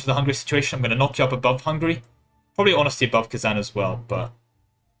 Very similar to the Hungary situation. I'm going to knock you up above Hungary. Probably, honestly, above Kazan as well. But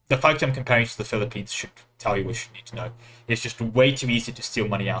the fact I'm comparing to the Philippines should tell you what you need to know. It's just way too easy to steal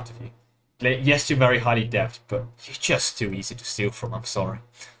money out of you. Yes, you're very highly debt, but you're just too easy to steal from, I'm sorry.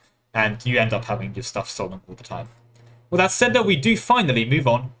 And you end up having your stuff stolen all the time. Well, that said, though, we do finally move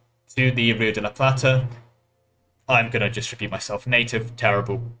on to the Rio de la Plata. I'm going to just repeat myself. Native,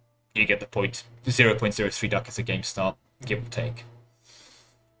 terrible. You get the point. 0.03 ducats a game start, give or take.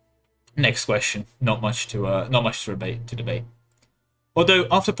 Next question. Not much to debate. Although,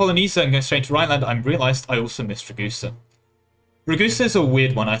 after Polynesia and going straight to Rhineland, I realized I also missed Ragusa. Ragusa is a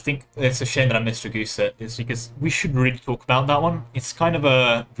weird one. I think it's a shame that I missed Ragusa, is because we should really talk about that one. It's kind of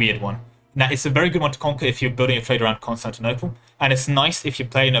a weird one. Now, it's a very good one to conquer if you're building a trade around Constantinople, and it's nice if you're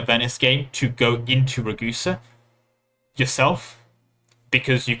playing a Venice game to go into Ragusa yourself,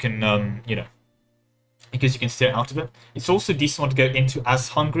 because you can, because you can steer out of it. It's also a decent one to go into as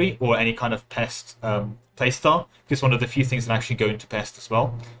Hungary or any kind of Pest playstyle, because one of the few things that actually go into Pest as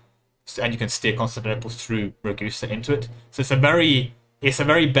well. So, and you can steer Constantinople through Ragusa into it. So it's a very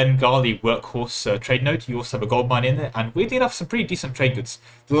Bengali workhorse trade node. You also have a gold mine in there, and weirdly enough, some pretty decent trade goods.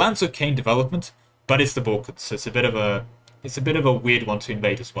 The land's okay in development, but it's the Balkans, so it's a bit of a weird one to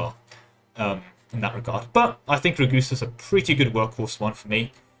invade as well, in that regard. But I think Ragusa is a pretty good workhorse one for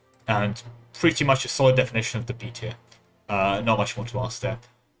me, and pretty much a solid definition of the B tier. Not much more to ask there.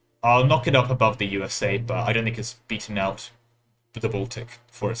 I'll knock it up above the USA, but I don't think it's beaten out the Baltic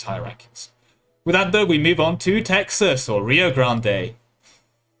for its higher rankings. With that, though, we move on to Texas, or Rio Grande.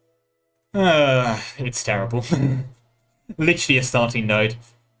 It's terrible. Literally a starting node.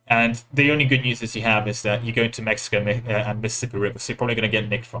 And the only good news is you have is that you go into Mexico and Mississippi River, so you're probably going to get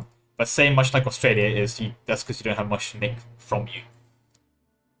nicked from. But same, much like Australia, that's because you don't have much to nick from you.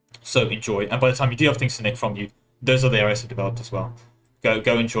 So enjoy. And by the time you do have things to nick from you, those are the areas you've developed as well.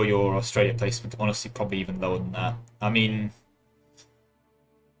 Go enjoy your Australia placement. Honestly, probably even lower than that. I mean,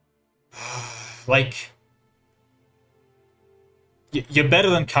 like, you're better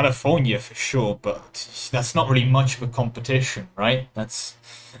than California for sure, but that's not really much of a competition, right? That's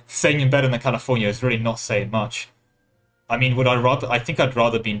saying you're better than California is really not saying much. I mean, I think I'd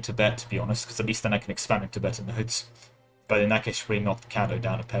rather be in Tibet, to be honest, because at least then I can expand in Tibetan nodes. But in that case, really knock the Kado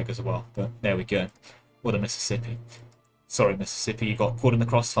down a peg as well. But there we go. Or the Mississippi. Sorry, Mississippi, you got caught in the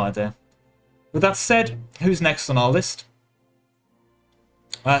crossfire there. With that said, who's next on our list?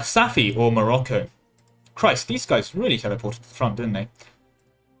 Safi, or Morocco. Christ, these guys really teleported to the front, didn't they?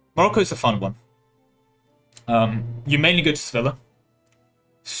 Morocco's a fun one. You mainly go to Sevilla.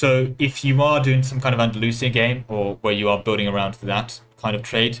 So if you are doing some kind of Andalusia game, or where you are building around that kind of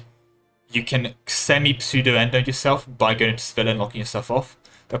trade, you can semi-pseudo-endo yourself by going to Sevilla and locking yourself off.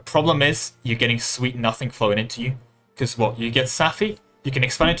 The problem is, you're getting sweet nothing flowing into you. Because what? You get Safi, you can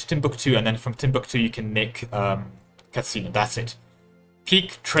expand into Timbuktu, and then from Timbuktu you can nick Katsina. That's it.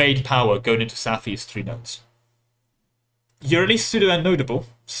 Peak trade power going into Safi is 3 nodes. You're at least pseudo-nodable,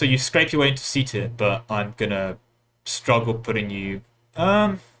 so you scrape your way into C tier, but I'm gonna struggle putting you...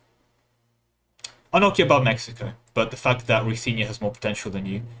 I'll knock you above Mexico, but the fact that Ruthenia has more potential than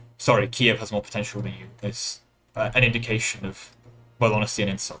you... Sorry, Kiev has more potential than you is an indication of, well, honestly, an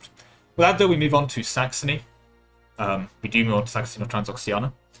insult. With that, though, we move on to Saxony. We do move on to Saxony or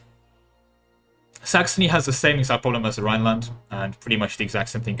Transoxiana. Saxony has the same exact problem as the Rhineland, and pretty much the exact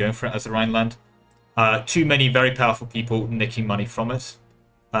same thing going for it as the Rhineland. Too many very powerful people nicking money from it.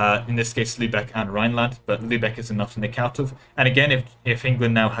 In this case, Lübeck and Rhineland, but Lübeck is enough to nick out of. And again, if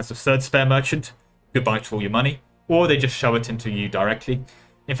England now has a third spare merchant, goodbye to all your money, or they just shove it into you directly.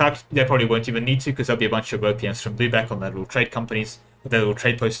 In fact, they probably won't even need to, because there'll be a bunch of OPMs from Lübeck on their little trade companies, their little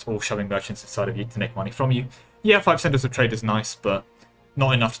trade posts, all shoving merchants inside of you to nick money from you. Yeah, 5 centers of trade is nice, but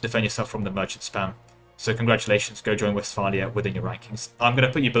not enough to defend yourself from the merchant spam. So congratulations, go join Westphalia within your rankings. I'm going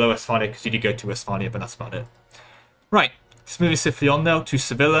to put you below Westphalia because you did go to Westphalia, but that's about it. Right, let's move swiftly on now to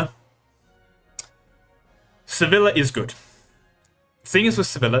Sevilla. Sevilla is good. The thing is with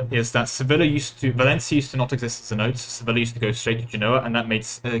Sevilla is that Valencia used to not exist as a node, so Sevilla used to go straight to Genoa, and that made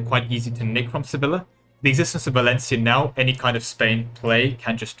it quite easy to nick from Sevilla. The existence of Valencia now, any kind of Spain play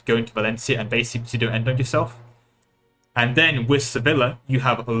can just go into Valencia and basically pseudo-end on yourself. And then with Sevilla, you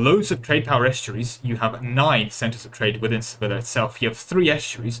have loads of trade power estuaries. You have 9 centers of trade within Sevilla itself. You have 3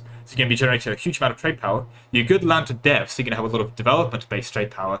 estuaries, so you're going to be generating a huge amount of trade power. You're good land to dev, so you're going to have a lot of development-based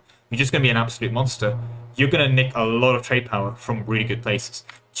trade power. You're just going to be an absolute monster. You're going to nick a lot of trade power from really good places.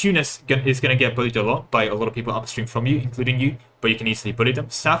 Tunis is going to get bullied a lot by a lot of people upstream from you, including you, but you can easily bully them.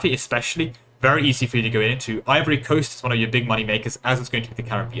 Safi especially, Very easy for you to go into. Ivory Coast is one of your big money makers, as it's going to be the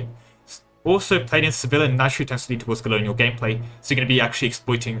Caribbean. Also, playing in Sevilla naturally tends to lead towards colonial gameplay, so you're going to be actually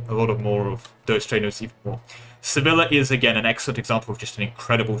exploiting a lot of more of those trade nodes even more. Sevilla is, again, an excellent example of just an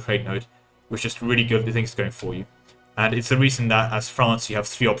incredible trade node, with just really good things going for you. And it's the reason that, as France, you have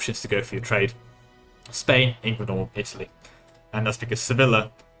 3 options to go for your trade. Spain, England, or Italy. And that's because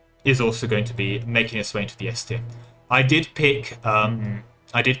Sevilla is also going to be making its way into the S tier. I did pick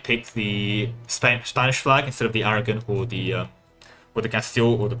the Spanish flag instead of the Aragon or the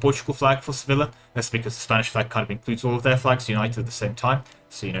Castile or the Portugal flag for Sevilla. That's because the Spanish flag kind of includes all of their flags united at the same time.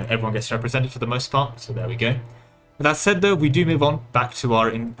 So, you know, everyone gets represented for the most part. So there we go. With that said, though, we do move on back to our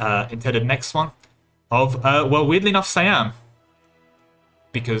intended next one of, well, weirdly enough, Siam.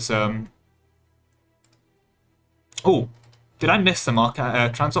 Because, oh, did I miss the mark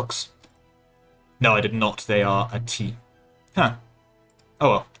Transox? No, I did not. They are a T. Huh. Oh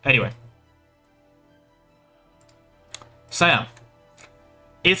well. Anyway. Siam.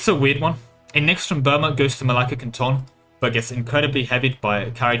 It's a weird one. It nicks from Burma, goes to Malacca Canton, but gets incredibly carried by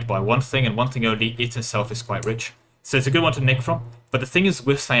one thing, and one thing only. It itself is quite rich. So it's a good one to nick from. But the thing is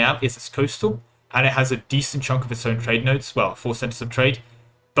with Siam is it's coastal, and it has a decent chunk of its own trade nodes. Well, 4 centers of trade.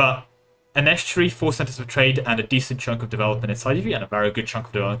 But an estuary, 4 centers of trade, and a decent chunk of development inside of you, and a very good chunk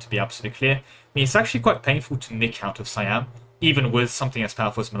of development to be absolutely clear, I mean, it's actually quite painful to nick out of Siam, even with something as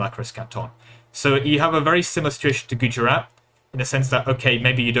powerful as Malacca's Canton. So you have a very similar situation to Gujarat, in the sense that, okay,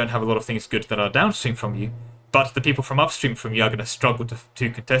 maybe you don't have a lot of things good that are downstream from you, but the people from upstream from you are going to struggle to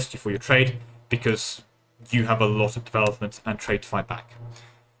contest you for your trade, because you have a lot of development and trade to fight back.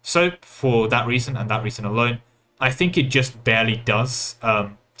 So, for that reason, and that reason alone, I think it just barely does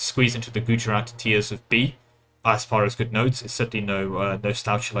squeeze into the Gujarat tiers of B as far as good nodes. It's certainly no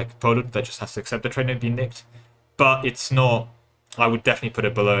slouch like Poland that just has to accept the trade node being nicked. But it's not... I would definitely put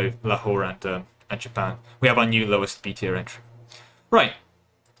it below Lahore and Japan. We have our new lowest B tier entry. Right.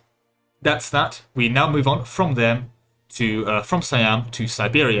 That's that. We now move on from them to from Siam to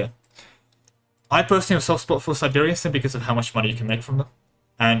Siberia. I personally have a soft spot for Siberia simply because of how much money you can make from them.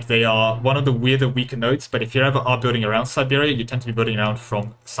 And they are one of the weirder, weaker nodes, but if you ever are building around Siberia, you tend to be building around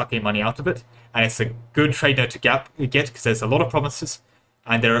from sucking money out of it. And it's a good trade node to get because there's a lot of provinces.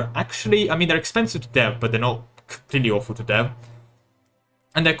 And they're actually, I mean, they're expensive to dev, but they're not completely awful to dev.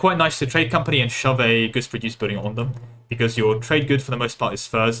 And they're quite nice to trade company and shove a goods produce building on them, because your trade good for the most part is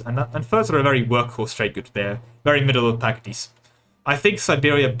furs, and furs are a very workhorse trade good. They're very middle of the pack decent. I think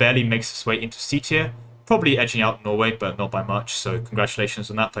Siberia barely makes its way into C tier, probably edging out Norway, but not by much, so congratulations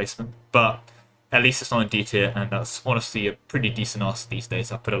on that placement. But at least it's not in D tier, and that's honestly a pretty decent ask these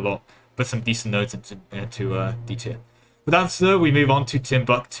days. I put some decent nodes into D tier. With that, though, we move on to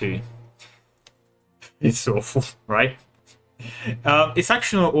Timbuktu. It's awful, right? It's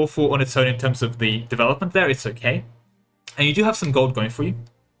actually not awful on its own in terms of the development there. It's okay. And you do have some gold going for you.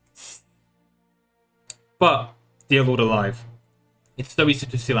 But, dear Lord alive, it's so easy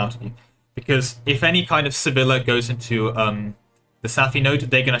to steal out of you. Because if any kind of Sevilla goes into the Safi node,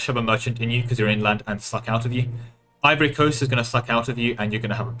 they're going to shove a merchant in you because you're inland and suck out of you. Ivory Coast is going to suck out of you and you're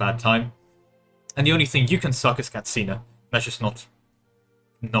going to have a bad time. And the only thing you can suck is Katsina. That's just not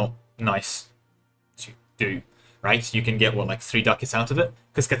nice to do. Right? You can get, what, like 3 ducats out of it?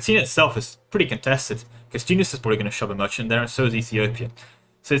 Because Katsina itself is pretty contested. Because Tunis is probably going to shove a merchant there, and so is Ethiopia.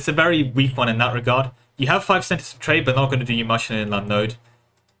 So it's a very weak one in that regard. You have 5 centers of trade, but not going to do you much in an inland node.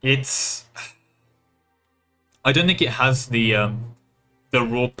 It's... I don't think it has the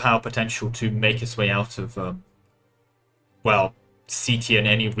raw power potential to make its way out of, well, C tier in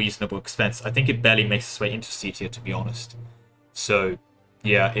any reasonable expense. I think it barely makes its way into C tier, to be honest. So,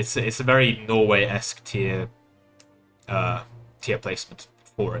 yeah, it's a very Norway-esque tier placement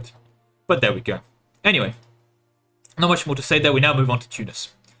for it. But there we go. Anyway, not much more to say there. We now move on to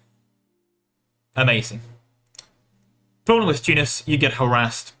Tunis. Amazing. Problem with Tunis, you get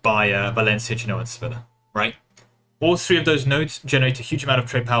harassed by Valencia, Genoa, and Sevilla, right? All 3 of those nodes generate a huge amount of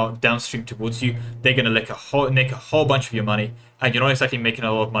trade power downstream towards you. They're going to nick a whole bunch of your money, and you're not exactly making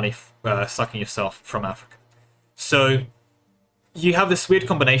a lot of money sucking yourself from Africa. So you have this weird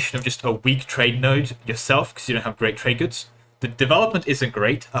combination of just a weak trade node yourself, because you don't have great trade goods. The development isn't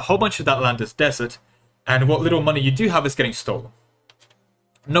great. A whole bunch of that land is desert, and what little money you do have is getting stolen.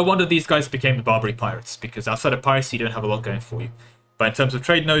 No wonder these guys became the Barbary pirates, because outside of piracy, you don't have a lot going for you. But in terms of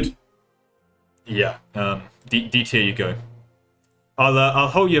trade node, yeah, D tier you go. I'll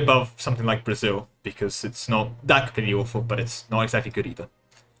hold you above something like Brazil, because it's not that completely awful, but it's not exactly good either.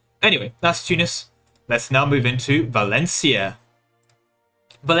 Anyway, that's Tunis. Let's now move into Valencia.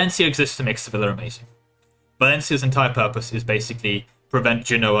 Valencia exists to make Sevilla amazing. Valencia's entire purpose is basically prevent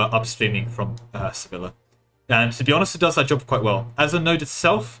Genoa upstreaming from Sevilla. And to be honest, it does that job quite well. As a node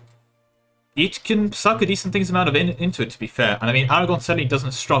itself, it can suck a decent things amount of into it, to be fair. And I mean, Aragon certainly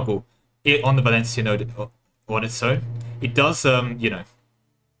doesn't struggle on the Valencia node on its own. It does, you know,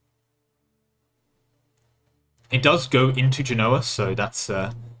 it does go into Genoa, so that's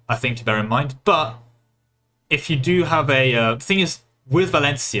a thing to bear in mind. But if you do have a... thing is, with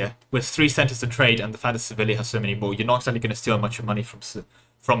Valencia, with 3 centres of trade and the fact that Sevilla has so many more, you're not exactly going to steal much money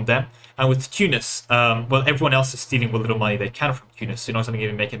from them. And with Tunis, well, everyone else is stealing what little money they can from Tunis, so you're not going to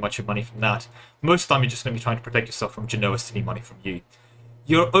be making much money from that. Most of the time, you're just going to be trying to protect yourself from Genoa stealing money from you.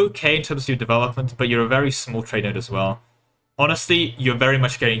 You're okay in terms of your development, but you're a very small trade node as well. Honestly, you're very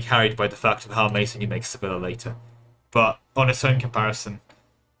much getting carried by the fact of how amazing you make Sevilla later. But on its own comparison,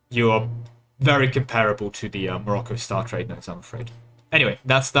 you are very comparable to the Morocco star trade nodes, I'm afraid. Anyway,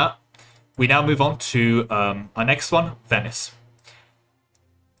 that's that. We now move on to our next one, Venice.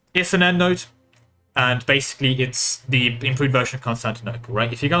 It's an end node, and basically it's the improved version of Constantinople,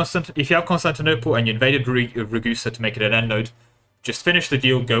 right? If you have Constantinople and you invaded Ragusa to make it an end node, just finish the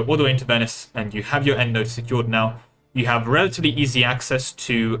deal, go all the way into Venice, and you have your end node secured now. You have relatively easy access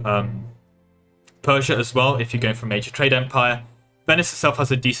to Persia as well if you're going for a major trade empire. Venice itself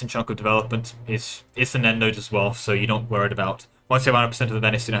has a decent chunk of development. It's an end node as well, so you're not worried about... Once you have 100% of the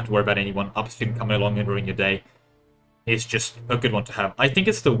Venice, you don't have to worry about anyone upstream coming along and ruining your day. It's just a good one to have. I think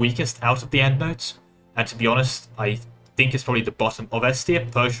it's the weakest out of the end nodes, and to be honest, I think it's probably the bottom of S tier.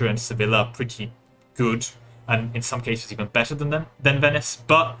 Persia and Sevilla are pretty good, and in some cases even better than Venice,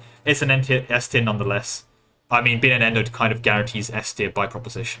 but it's an S tier nonetheless. I mean, being an end node kind of guarantees S tier by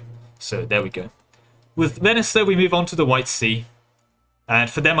proposition. So there we go. With Venice, though, we move on to the White Sea. And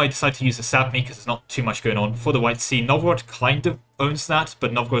for them, I decided to use the Sapmi because there's not too much going on. For the White Sea, Novgorod kind of owns that,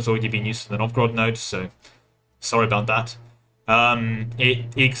 but Novgorod's already been used for the Novgorod node, so sorry about that. It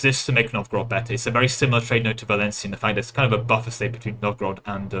exists to make Novgorod better. It's a very similar trade node to Valencia in the fact that it's kind of a buffer state between Novgorod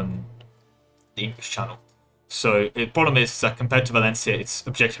and the English Channel. So the problem is that compared to Valencia, it's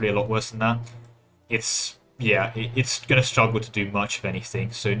objectively a lot worse than that. It's going to struggle to do much of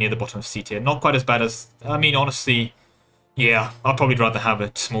anything, so near the bottom of C tier. Not quite as bad as... I mean, honestly... Yeah, I'd probably rather have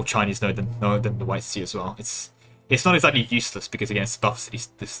a small Chinese node than the White Sea as well. It's not exactly useless because, again, it's a buffer city,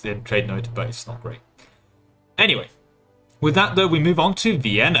 this trade node, but it's not great. Anyway, with that, though, we move on to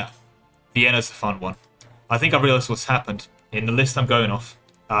Vienna. Vienna's a fun one. I think I realized what's happened. In the list I'm going off,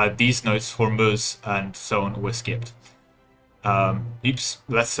 these nodes, Hormuz and so on, were skipped. Oops,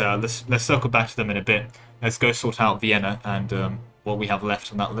 let's circle back to them in a bit. Let's go sort out Vienna and what we have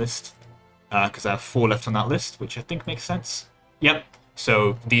left on that list. Because I have 4 left on that list, which I think makes sense. Yep,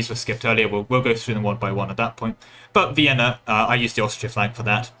 so these were skipped earlier. We'll go through them one by one at that point. But Vienna, I used the Austria flag for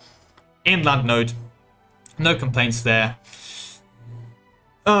that. Inland node, no complaints there.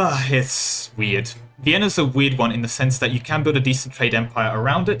 It's weird. Vienna's a weird one in the sense that you can build a decent trade empire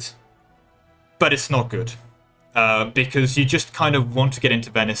around it, but it's not good. Because you just kind of want to get into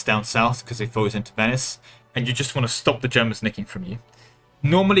Venice down south, because it flows into Venice, and you just want to stop the Germans nicking from you.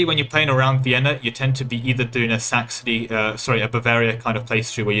 Normally, when you're playing around Vienna, you tend to be either doing a a Bavaria kind of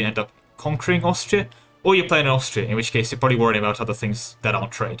playthrough where you end up conquering Austria, or you're playing in Austria, in which case you're probably worrying about other things that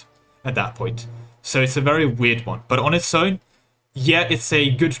aren't trade at that point. So it's a very weird one. But on its own, yeah, it's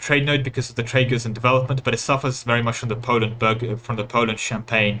a good trade node because of the trade goods and development, but it suffers very much from the Poland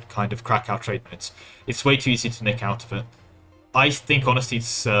Champagne kind of Krakow trade nodes. It's way too easy to nick out of it. I think honestly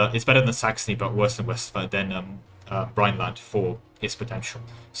it's better than Saxony, but worse than Rhineland for its potential.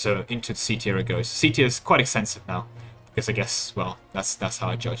 So into C tier it goes. C tier is quite extensive now, because I guess, well, that's how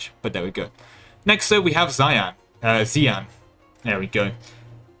I judge. But there we go. Next, though, we have Xi'an. There we go.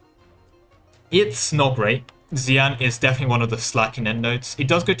 It's not great. Xi'an is definitely one of the slacking end nodes. It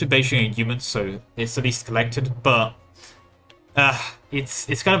does go to Beijing and Yumen, so it's at least collected, but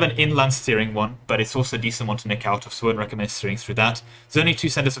it's kind of an inland steering one, but it's also a decent one to nick out of, so I wouldn't recommend steering through that. There's only 2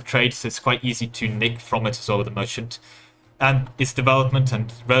 centers of trade, so it's quite easy to nick from it as well with a merchant. And its development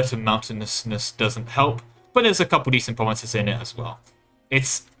and relative mountainousness doesn't help, but there's a couple decent provinces in it as well.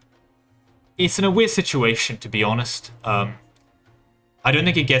 It's in a weird situation, to be honest. I don't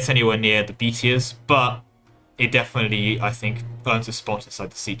think it gets anywhere near the B tiers, but it definitely, I think, earns a spot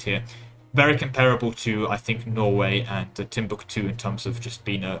inside the C tier. Very comparable to, I think, Norway and Timbuktu in terms of just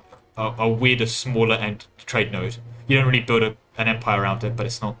being a weirder, smaller end trade node. You don't really build an empire around it, but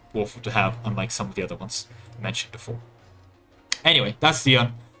it's not awful to have, unlike some of the other ones mentioned before. Anyway, that's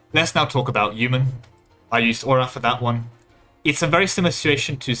Xi'an. Let's now talk about Yumen. I used Aura for that one. It's a very similar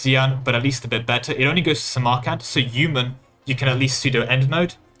situation to Xi'an, but at least a bit better. It only goes to Samarkand, so Yumen, you can at least pseudo end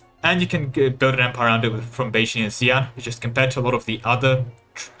node. And you can build an empire around it from Beijing and Xi'an. It's just compared to a lot of the other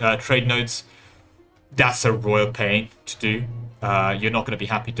trade nodes, that's a royal pain to do. You're not going to be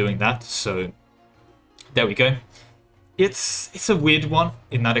happy doing that. So there we go. It's a weird one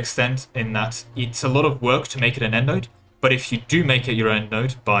in that extent, in that it's a lot of work to make it an end node. But if you do make it your end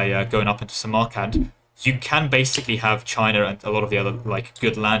node by going up into Samarkand, you can basically have China and a lot of the other like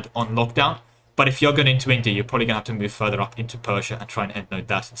good land on lockdown. But if you're going into India, you're probably going to have to move further up into Persia and try and end node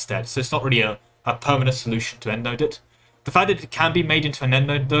that instead. So it's not really a permanent solution to end node it. The fact that it can be made into an end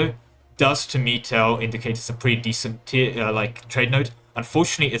node, though, does to me indicate it's a pretty decent tier, like trade node.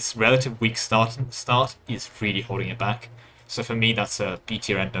 Unfortunately, its relative weak start is really holding it back. So for me, that's a B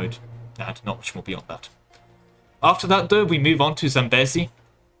tier end node, and not much more beyond that. After that, though, we move on to Zambezi.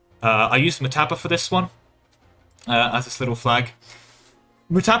 I used Mutapa for this one as this little flag.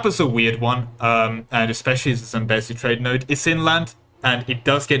 Mutapa's a weird one, and especially as a Zambezi trade node. It's inland, and it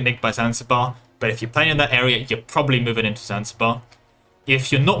does get nicked by Zanzibar, but if you're playing in that area, you're probably moving into Zanzibar.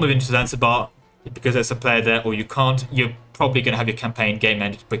 If you're not moving to Zanzibar, because there's a player there, or you can't, you're probably going to have your campaign game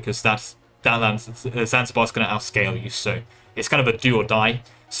ended, because that land, Zanzibar's going to outscale you, so it's kind of a do or die.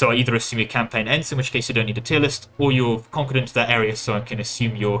 So I either assume your campaign ends, in which case you don't need a tier list, or you're conquered into that area, so I can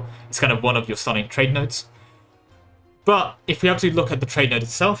assume it's kind of one of your stunning trade nodes. But if we have to look at the trade node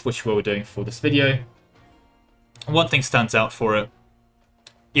itself, which we're doing for this video, one thing stands out for it.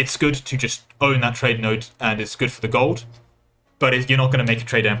 It's good to just own that trade node, and it's good for the gold. But you're not going to make a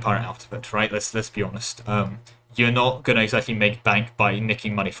trade empire out of it, right? Let's be honest. You're not going to exactly make bank by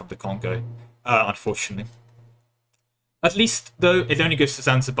nicking money from the Congo, unfortunately. At least, though, it only goes to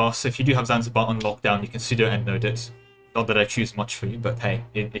Zanzibar, so if you do have Zanzibar on lockdown, you can pseudo end node it. Not that I choose much for you, but hey,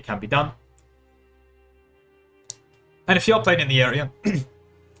 it can be done. And if you're playing in the area...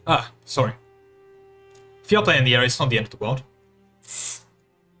 sorry. If you're playing in the area, it's not the end of the world.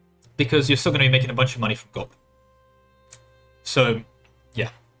 Because you're still going to be making a bunch of money from gold. So, yeah.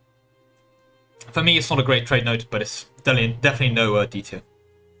 For me, it's not a great trade node, but it's definitely no D tier.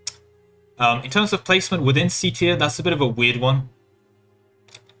 In terms of placement within C tier, that's a bit of a weird one.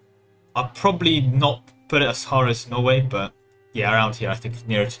 I'll probably not put it as high as Norway, but yeah, around here, I think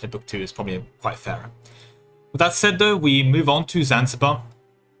nearer to Timbuktu is probably quite fair. With that said, though, we move on to Zanzibar,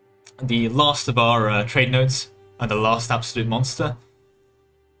 the last of our trade nodes, and the last absolute monster.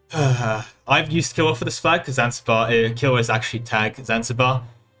 I've used Kilwa for this flag, because Kilwa is actually tag Zanzibar.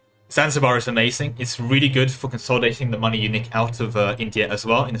 Zanzibar is amazing. It's really good for consolidating the money you nick out of India as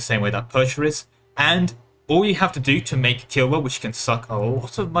well, in the same way that Persia is. And all you have to do to make Kilwa, which can suck a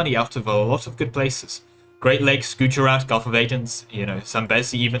lot of money out of a lot of good places. Great Lakes, Gujarat, Gulf of Aden,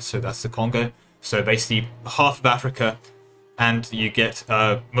 Zambezi even, so that's the Congo. So basically half of Africa, and you get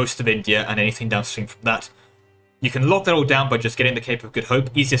most of India and anything downstream from that. You can lock that all down by just getting the Cape of Good Hope.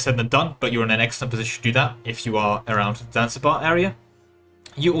 Easier said than done, but you're in an excellent position to do that if you are around the Zanzibar area.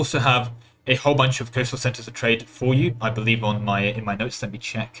 You also have a whole bunch of coastal centers of trade for you. I believe in my notes, let me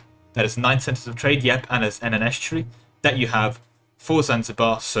check. That is 9 centers of trade, yep, and an estuary that you have for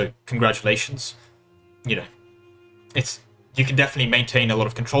Zanzibar, so congratulations. You can definitely maintain a lot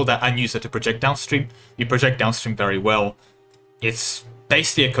of control there and use it to project downstream. You project downstream very well. It's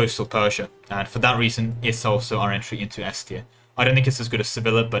basically a coastal Persia, and for that reason, it's also our entry into S tier. I don't think it's as good as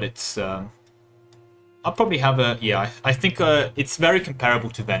Sevilla, but it's... I'll probably have a... Yeah, I think it's very comparable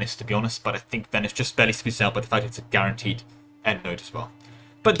to Venice, to be honest, but I think Venice just barely squeezes out by the fact it's a guaranteed end node as well.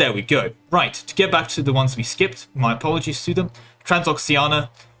 But there we go. Right, to get back to the ones we skipped, my apologies to them. Transoxiana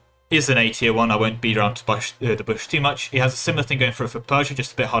is an A tier one. I won't beat around the bush too much. It has a similar thing going for Persia,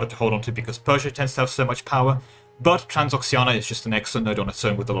 just a bit harder to hold on to because Persia tends to have so much power. But Transoxiana is just an excellent node on its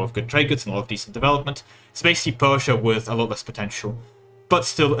own with a lot of good trade goods and a lot of decent development. It's basically Persia with a lot less potential, but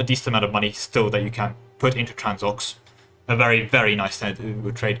still a decent amount of money still that you can put into Transox. A very, very nice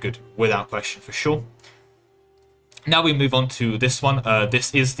trade good without question for sure. Now we move on to this one.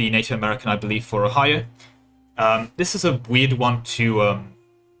 This is the Native American, I believe, for Ohio. This is a weird one to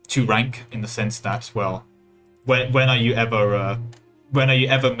rank in the sense that, well, when are you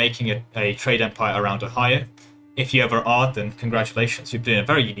ever making a trade empire around Ohio? If you ever are, then congratulations, you've done a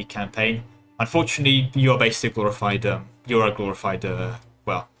very unique campaign. Unfortunately, you are basically glorified. You're a glorified,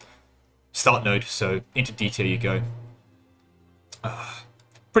 well, start node. So into D tier you go.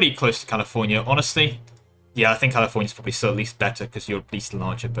 Pretty close to California, honestly. Yeah, I think California's probably still at least better because you're at least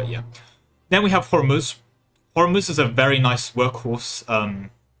larger, but yeah. Then we have Hormuz. Hormuz is a very nice workhorse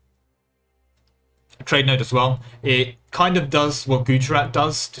trade node as well. It kind of does what Gujarat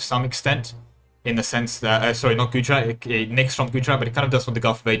does to some extent. in the sense that, sorry, not Gujarat, it nicks from Gujarat, but it kind of does what the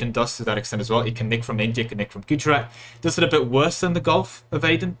Gulf of Aden does to that extent as well. It can nick from India, it can nick from Gujarat. It does it a bit worse than the Gulf of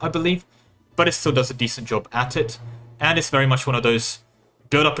Aden, I believe, but it still does a decent job at it. And it's very much one of those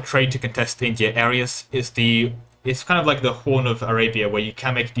build up a trade to contest India areas. It's kind of like the Horn of Arabia, where you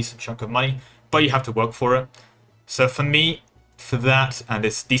can make a decent chunk of money, but you have to work for it. So for me, for that and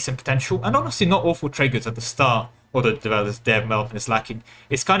its decent potential, and honestly not awful trade goods at the start, although the development is lacking,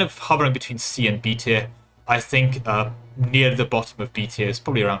 it's kind of hovering between C and B tier. I think near the bottom of B tier is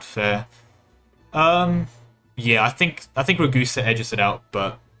probably around fair. Yeah, I think Ragusa edges it out,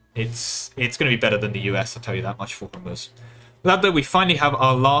 but it's going to be better than the US. I'll tell you that much for Hormuz. With that, though, we finally have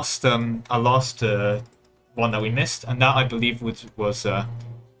our last one that we missed, and that I believe was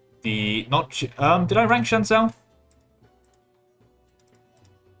the not. Did I rank Zhangzhou?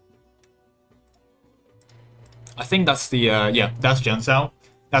 I think that's the yeah, that's Zhangzhou.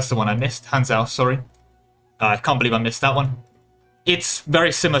 That's the one I missed. Hanzhou, sorry. I can't believe I missed that one. It's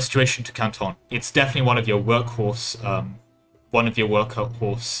very similar situation to Canton. It's definitely one of your workhorse,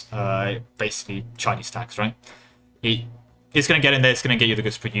 basically Chinese tax, right? It's going to get in there. It's going to get you the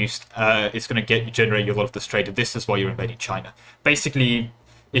goods produced. It's going to generate you a lot of this trade. This is why you're invading China. Basically,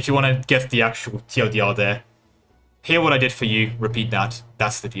 if you want to get the actual TLDR there, hear what I did for you. Repeat that.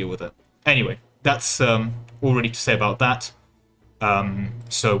 That's the deal with it. Anyway, that's all really to say about that.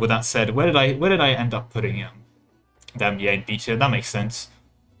 So with that said, where did I end up putting them? Yeah, in B tier. That makes sense.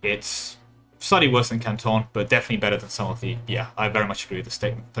 It's slightly worse than Canton, but definitely better than some of the. Yeah, I very much agree with the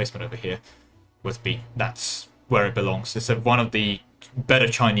statement placement over here with B. That's where it belongs. It's one of the better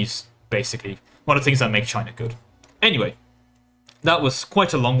Chinese, basically. One of the things that make China good. Anyway, that was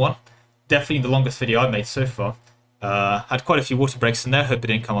quite a long one. Definitely the longest video I've made so far. Had quite a few water breaks in there. Hope it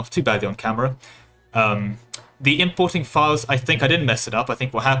didn't come off too badly on camera. The importing files, I think I didn't mess it up. I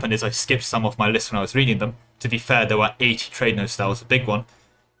think what happened is I skipped some of my lists when I was reading them. To be fair, there were 80 trade notes. That was a big one.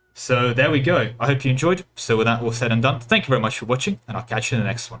 So there we go. I hope you enjoyed. So with that all said and done, thank you very much for watching, and I'll catch you in the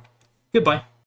next one. Goodbye.